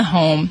in the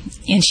home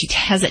and she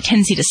has that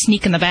tendency to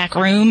sneak in the back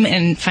room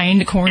and find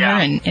a corner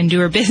and do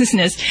her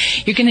business,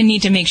 you're going to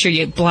need to make sure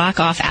you block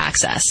off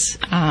access.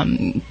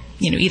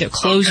 Either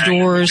closed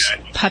doors,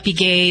 puppy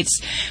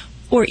gates,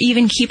 or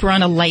even keep her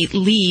on a light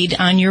lead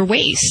on your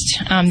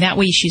waist. That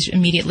way she's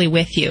immediately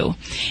with you.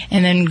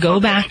 And then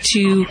go back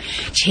to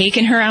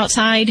taking her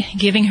outside,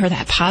 giving her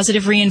that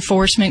positive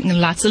reinforcement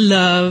and lots of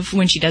love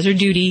when she does her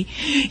duty.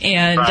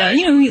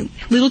 And,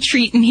 little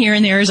treat in here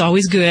and there is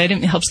always good.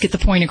 It helps get the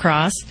point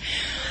across.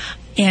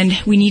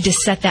 And we need to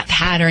set that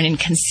pattern and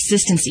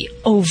consistency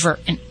over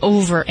and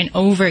over and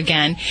over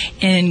again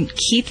and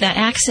keep that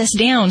access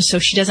down so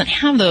she doesn't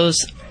have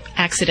those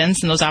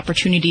accidents and those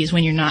opportunities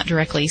when you're not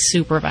directly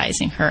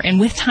supervising her. And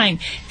with time,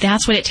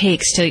 that's what it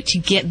takes to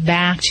get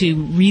back to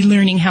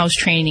relearning house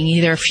training,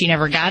 either if she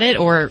never got it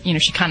or,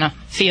 she kind of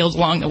failed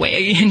along the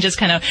way and just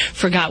kind of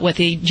forgot what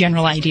the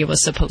general idea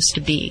was supposed to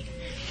be.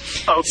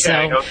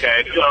 Okay.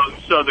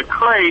 So the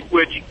crate,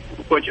 which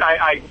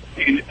I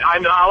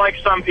like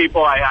some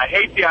people, I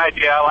hate the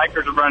idea. I like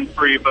her to run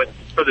free, but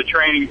for the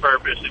training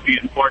purpose, it'd be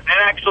important. And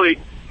actually,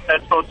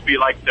 that's supposed to be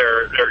like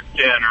their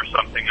den or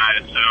something, I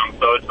assume.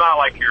 So it's not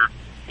like you're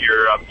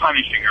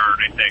punishing her or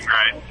anything,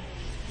 right?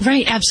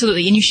 Right,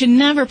 absolutely. And you should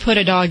never put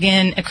a dog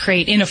in a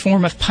crate in a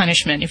form of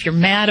punishment. If you're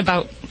mad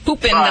about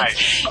pooping,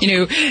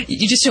 you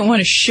just don't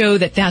want to show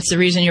that that's the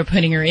reason you're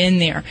putting her in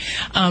there.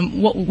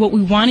 What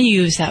we want to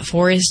use that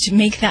for is to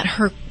make that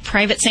her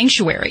private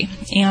sanctuary.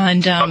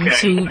 And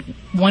so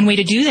one way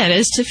to do that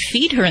is to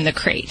feed her in the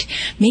crate.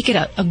 Make it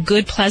a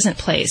good, pleasant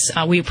place.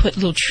 We put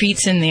little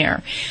treats in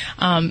there.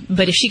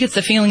 But if she gets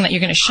the feeling that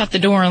you're going to shut the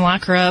door and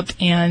lock her up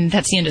and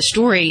that's the end of the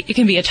story, it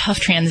can be a tough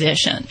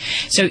transition.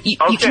 So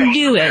you can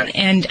do it.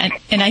 And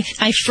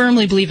I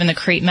firmly believe in the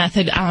crate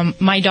method.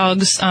 My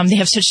dogs, they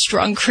have such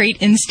strong crate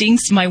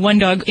instincts. My one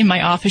dog in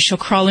my office, she'll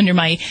crawl under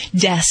my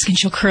desk and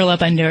she'll curl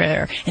up under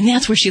there. And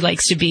that's where she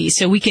likes to be.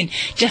 So we can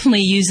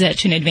definitely use that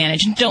to an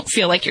advantage. And don't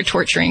feel like you're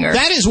torturing her.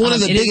 That is one of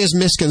the biggest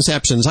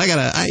misconceptions.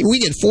 We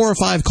get 4 or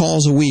 5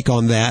 calls a week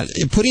on that.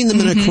 Putting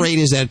them in a crate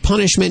is that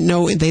punishment.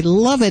 No, they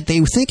love it. They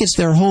think it's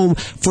their home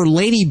for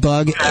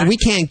Ladybug. And we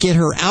can't get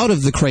her out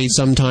of the crate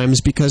sometimes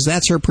because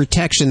that's her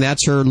protection.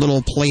 That's her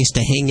little place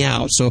to hang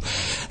out. So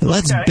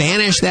let's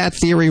banish that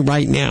theory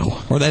right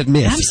now, or that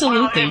myth.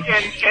 Absolutely. Well,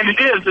 and it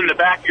is in the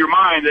back of your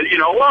mind that,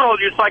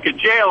 it's like a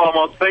jail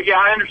almost. But yeah,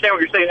 I understand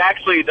what you're saying.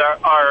 Actually,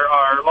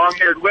 our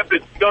long-haired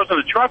Whippet goes in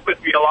the truck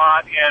with me a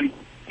lot, and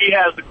he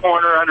has the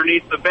corner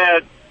underneath the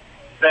bed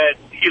that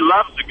he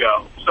loves to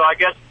go. So I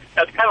guess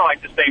that's kind of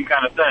like the same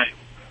kind of thing.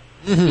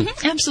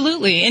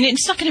 Absolutely. And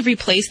it's not going to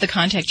replace the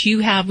contact you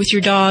have with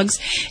your dogs.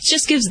 It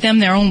just gives them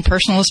their own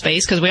personal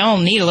space because we all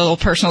need a little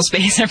personal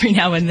space every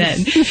now and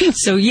then.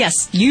 So yes,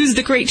 use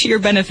the crate to your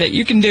benefit.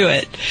 You can do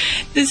it.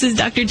 This is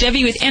Dr.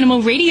 Debbie with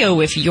Animal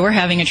Radio. If you're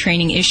having a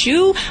training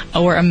issue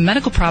or a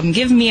medical problem,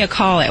 give me a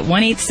call at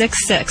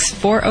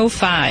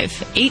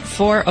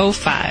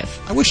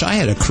 1-866-405-8405. I wish I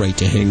had a crate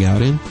to hang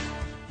out in.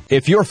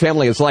 If your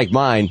family is like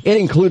mine, it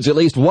includes at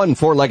least one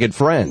four-legged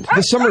friend.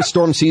 The summer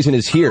storm season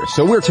is here,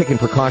 so we're taking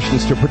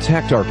precautions to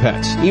protect our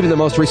pets. Even the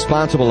most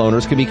responsible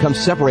owners can become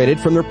separated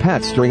from their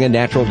pets during a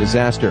natural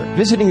disaster.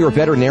 Visiting your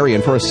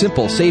veterinarian for a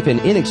simple, safe, and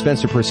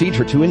inexpensive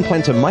procedure to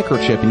implant a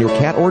microchip in your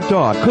cat or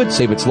dog could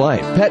save its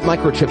life. Pet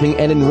microchipping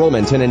and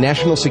enrollment in a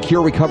national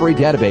secure recovery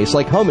database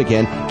like Home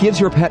Again gives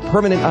your pet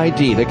permanent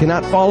ID that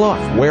cannot fall off,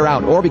 wear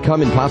out, or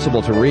become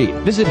impossible to read.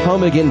 Visit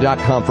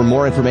homeagain.com for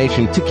more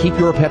information to keep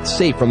your pets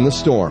safe from the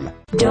storm.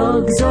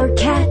 Dogs or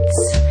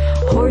cats,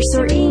 horse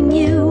or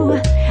emu,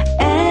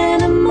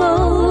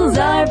 animals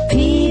are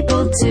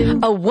people too.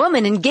 A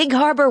woman in Gig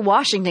Harbor,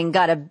 Washington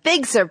got a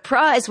big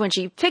surprise when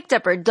she picked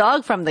up her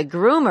dog from the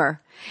groomer.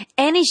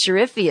 Annie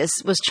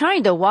Sharifius was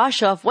trying to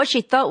wash off what she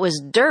thought was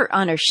dirt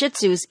on her Shih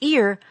Tzu's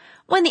ear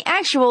when the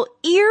actual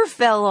ear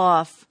fell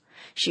off.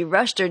 She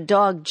rushed her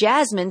dog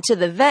Jasmine to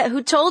the vet,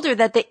 who told her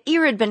that the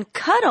ear had been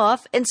cut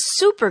off and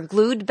super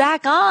glued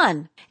back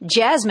on.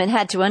 Jasmine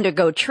had to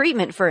undergo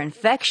treatment for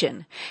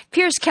infection.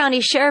 Pierce County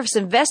Sheriff's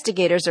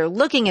investigators are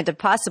looking into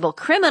possible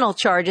criminal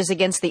charges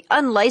against the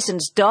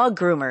unlicensed dog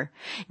groomer.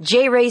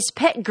 J. Ray's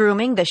Pet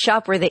Grooming, the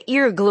shop where the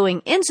ear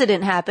gluing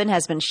incident happened,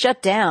 has been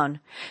shut down.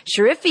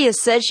 Sharifia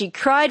said she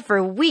cried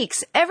for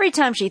weeks every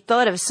time she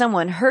thought of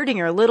someone hurting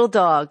her little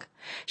dog.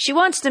 She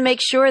wants to make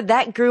sure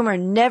that groomer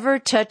never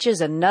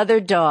touches another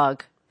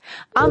dog.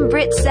 I'm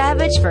Britt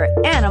Savage for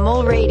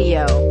Animal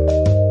Radio.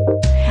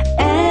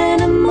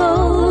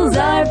 Animals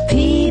are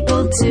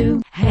people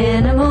too.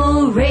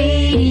 Animal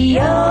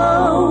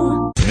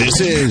Radio. This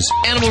is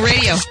Animal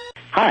Radio.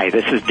 Hi,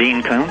 this is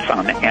Dean Koontz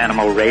on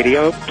Animal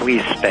Radio.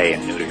 Please spay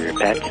and neuter your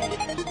pets.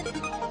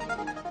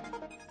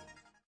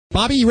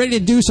 Bobby, you ready to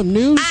do some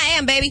news? I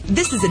am, baby.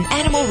 This is an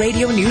Animal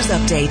Radio News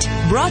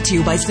Update brought to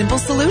you by Simple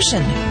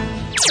Solution.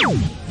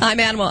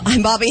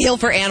 I'm Bobby Hill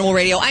for Animal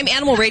Radio. I'm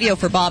Animal Radio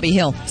for Bobby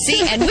Hill.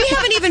 See, and we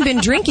haven't even been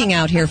drinking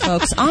out here,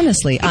 folks.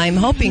 Honestly, I'm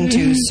hoping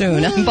to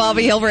soon. I'm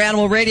Bobby Hill for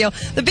Animal Radio.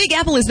 The Big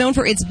Apple is known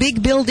for its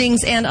big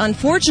buildings and,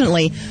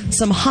 unfortunately,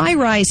 some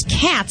high-rise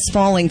cats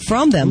falling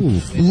from them.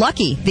 Ooh.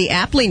 Lucky, the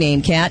aptly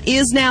named cat,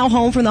 is now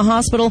home from the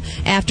hospital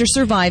after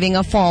surviving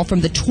a fall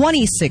from the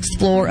 26th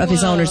floor of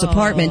his owner's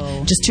apartment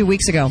just 2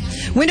 weeks ago.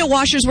 Window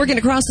washers working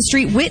across the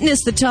street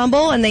witnessed the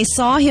tumble, and they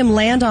saw him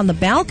land on the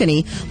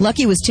balcony.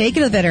 Lucky was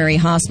taken to the veterinary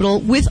hospital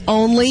with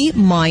only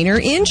minor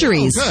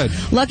injuries. Oh,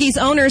 good. Lucky's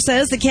owner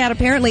says the cat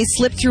apparently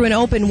slipped through an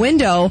open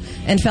window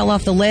and fell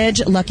off the ledge.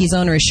 Lucky's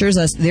owner assures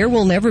us there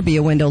will never be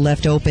a window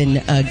left open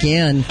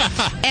again.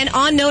 And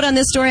on note on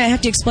this story, I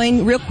have to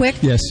explain real quick.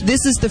 Yes.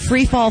 This is the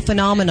free fall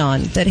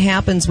phenomenon that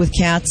happens with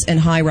cats and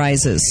high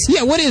rises.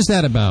 Yeah, what is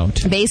that about?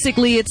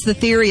 Basically, it's the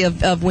theory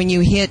of when you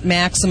hit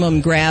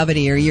maximum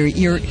gravity, or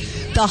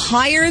the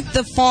higher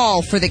the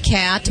fall for the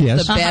cat,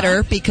 yes, the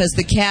better, because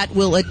the cat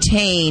will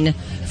attain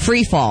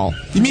free fall.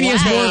 You mean he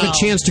has more of a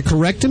chance to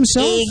correct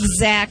himself?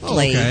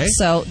 Exactly. Okay.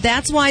 So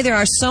that's why there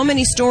are so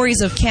many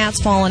stories of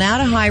cats falling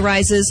out of high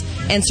rises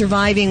and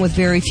surviving with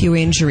very few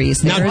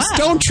injuries. Now,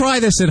 don't try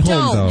this at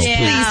home, though.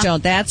 Please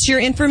don't. That's your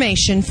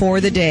information for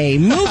the day.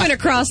 Moving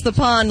across the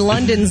pond,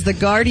 London's The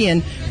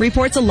Guardian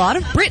reports a lot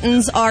of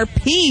Britons are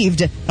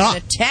peeved at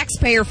a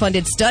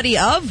taxpayer-funded study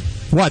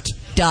of... What?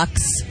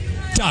 Ducks.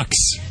 Ducks.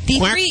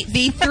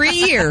 The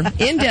three-year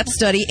in-depth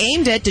study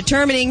aimed at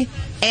determining,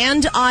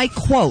 and I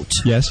quote,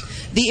 yes,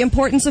 the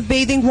importance of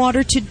bathing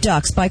water to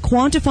ducks by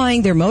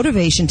quantifying their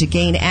motivation to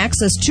gain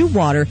access to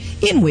water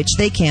in which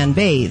they can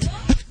bathe.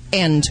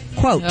 End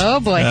quote. Oh,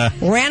 boy.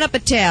 Ran up a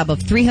tab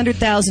of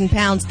 300,000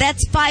 pounds.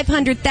 That's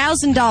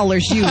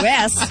 $500,000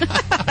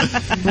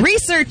 U.S.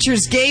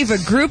 Researchers gave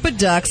a group of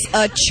ducks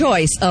a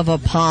choice of a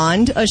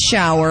pond, a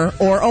shower,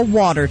 or a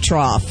water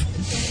trough.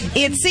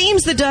 It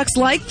seems the ducks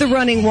like the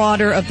running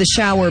water of the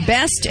shower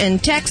best,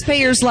 and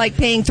taxpayers like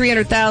paying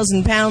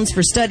 300,000 pounds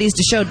for studies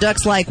to show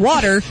ducks like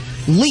water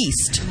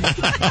least.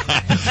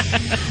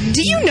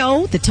 Do you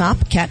know the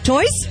top cat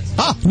toys?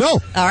 No.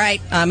 All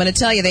right, I'm going to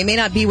tell you, they may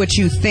not be what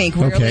you think.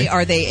 Rarely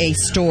are they a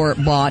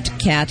store-bought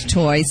cat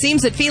toy.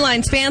 Seems that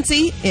felines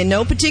fancy, in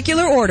no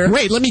particular order.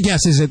 Wait, let me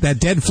guess. Is it that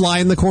dead fly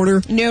in the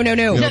corner? No.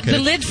 The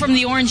lid from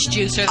the orange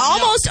juice. Or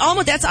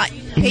almost. That's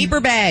paper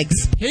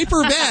bags.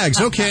 Paper bags,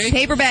 okay.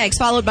 Paper bags,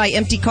 followed by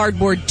empty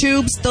cardboard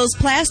tubes. Those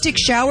plastic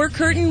shower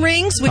curtain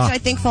rings, which I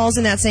think falls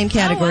in that same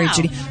category,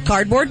 Judy.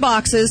 Cardboard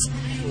boxes.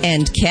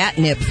 And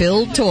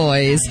catnip-filled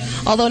toys.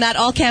 Although not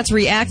all cats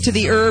react to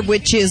the herb,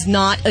 which is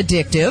not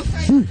addictive.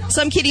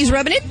 Some kitties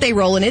rub in it, they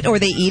roll in it, or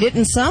they eat it,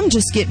 and some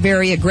just get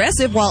very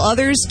aggressive, while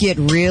others get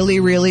really,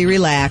 really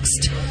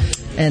relaxed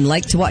and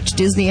like to watch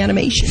Disney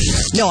animation.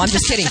 No, I'm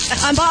just kidding.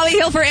 I'm Bobby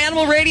Hill for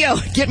Animal Radio.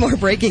 Get more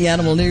breaking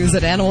animal news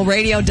at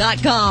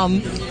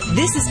animalradio.com.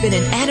 This has been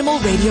an Animal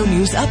Radio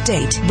News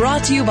Update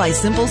brought to you by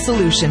Simple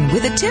Solution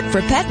with a tip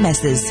for pet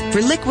messes.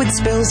 For liquid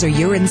spills or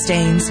urine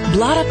stains,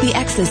 blot up the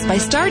excess by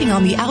starting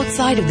on the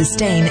outside of the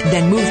stain,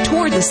 then move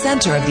toward the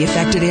center of the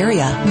affected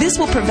area. This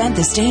will prevent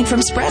the stain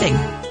from spreading.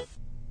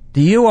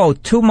 Do you owe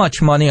too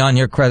much money on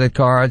your credit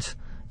cards?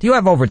 Do you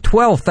have over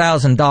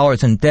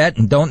 $12,000 in debt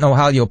and don't know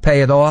how you'll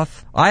pay it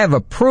off? I have a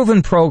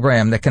proven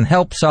program that can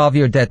help solve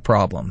your debt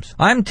problems.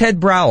 I'm Ted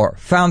Brower,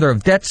 founder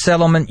of Debt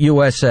Settlement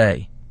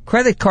USA.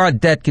 Credit card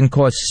debt can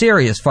cause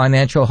serious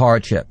financial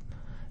hardship,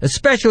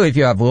 especially if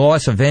you have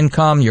loss of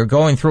income, you're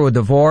going through a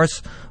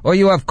divorce, or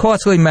you have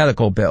costly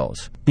medical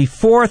bills.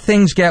 Before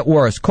things get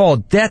worse, call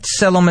Debt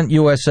Settlement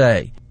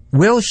USA.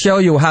 We'll show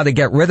you how to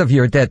get rid of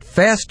your debt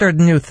faster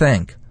than you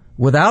think,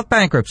 without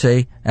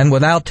bankruptcy and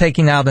without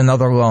taking out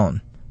another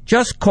loan.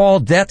 Just call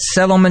Debt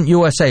Settlement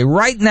USA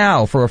right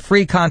now for a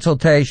free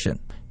consultation.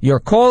 Your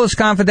call is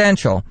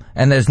confidential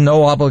and there's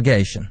no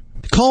obligation.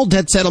 Call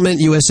Debt Settlement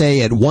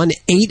USA at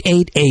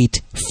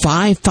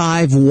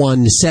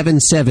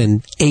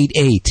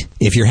 1-888-551-7788.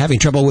 If you're having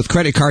trouble with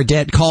credit card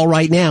debt, call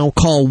right now.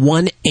 Call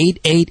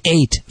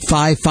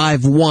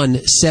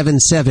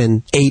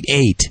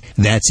 1-888-551-7788.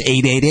 That's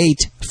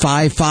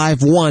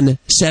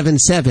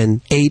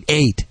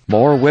 888-551-7788.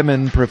 More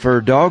women prefer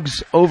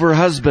dogs over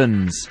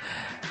husbands.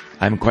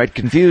 I'm quite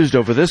confused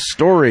over this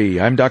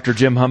story. I'm Dr.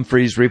 Jim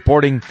Humphries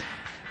reporting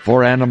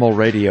for Animal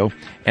Radio.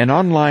 An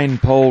online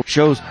poll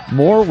shows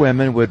more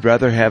women would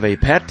rather have a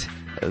pet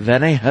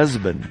than a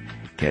husband.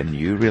 Can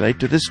you relate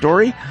to this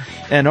story?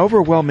 An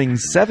overwhelming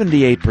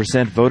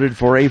 78% voted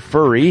for a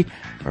furry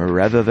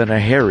rather than a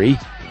hairy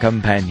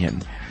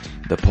companion.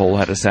 The poll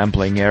had a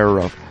sampling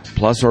error of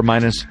plus or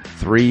minus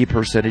 3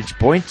 percentage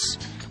points.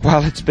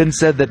 While it's been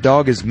said that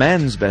dog is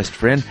man's best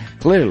friend,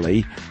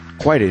 clearly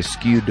quite a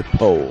skewed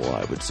poll,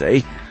 I would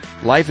say.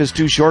 Life is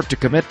too short to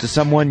commit to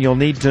someone you'll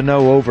need to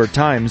know over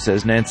time,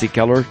 says Nancy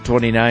Keller,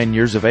 29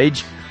 years of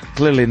age.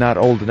 Clearly not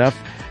old enough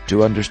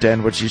to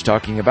understand what she's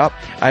talking about.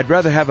 I'd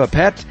rather have a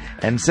pet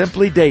and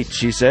simply date,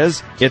 she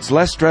says. It's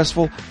less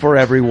stressful for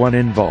everyone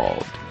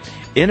involved.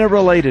 In a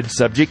related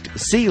subject,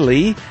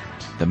 Sealy,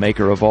 the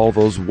maker of all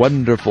those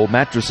wonderful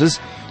mattresses,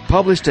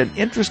 published an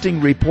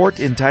interesting report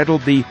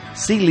entitled the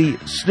Sealy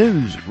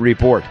Snooze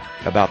Report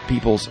about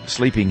people's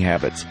sleeping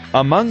habits.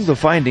 Among the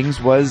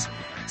findings was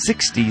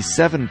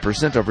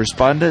 67% of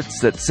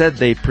respondents that said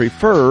they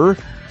prefer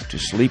to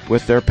sleep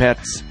with their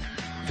pets.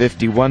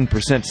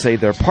 51% say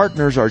their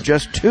partners are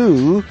just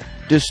too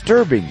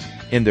disturbing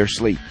in their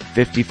sleep.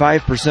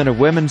 55% of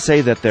women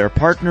say that their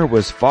partner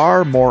was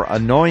far more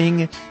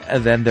annoying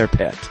than their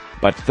pet.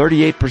 But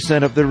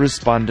 38% of the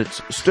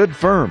respondents stood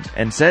firm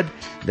and said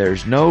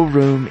there's no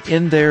room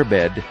in their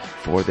bed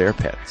for their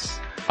pets.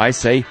 I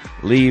say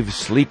leave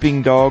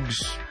sleeping dogs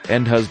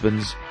and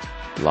husbands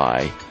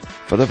lie.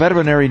 For the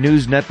Veterinary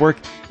News Network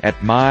at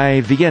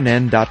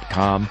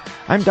myvnn.com,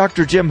 I'm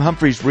Dr. Jim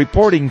Humphries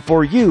reporting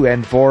for you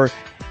and for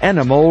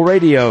Animal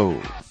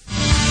Radio.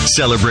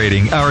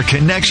 Celebrating our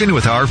connection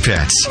with our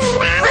pets.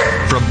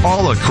 From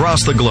all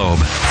across the globe,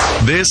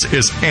 this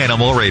is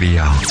Animal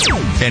Radio.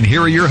 And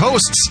here are your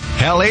hosts,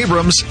 Hal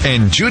Abrams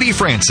and Judy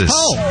Francis.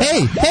 Oh,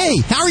 hey,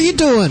 how are you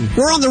doing?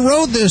 We're on the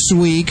road this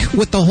week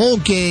with the whole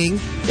gang.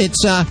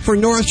 It's for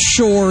North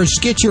Shore's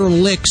Get Your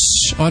Licks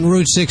on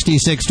Route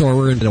 66 store.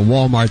 We're in a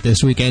Walmart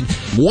this weekend.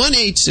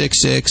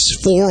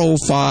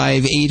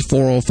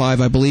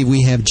 1-866-405-8405. I believe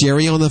we have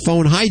Jerry on the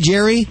phone. Hi,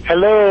 Jerry.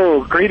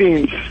 Hello.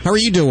 Greetings. How are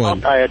you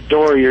doing? I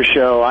adore your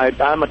show.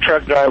 I'm a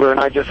truck driver,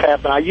 and I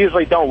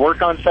usually don't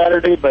work on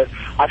Saturday, but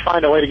I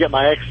find a way to get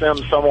my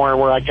XM somewhere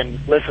where I can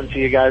listen to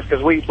you guys,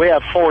 because we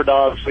have 4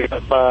 dogs. We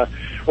have 5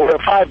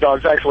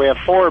 dogs, actually. We have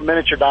 4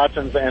 miniature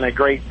Dachshunds and a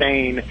Great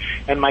Dane,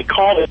 and my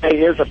call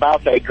today is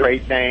about that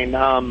Great Dane.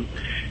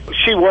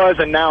 She was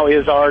and now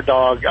is our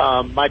dog.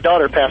 My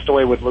daughter passed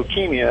away with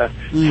leukemia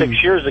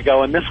 6 years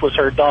ago, and this was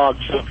her dog.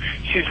 So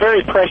she's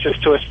very precious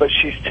to us, but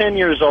she's 10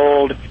 years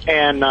old,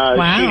 and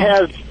she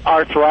has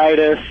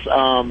arthritis.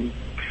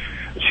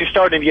 She's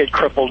starting to get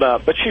crippled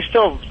up, but she's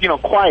still,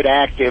 quite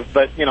active.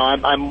 But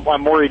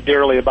I'm worried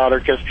dearly about her,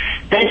 because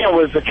Danielle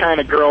was the kind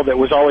of girl that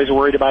was always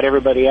worried about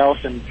everybody else,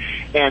 and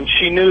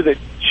she knew that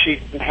she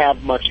didn't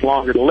have much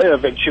longer to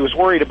live, and she was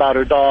worried about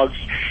her dogs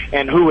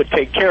and who would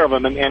take care of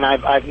them. And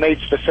I've made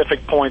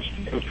specific points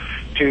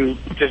to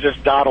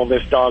just dawdle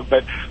this dog.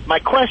 But my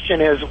question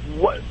is,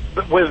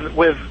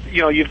 with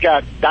you've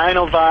got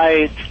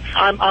Dinovite.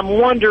 I'm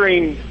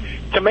wondering,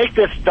 to make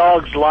this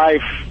dog's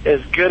life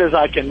as good as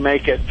I can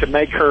make it, to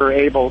make her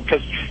able,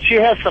 because she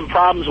has some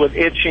problems with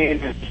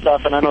itching and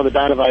stuff, and I know the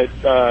Dinovite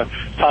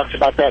talks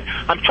about that.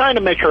 I'm trying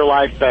to make her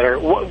life better.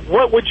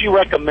 What would you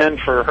recommend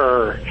for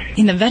her?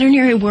 In the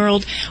veterinary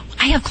world,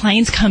 I have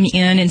clients come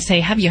in and say,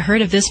 have you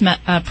heard of this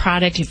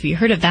product? Have you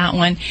heard of that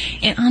one?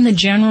 And on the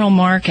general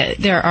market,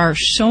 there are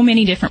so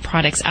many different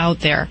products out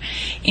there.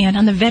 And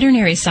on the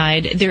veterinary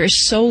side, there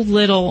is so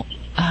little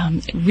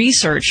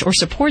research or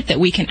support that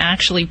we can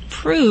actually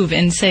prove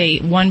and say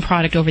one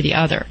product over the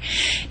other.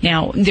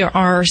 Now, there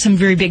are some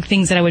very big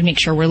things that I would make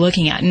sure we're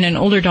looking at. In an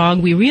older dog,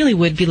 we really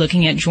would be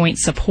looking at joint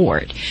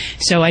support.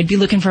 So I'd be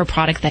looking for a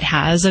product that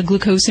has a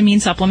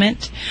glucosamine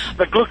supplement.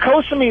 The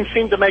glucosamine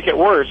seemed to make it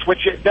worse,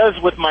 which it does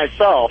with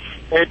myself.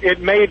 It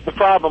made the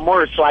problem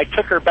worse, so I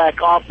took her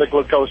back off the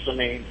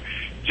glucosamine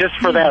just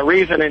for that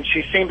reason, and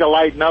she seemed to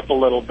lighten up a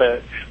little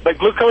bit. But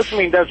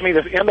glucosamine does me,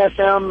 the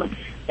MSM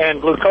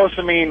and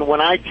glucosamine, when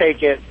I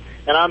take it,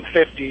 and I'm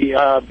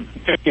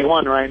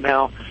 51 right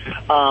now.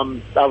 I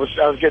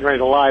was getting ready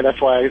to lie.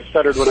 That's why I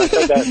stuttered when I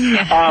said that.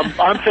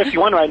 I'm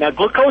 51 right now.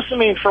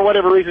 Glucosamine, for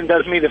whatever reason,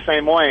 does me the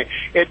same way.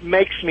 It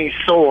makes me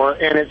sore,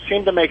 and it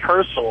seemed to make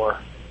her sore.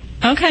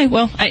 Okay,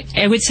 well,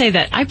 I would say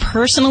that I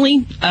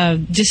personally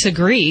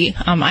disagree.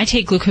 I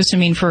take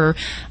glucosamine for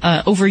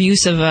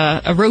overuse of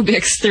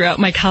aerobics throughout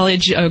my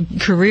college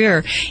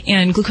career,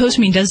 and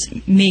glucosamine does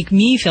make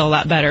me feel a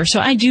lot better. So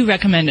I do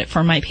recommend it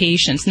for my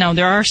patients. Now,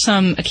 there are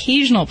some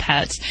occasional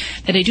pets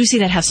that I do see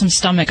that have some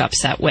stomach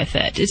upset with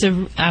it. It's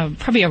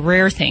probably a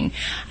rare thing.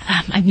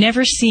 I've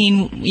never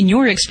seen, in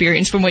your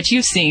experience, from what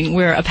you've seen,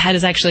 where a pet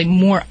is actually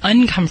more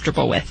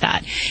uncomfortable with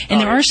that. And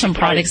there are some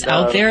products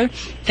out there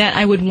that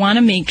I would want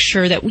to make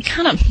sure that we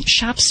kind of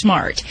shop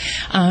smart,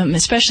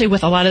 especially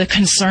with a lot of the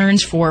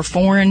concerns for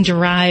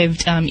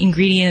foreign-derived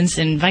ingredients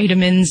and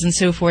vitamins and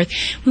so forth.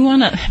 We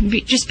want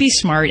to just be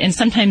smart, and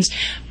sometimes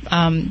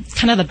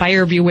kind of the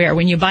buyer beware.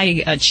 When you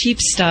buy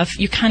cheap stuff,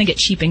 you kind of get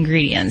cheap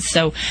ingredients.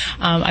 So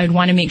I would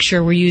want to make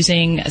sure we're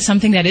using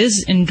something that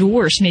is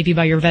endorsed maybe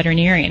by your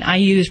veterinarian. I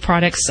use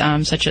products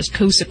such as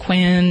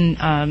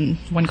Cosequin,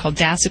 one called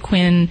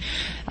Dasequin,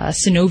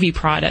 Synovi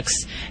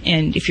products.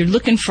 And if you're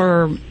looking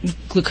for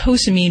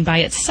glucosamine by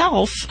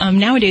itself,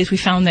 nowadays we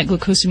found that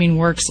glucosamine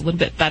works a little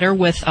bit better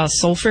with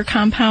sulfur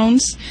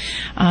compounds.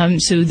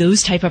 So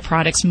those type of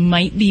products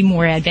might be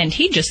more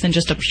advantageous than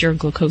just a pure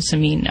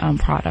glucosamine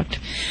product.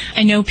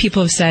 I know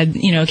people have said,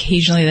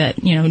 occasionally that,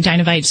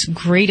 Dynovite's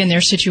great in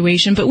their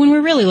situation, but when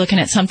we're really looking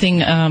at something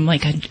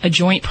like a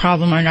joint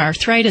problem or an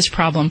arthritis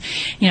problem,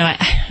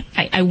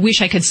 I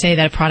wish I could say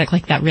that a product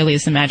like that really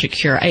is the magic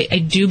cure. I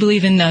do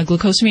believe in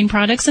glucosamine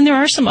products, and there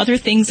are some other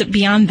things that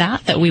beyond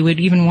that we would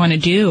even want to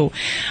do.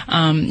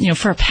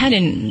 For a pet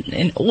in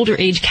an older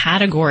age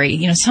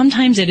category,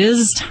 sometimes it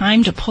is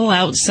time to pull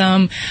out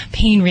some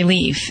pain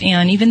relief.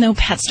 And even though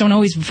pets don't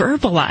always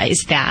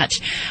verbalize that,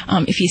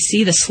 if you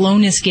see the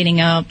slowness getting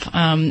up,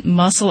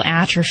 muscle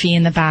atrophy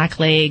in the back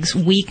legs,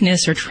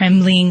 weakness or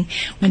trembling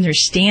when they're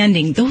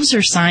standing, those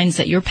are signs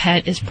that your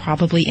pet is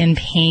probably in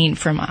pain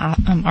from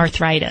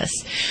arthritis.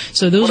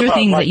 So those are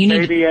things that you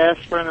need. Baby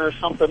aspirin or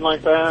something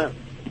like that?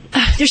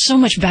 There's so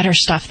much better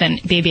stuff than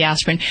baby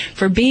aspirin.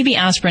 For baby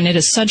aspirin, it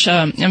is such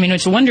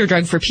it's a wonder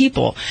drug for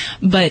people,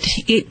 but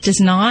it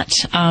does not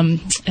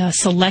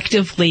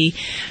selectively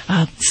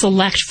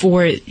select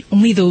for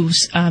only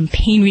those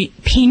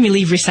pain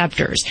relief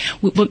receptors.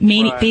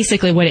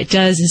 Basically what it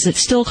does is it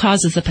still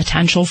causes the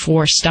potential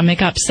for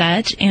stomach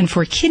upset and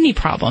for kidney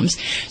problems.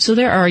 So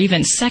there are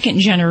even second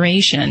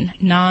generation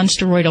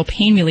non-steroidal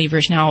pain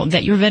relievers now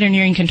that your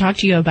veterinarian can talk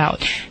to you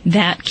about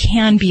that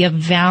can be of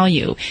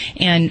value.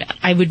 And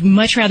I would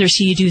much rather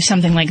see you do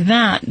something like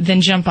that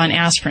than jump on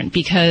aspirin,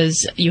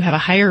 because you have a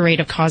higher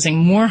rate of causing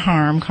more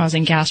harm,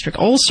 causing gastric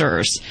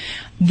ulcers,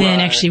 than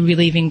actually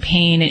relieving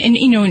pain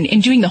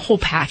and doing the whole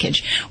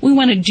package. We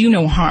want to do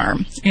no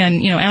harm.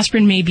 And,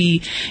 aspirin may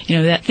be,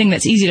 that thing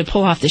that's easy to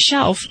pull off the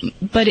shelf,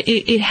 but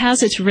it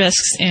has its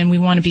risks, and we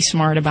want to be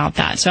smart about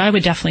that. So I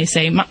would definitely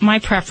say my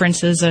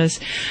preference is there's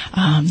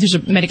a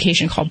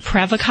medication called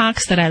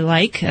Previcox that I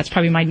like. That's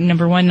probably my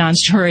number one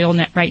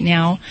non-steroidal right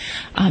now.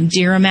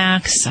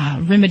 Diramax,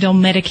 Rimadyl,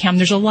 Medicam.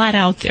 There's a lot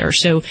out there.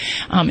 So,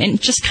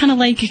 and just kind of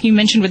like you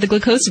mentioned with the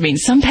glucosamine,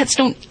 some pets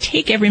don't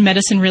take every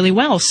medicine really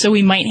well, so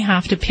we might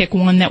have to pick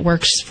one that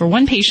works for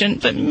one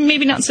patient, but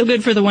maybe not so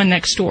good for the one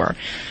next door.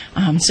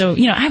 So,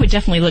 I would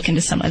definitely look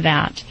into some of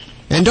that.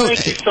 And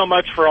thank you so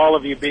much for all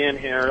of you being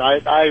here.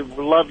 I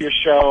love your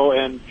show,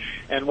 and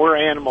we're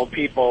animal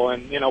people.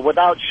 And,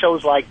 without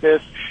shows like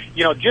this,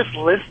 just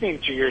listening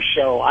to your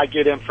show, I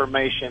get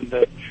information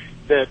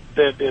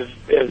that is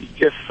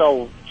just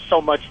so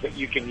much that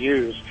you can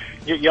use.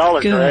 Y'all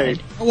are great.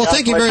 Well,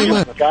 thank you very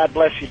much. God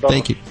bless you both.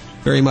 Thank you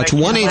very much.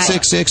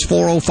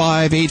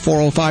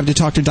 1-866-405-8405 to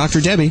talk to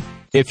Dr. Debbie.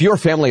 If your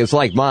family is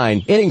like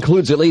mine, it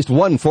includes at least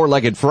one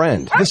four-legged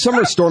friend. The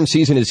summer storm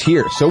season is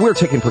here, so we're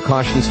taking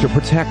precautions to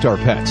protect our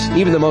pets.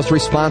 Even the most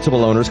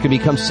responsible owners can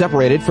become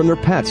separated from their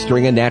pets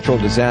during a natural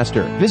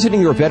disaster.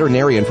 Visiting your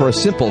veterinarian for a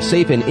simple,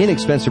 safe, and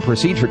inexpensive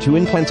procedure to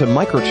implant a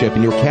microchip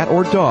in your cat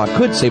or dog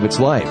could save its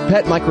life.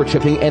 Pet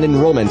microchipping and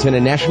enrollment in a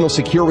national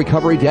secure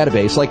recovery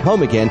database like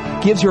Home Again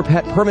gives your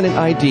pet permanent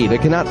ID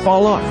that cannot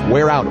fall off,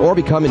 wear out, or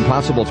become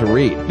impossible to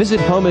read. Visit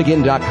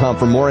homeagain.com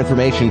for more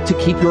information to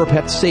keep your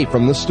pets safe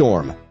from the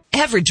storm.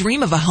 Ever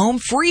dream of a home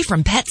free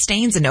from pet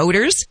stains and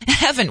odors?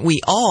 Haven't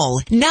we all?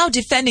 Now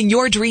defending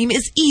your dream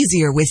is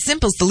easier with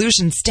Simple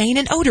Solution Stain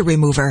and Odor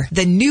Remover.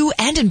 The new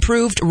and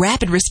improved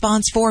Rapid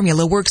Response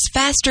formula works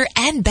faster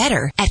and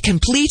better at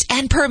complete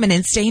and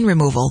permanent stain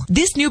removal.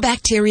 This new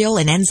bacterial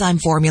and enzyme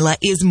formula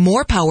is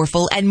more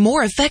powerful and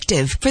more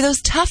effective for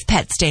those tough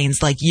pet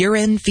stains like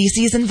urine,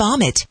 feces, and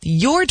vomit.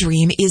 Your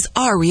dream is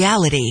our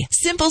reality.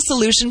 Simple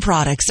Solution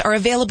products are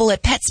available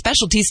at pet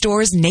specialty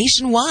stores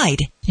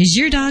nationwide. Is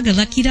your dog a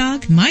lucky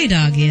dog? My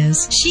dog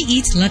is. She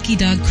eats Lucky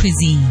Dog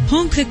cuisine,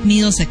 home-cooked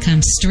meals that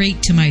come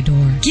straight to my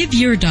door. Give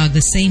your dog the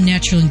same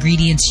natural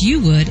ingredients you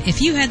would if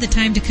you had the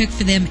time to cook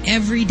for them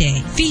every day.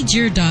 Feed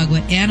your dog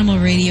what Animal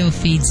Radio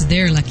feeds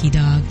their lucky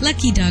dog.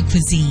 Lucky Dog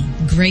cuisine.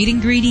 Great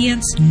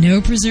ingredients, no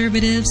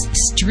preservatives,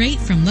 straight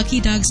from Lucky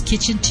Dog's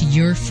kitchen to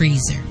your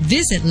freezer.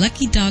 Visit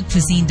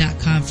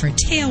LuckyDogCuisine.com for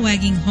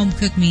tail-wagging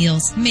home-cooked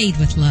meals made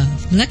with love.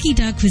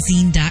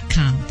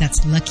 LuckyDogCuisine.com.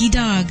 That's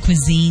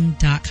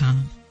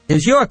LuckyDogCuisine.com.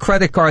 Is your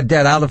credit card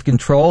debt out of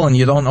control and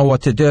you don't know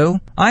what to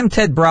do? I'm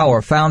Ted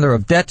Brower, founder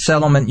of Debt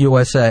Settlement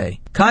USA.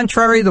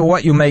 Contrary to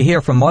what you may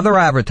hear from other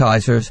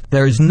advertisers,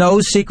 there is no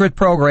secret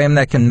program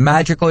that can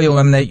magically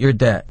eliminate your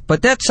debt.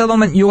 But Debt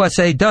Settlement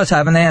USA does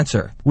have an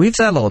answer. We've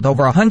settled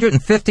over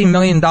 $150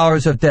 million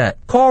of debt.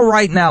 Call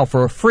right now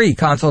for a free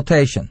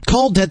consultation.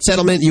 Call Debt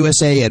Settlement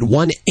USA at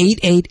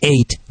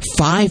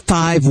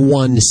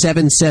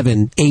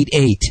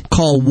 1-888-551-7788.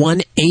 Call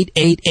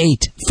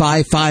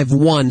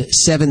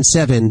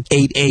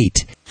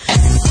 1-888-551-7788.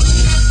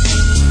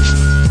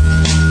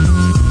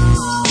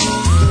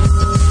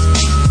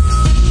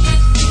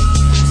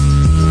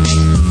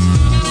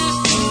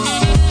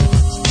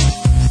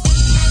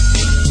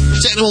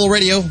 Animal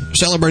Radio,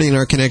 celebrating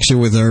our connection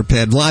with our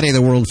pet, Vladae,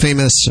 the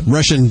world-famous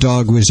Russian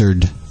dog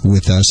wizard,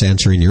 with us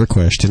answering your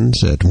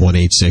questions at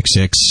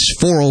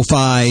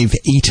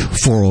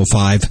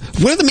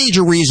 1-866-405-8405. What are the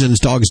major reasons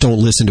dogs don't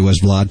listen to us,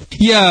 Vlad?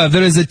 Yeah,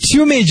 there is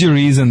two major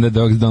reasons that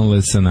dogs don't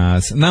listen to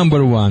us.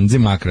 Number one,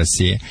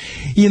 democracy.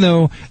 You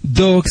know,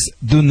 dogs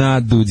do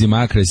not do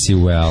democracy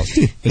well.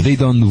 They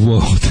don't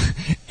vote.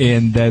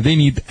 And they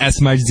need as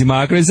much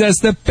democracy as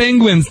the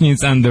penguins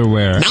need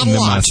underwear in the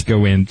Moscow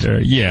winter.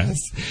 Yes.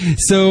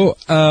 So,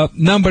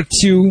 number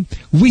two,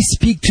 we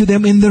speak to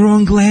them in the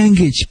wrong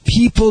language.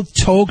 People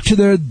talk to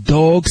their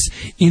dogs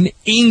in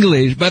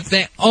English, but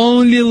the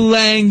only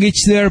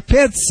language their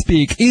pets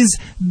speak is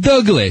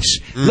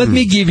Doglish. Let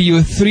me give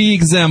you 3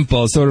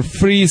 examples or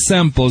 3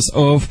 samples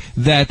of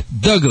that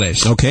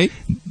Doglish. Okay.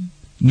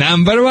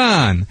 Number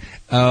 1.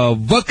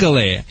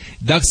 Vocally,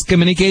 dogs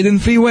communicate in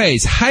 3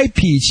 ways. High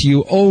pitch,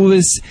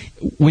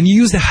 when you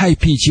use the high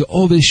pitch, you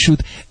always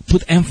should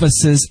put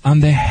emphasis on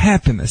the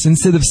happiness.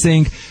 Instead of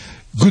saying,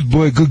 good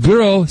boy, good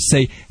girl,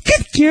 say,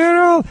 good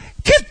girl,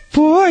 good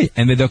boy.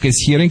 And the dog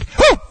is hearing,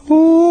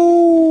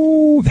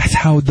 oh, that's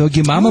how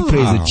doggy mama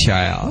praise a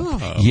child.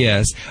 Oh.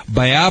 Yes.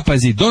 By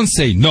opposite, don't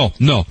say, no.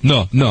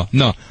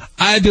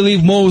 I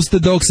believe most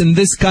dogs in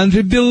this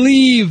country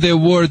believe the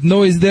word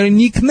no is their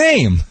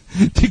nickname.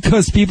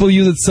 Because people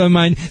use it so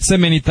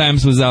many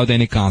times without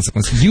any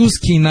consequence. Use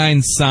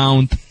canine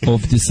sound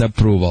of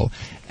disapproval.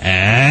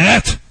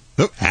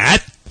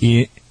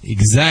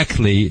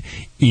 Exactly.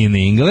 In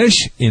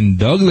English, in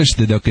Doglish,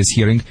 the dog is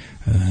hearing,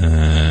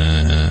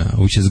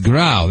 which is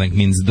growling,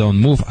 means don't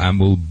move, I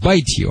will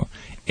bite you.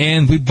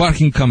 And we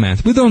barking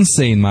commands. We don't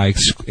say in my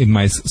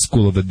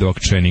school of the dog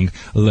training,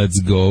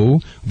 let's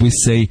go. We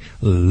say,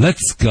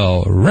 let's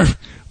go.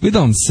 We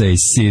don't say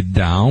sit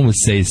down. We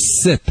say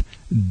sit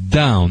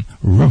down.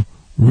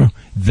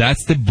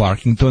 That's the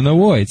barking tone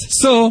avoids.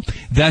 So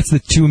that's the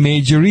 2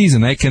 major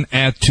reasons. I can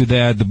add to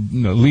that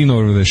lean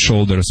over the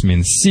shoulders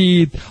means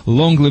sit,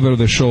 long over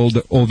the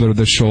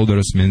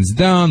shoulders means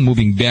down,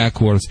 moving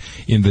backwards,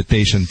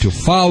 invitation to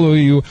follow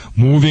you,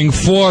 moving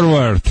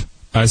forward,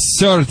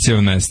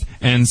 assertiveness,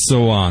 and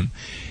so on.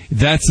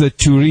 That's the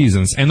 2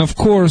 reasons. And of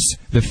course,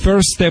 the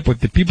first step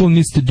what the people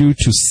needs to do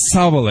to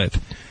solve it.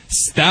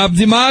 Stop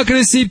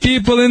democracy,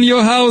 people in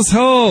your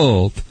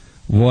household.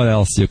 What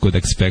else you could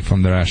expect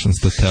from the Russians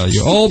to tell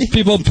you? All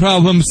people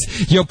problems,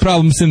 your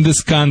problems in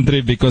this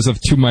country because of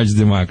too much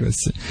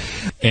democracy.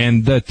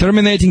 And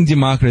terminating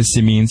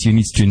democracy means you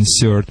need to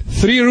insert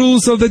 3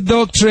 rules of the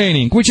dog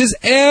training, which is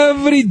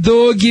every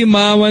doggy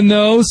mama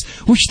knows,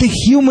 which the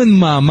human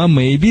mama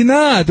maybe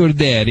not, or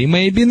daddy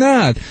maybe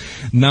not.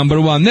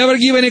 Number 1, never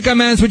give any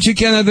commands which you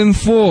cannot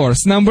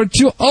enforce. Number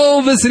 2,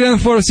 always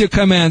reinforce your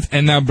commands.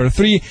 And number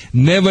 3,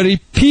 never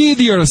repeat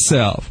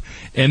yourself.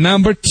 And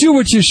number 2,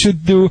 what you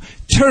should do,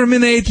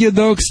 terminate your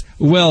dog's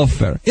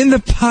welfare in the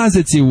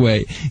positive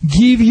way.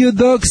 Give your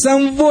dog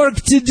some work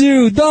to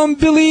do. Don't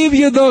believe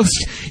your dog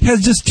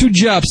has just 2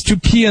 jobs, to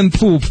pee and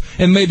poop,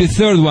 and maybe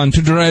 3rd one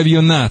to drive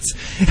you nuts.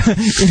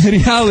 In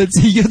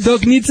reality, your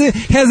dog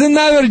has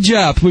another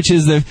job, which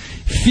is the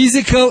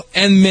physical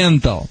and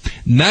mental.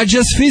 Not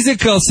just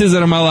physical,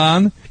 Cesar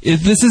Milan.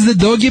 If this is the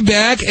doggy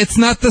bag, it's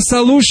not the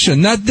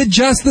solution, not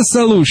just the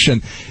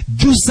solution.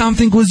 Do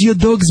something with your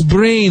dog's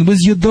brain,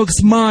 with your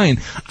dog's mind.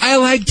 I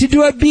like to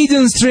do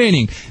obedience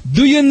training.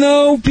 Do you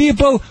know,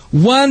 people,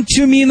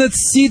 1-2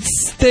 minutes sit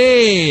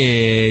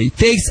stay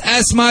takes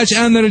as much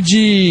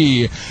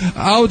energy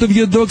out of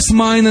your dog's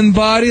mind and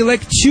body,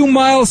 like 2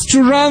 miles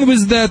to run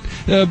with that,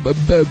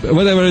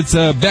 whatever it's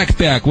a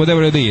backpack,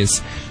 whatever it is.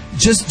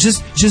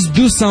 Just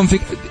do something.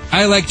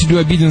 I like to do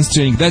obedience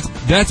training.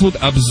 That would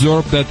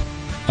absorb that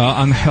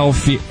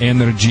unhealthy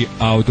energy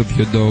out of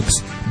your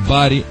dog's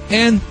body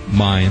and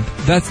mind.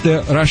 That's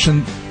the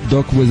Russian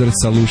dog wizard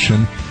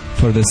solution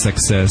for the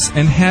success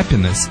and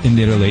happiness in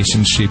the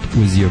relationship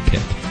with your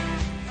pet.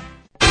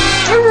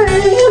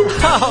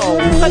 Oh,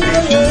 what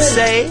did he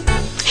say?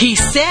 He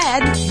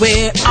said,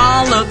 we're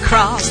all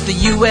across the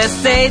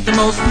USA, the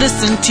most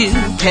listened to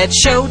pet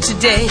show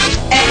today.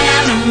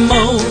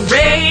 Animal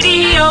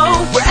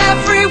Radio, we're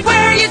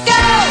everywhere you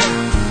go.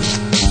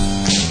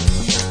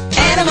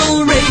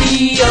 Animal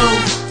Radio.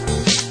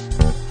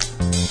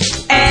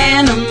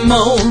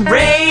 Animal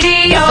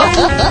Radio.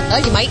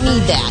 You might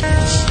need that.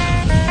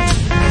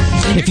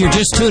 If you're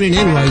just tuning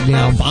in right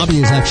now, Bobby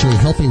is actually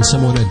helping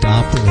someone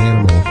adopt an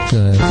animal.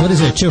 What is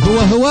it,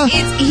 Chihuahua?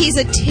 He's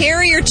a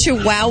Terrier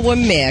Chihuahua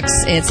mix.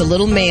 It's a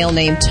little male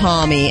named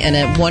Tommy, and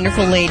a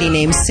wonderful lady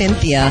named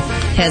Cynthia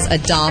has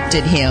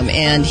adopted him.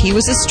 And he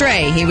was a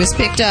stray. He was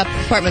picked up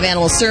Department of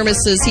Animal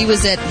Services. He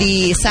was at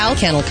the South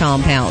Kennel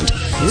Compound.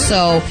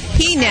 So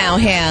he now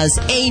has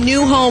a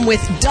new home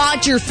with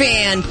Dodger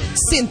fan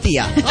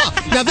Cynthia.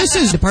 Now, this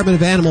is Department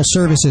of Animal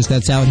Services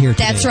that's out here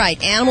today. That's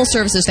right. Animal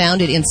Services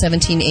founded in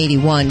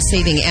 1781,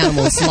 saving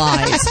animals'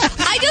 lives.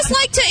 I just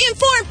like to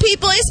inform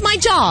people. It's my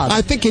job.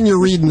 I'm thinking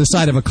you're reading the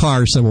side of a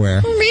car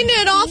somewhere. I'm reading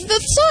it off the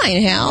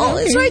sign, Hal.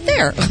 It's right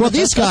there. Well,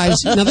 these guys,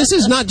 now this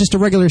is not just a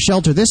regular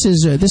shelter. This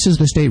is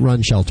the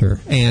state-run shelter,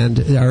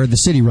 or the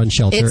city-run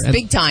shelter. It's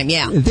big time,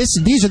 yeah.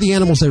 These are the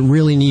animals that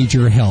really need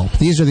your help.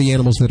 These are the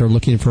animals that are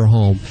looking for a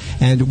home.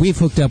 And we've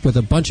hooked up with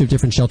a bunch of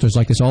different shelters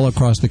like this all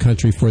across the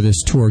country for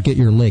this tour. Get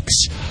your licks.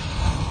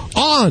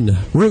 On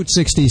Route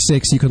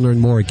 66, you can learn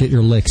more at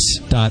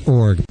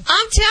getyourlicks.org.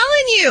 I'm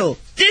telling you,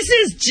 this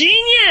is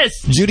genius.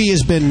 Judy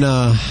has been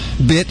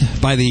bit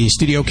by the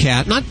studio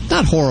cat.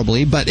 Not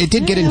horribly, but it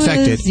did get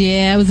infected.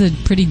 It was a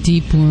pretty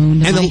deep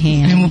wound in my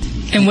hand.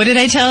 And what did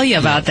I tell you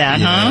about that,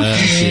 huh?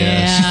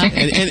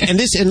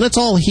 Yes. And let's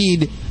all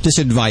heed this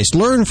advice.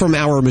 Learn from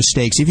our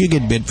mistakes. If you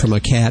get bit from a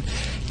cat,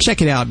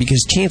 check it out,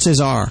 because chances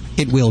are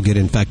it will get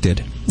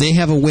infected. They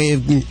have a way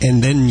of,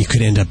 and then you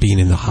could end up being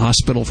in the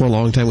hospital for a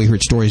long time. We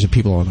heard stories of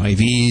people on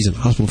IVs in the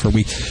hospital for a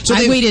week. So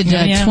I waited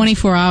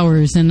 24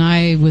 hours, and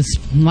I was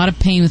in a lot of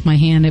pain with my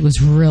hand. It was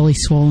really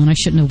swollen. I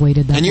shouldn't have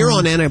waited that long. And you're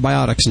on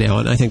antibiotics now,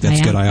 and I think that's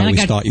good. I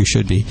always thought you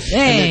should be.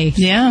 Hey.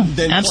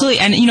 Absolutely.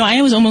 And,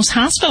 I was almost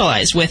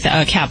hospitalized with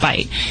a cat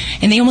bite,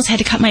 and they almost had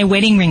to cut my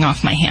wedding ring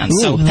off my hand.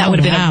 So that would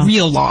have been a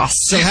real loss.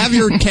 So have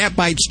your cat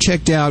bites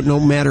checked out, no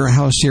matter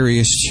how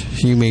serious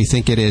you may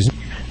think it is.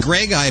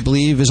 Greg, I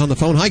believe, is on the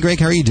phone. Hi, Greg.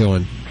 How are you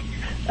doing?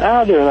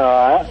 I'm doing all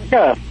right. I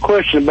got a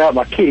question about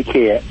my kitty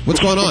cat. What's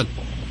going on?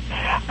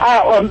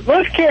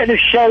 This cat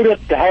just showed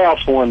up at the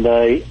house one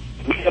day,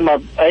 and my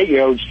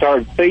 8-year-old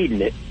started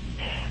feeding it.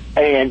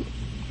 And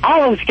I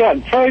don't know if it's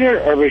gotten fatter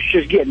or if it's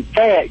just getting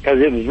fat, because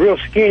it was real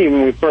skinny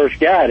when we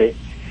first got it.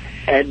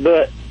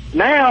 But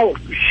now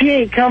she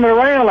ain't coming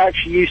around like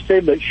she used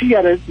to, but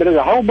there's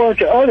a whole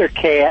bunch of other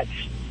cats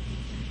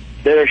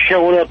that are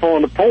showing up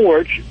on the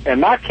porch,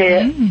 and my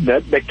cat,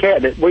 the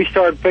cat that we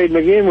started feeding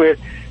again with,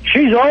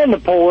 she's on the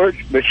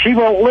porch, but she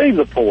won't leave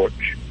the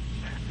porch.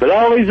 But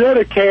all these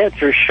other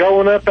cats are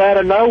showing up out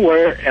of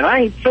nowhere, and I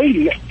ain't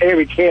feeding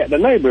every cat in the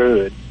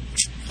neighborhood.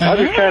 I'm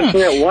just trying to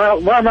figure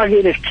out why am I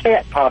getting this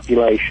cat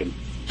population?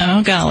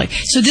 Oh, golly.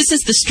 So this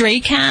is the stray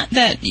cat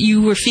that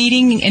you were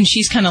feeding, and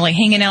she's kind of like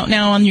hanging out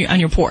now on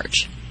your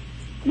porch?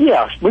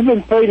 Yes, we've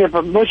been feeding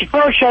her. When she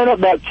first showed up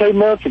about 2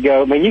 months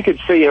ago, you could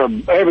see her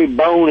every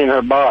bone in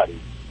her body.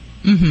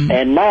 Mm-hmm.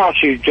 And now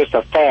she's just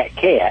a fat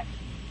cat.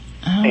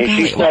 Oh, and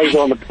she stays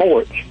on the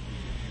porch.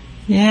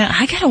 Yeah,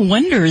 I gotta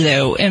wonder,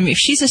 though, if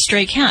she's a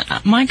stray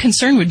cat, my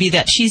concern would be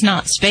that she's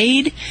not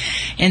spayed,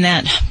 and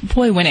that,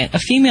 boy, when a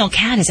female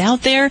cat is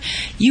out there,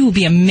 you will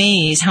be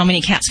amazed how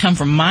many cats come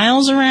from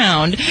miles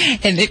around,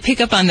 and they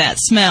pick up on that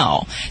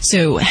smell.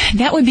 So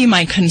that would be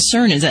my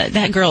concern, is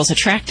that girl's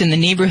attracting the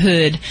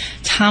neighborhood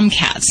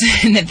tomcats,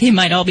 and that they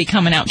might all be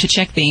coming out to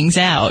check things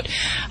out.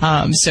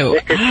 If she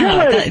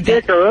let us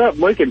pick her up,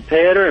 we can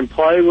pet her and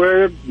play with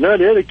her. None of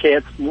the other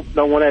cats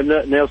don't want to have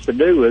nothing else to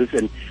do with us,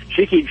 and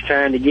she keeps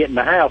trying to get in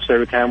the house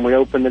every time we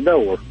open the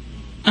door.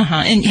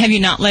 And have you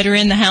not let her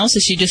in the house?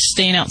 Is she just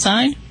staying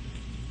outside?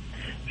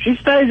 She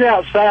stays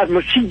outside.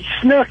 She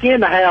snuck in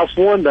the house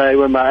one day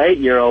when my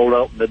 8-year-old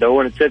opened the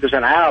door, and it took us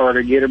an hour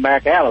to get her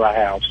back out of the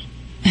house.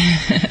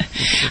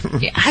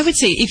 I would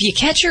say if you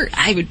catch her,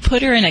 I would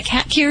put her in a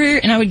cat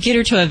carrier, and I would get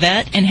her to a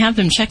vet and have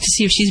them check to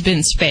see if she's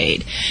been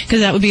spayed,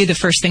 because that would be the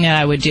first thing that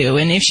I would do.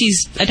 And if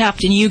she's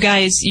adopting you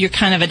guys, you're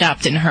kind of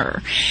adopting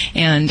her.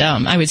 And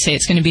I would say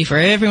it's going to be for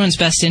everyone's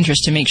best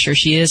interest to make sure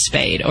she is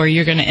spayed, or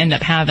you're going to end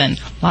up having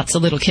lots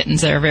of little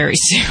kittens there very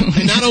soon.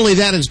 And not only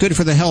that, it's good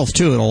for the health,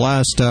 too. It'll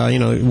last,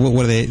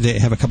 what do they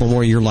have a couple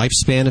more year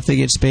lifespan if they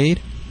get spayed?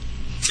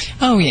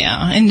 Oh,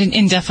 yeah,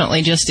 and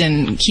definitely just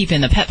in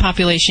keeping the pet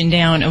population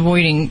down,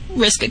 avoiding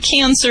risk of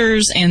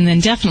cancers, and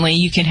then definitely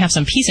you can have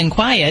some peace and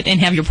quiet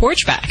and have your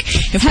porch back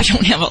if we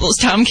don't have all those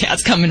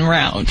tomcats coming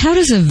around. How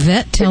does a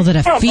vet tell that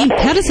a female...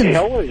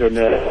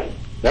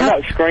 They're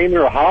not screaming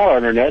or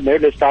hollering or nothing. They're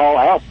just all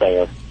out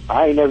there.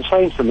 I ain't never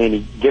seen so many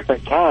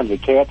different kinds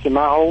of cats in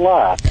my whole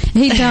life.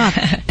 Hey, Doc,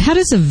 how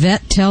does a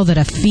vet tell that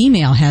a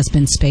female has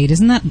been spayed?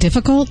 Isn't that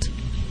difficult?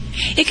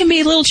 It can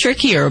be a little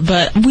trickier,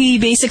 but we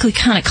basically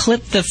kind of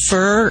clip the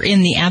fur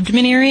in the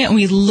abdomen area, and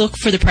we look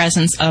for the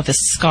presence of a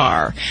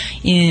scar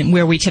in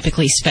where we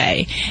typically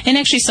spay. And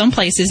actually, some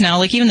places now,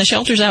 like even the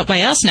shelters out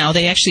by us now,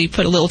 they actually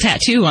put a little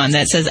tattoo on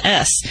that says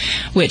S,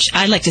 which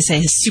I like to say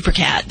is super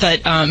cat,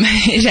 but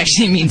it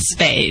actually means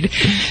spayed.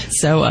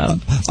 So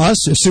us,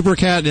 super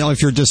cat.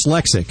 If you're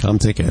dyslexic, I'm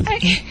thinking.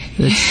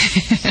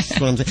 That's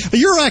what I'm thinking.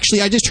 You're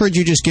actually. I just heard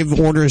you just give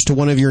orders to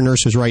one of your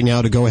nurses right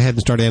now to go ahead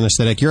and start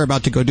anesthetic. You're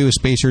about to go do a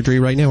spay surgery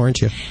right now,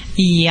 aren't you?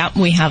 Yep,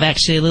 we have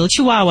actually a little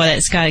chihuahua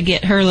that's got to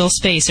get her little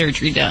spay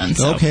surgery done.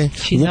 So okay.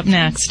 She's up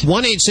next.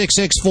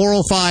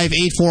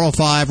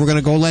 1-866-405-8405. We're going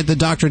to go let the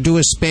doctor do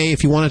a spay.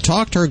 If you want to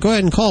talk to her, go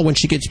ahead and call. When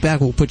she gets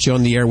back, we'll put you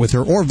on the air with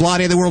her. Or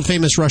Vladae, the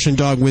world-famous Russian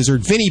dog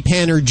wizard, Vinnie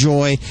Panner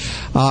Joy.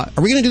 Are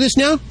we going to do this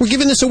now? We're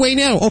giving this away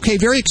now. Okay,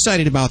 very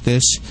excited about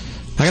this.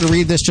 I got to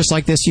read this just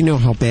like this. You know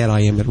how bad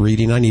I am at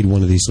reading. I need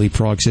one of these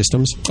leapfrog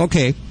systems.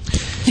 Okay.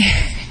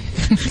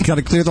 Got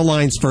to clear the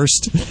lines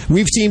first.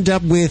 We've teamed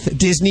up with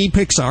Disney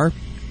Pixar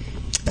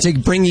to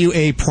bring you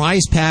a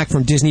prize pack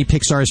from Disney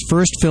Pixar's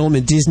first film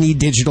in Disney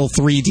Digital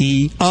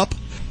 3D, Up.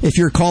 If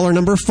you're caller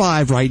number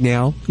 5 right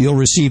now, you'll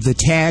receive the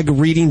Tag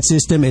reading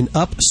system and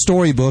Up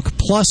storybook,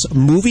 plus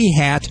movie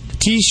hat,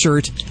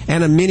 T-shirt,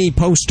 and a mini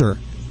poster.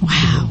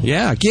 Wow.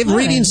 Yeah, give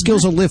reading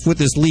skills a lift with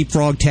this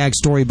Leapfrog Tag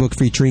storybook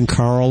featuring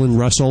Carl and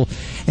Russell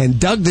and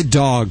Doug the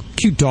dog.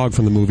 Cute dog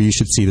from the movie. You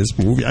should see this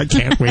movie. I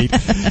can't wait.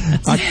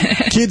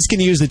 Kids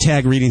can use the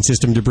Tag reading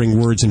system to bring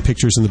words and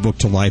pictures in the book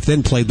to life,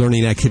 then play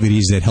learning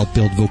activities that help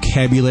build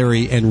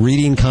vocabulary and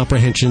reading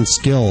comprehension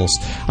skills.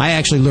 I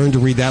actually learned to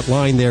read that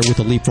line there with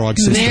the Leapfrog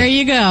system. There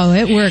you go.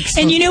 It works.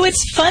 And you know,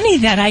 it's funny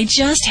that I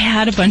just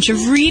had a bunch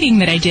of reading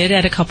that I did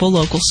at a couple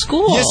local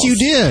schools. Yes, you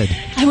did.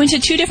 I went to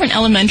 2 different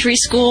elementary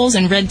schools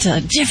and read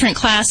to different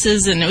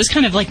classes, and it was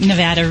kind of like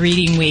Nevada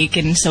Reading Week,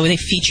 and so they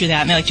feature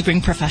that, and they like to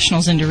bring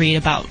professionals in to read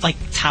about like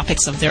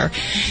topics of their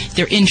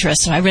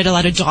interest. So I read a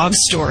lot of dog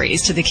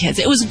stories to the kids.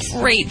 It was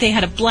great. They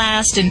had a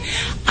blast, and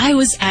I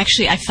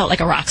felt like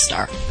a rock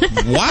star.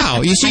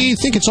 Wow. You see, you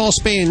think it's all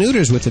spay and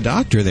neuters with the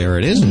doctor there.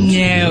 It isn't.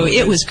 No,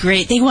 it was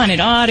great. They wanted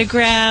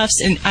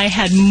autographs, and I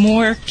had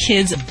more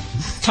kids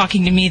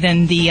talking to me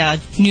than the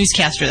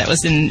newscaster that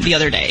was in the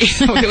other day.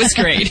 So it was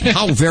great.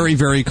 How very,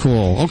 very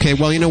cool. Okay,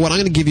 well, you know what? I'm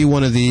going to give you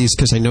one of these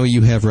because I know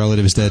you have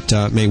relatives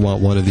that may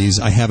want one of these.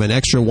 I have an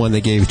extra one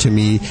they gave to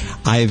me.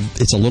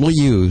 It's a little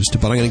used,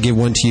 but I'm going to give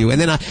one to you.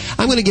 And then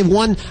I'm going to give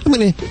one.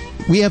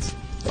 We have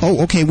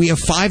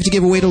 5 to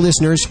give away to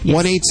listeners.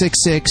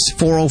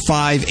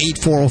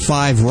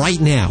 1-866-405-8405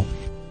 right now.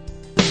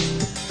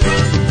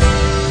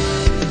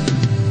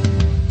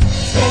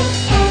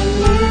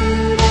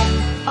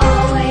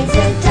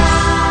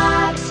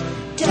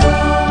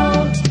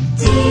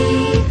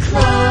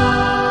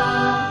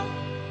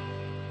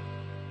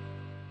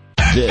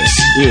 This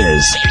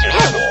is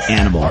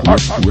Animal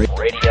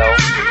Radio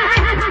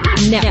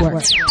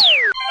Network.